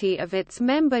possibility of its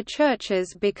member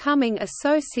churches becoming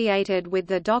associated with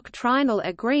the doctrinal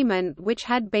agreement which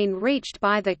had been reached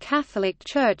by the Catholic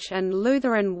Church and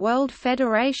Lutheran World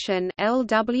Federation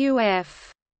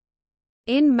 (LWF).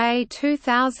 In May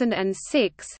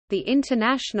 2006, the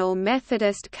International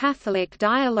Methodist Catholic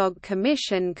Dialogue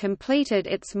Commission completed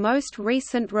its most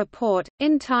recent report,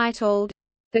 entitled,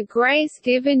 "The Grace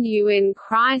Given You in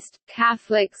Christ,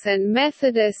 Catholics and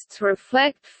Methodists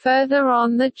Reflect Further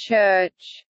on the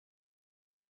Church",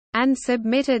 and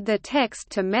submitted the text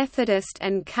to Methodist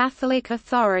and Catholic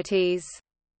authorities.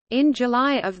 In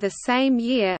July of the same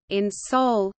year, in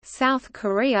Seoul, South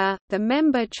Korea, the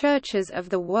member churches of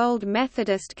the World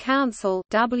Methodist Council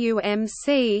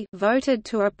 (WMC) voted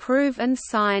to approve and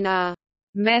sign a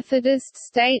Methodist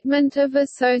Statement of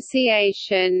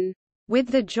Association with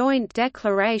the Joint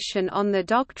Declaration on the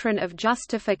Doctrine of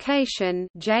Justification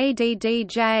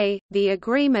 (JDDJ), the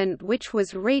agreement which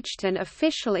was reached and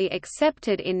officially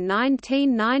accepted in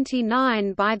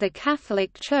 1999 by the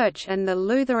Catholic Church and the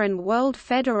Lutheran World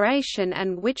Federation,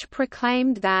 and which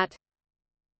proclaimed that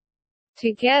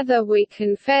 "Together we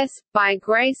confess, by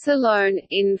grace alone,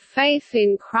 in faith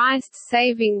in Christ's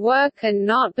saving work and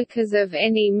not because of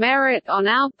any merit on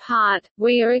our part,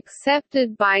 we are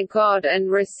accepted by God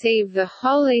and receive the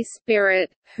Holy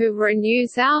Spirit, who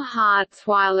renews our hearts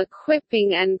while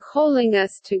equipping and calling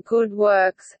us to good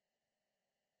works.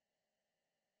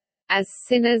 As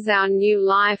sinners our new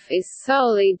life is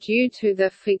solely due to the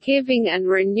forgiving and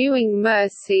renewing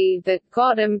mercy that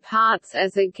God imparts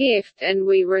as a gift and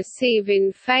we receive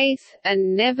in faith,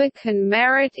 and never can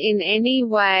merit in any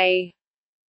way."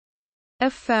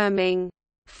 Affirming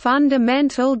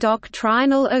fundamental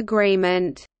doctrinal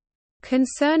agreement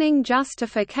concerning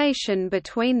justification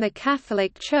between the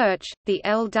Catholic Church, the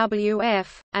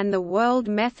LWF, and the World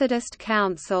Methodist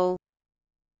Council.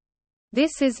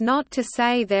 This is not to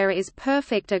say there is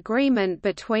perfect agreement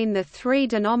between the three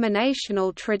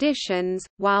denominational traditions.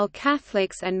 While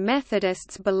Catholics and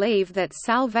Methodists believe that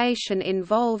salvation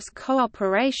involves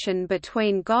cooperation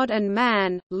between God and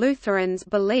man, Lutherans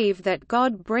believe that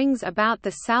God brings about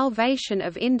the salvation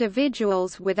of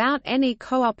individuals without any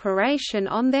cooperation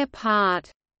on their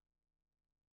part.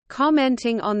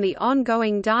 Commenting on the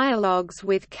ongoing dialogues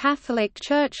with Catholic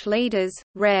Church leaders,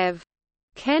 Rev.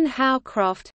 Ken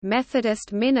Howcroft,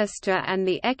 Methodist minister and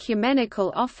the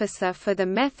Ecumenical Officer for the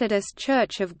Methodist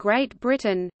Church of Great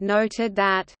Britain, noted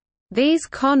that, "These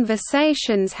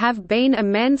conversations have been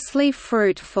immensely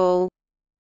fruitful."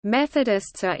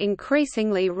 Methodists are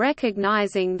increasingly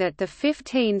recognizing that the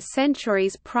 15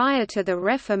 centuries prior to the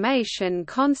Reformation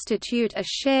constitute a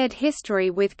shared history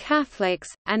with Catholics,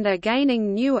 and are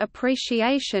gaining new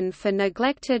appreciation for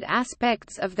neglected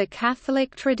aspects of the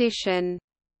Catholic tradition.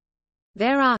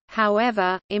 There are,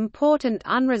 however, important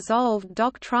unresolved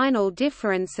doctrinal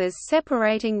differences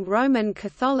separating Roman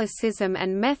Catholicism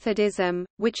and Methodism,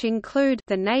 which include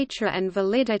the nature and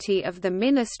validity of the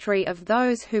ministry of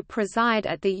those who preside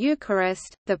at the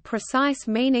Eucharist, the precise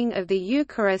meaning of the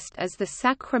Eucharist as the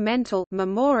sacramental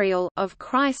memorial of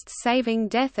Christ's saving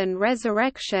death and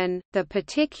resurrection, the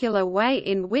particular way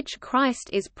in which Christ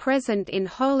is present in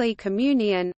Holy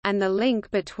Communion, and the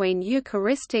link between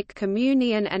Eucharistic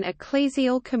communion and ecclesial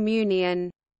communion.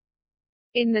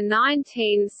 In the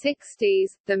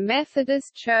 1960s, the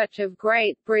Methodist Church of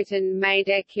Great Britain made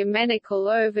ecumenical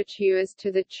overtures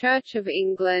to the Church of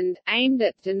England, aimed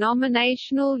at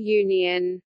denominational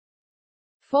union.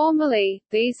 Formally,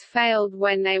 these failed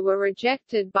when they were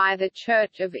rejected by the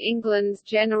Church of England's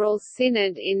General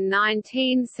Synod in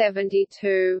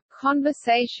 1972.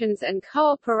 Conversations and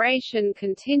cooperation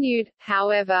continued,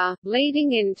 however,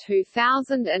 leading in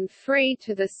 2003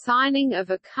 to the signing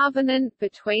of a covenant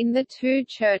between the two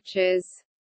churches.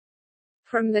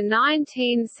 From the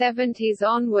 1970s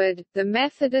onward, the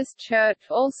Methodist Church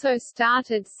also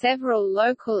started several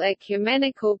local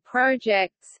ecumenical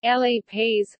projects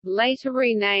 (LEPs), later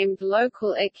renamed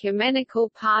Local Ecumenical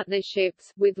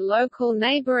Partnerships, with local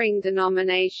neighboring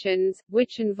denominations,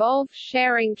 which involve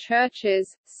sharing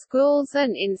churches, schools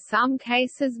and in some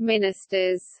cases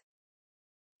ministers.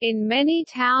 In many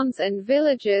towns and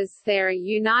villages there are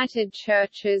united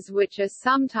churches which are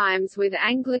sometimes with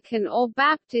Anglican or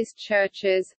Baptist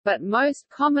churches, but most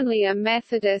commonly are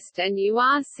Methodist and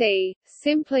URC,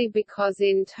 simply because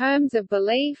in terms of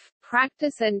belief,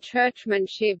 practice and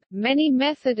churchmanship, many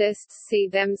Methodists see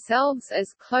themselves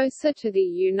as closer to the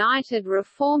United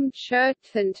Reformed Church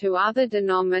than to other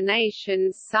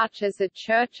denominations such as the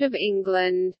Church of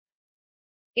England.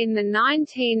 In the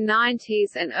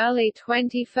 1990s and early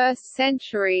 21st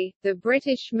century, the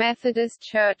British Methodist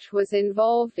Church was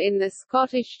involved in the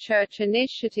Scottish Church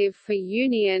Initiative for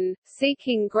Union,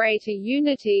 seeking greater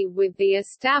unity with the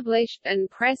established and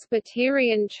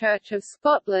Presbyterian Church of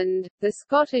Scotland, the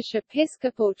Scottish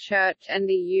Episcopal Church and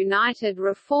the United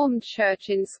Reformed Church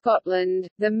in Scotland.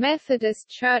 The Methodist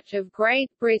Church of Great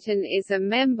Britain is a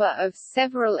member of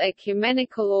several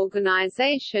ecumenical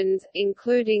organisations,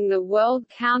 including the World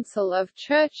Council of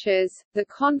Churches, the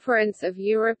Conference of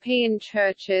European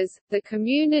Churches, the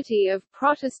Community of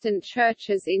Protestant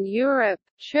Churches in Europe,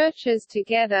 Churches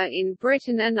Together in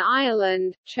Britain and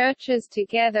Ireland, Churches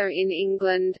Together in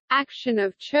England, Action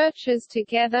of Churches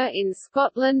Together in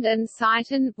Scotland and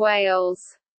Sighton,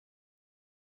 Wales.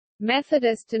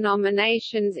 Methodist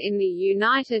denominations in the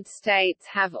United States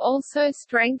have also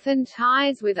strengthened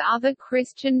ties with other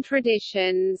Christian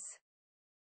traditions.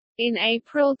 In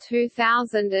April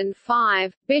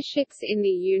 2005, bishops in the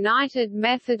United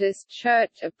Methodist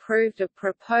Church approved a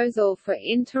proposal for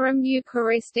interim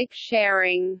Eucharistic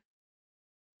sharing.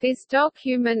 This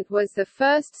document was the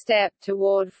first step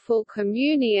toward full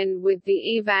communion with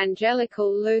the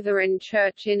Evangelical Lutheran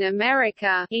Church in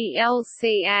America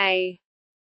 (ELCA).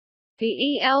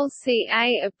 The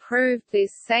ELCA approved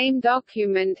this same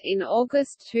document in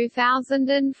August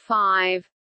 2005.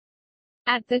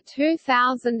 At the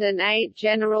 2008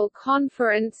 General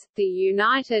Conference, the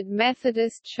United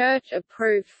Methodist Church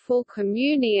approved full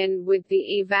communion with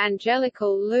the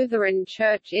Evangelical Lutheran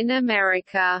Church in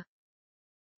America.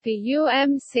 The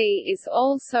UMC is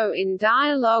also in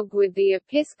dialogue with the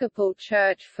Episcopal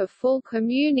Church for full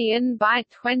communion by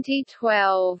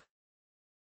 2012.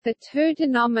 The two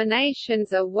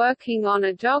denominations are working on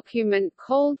a document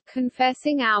called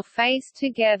Confessing Our Faith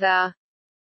Together.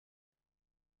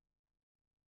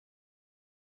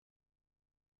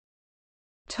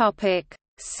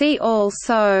 See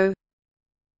also: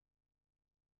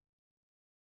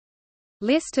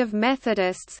 List of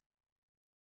Methodists,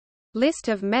 List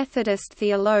of Methodist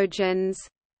theologians.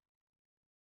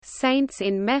 Saints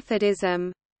in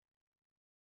Methodism.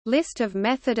 List of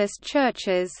Methodist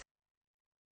churches.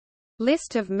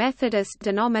 List of Methodist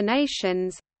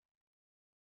denominations.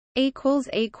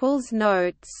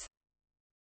 Notes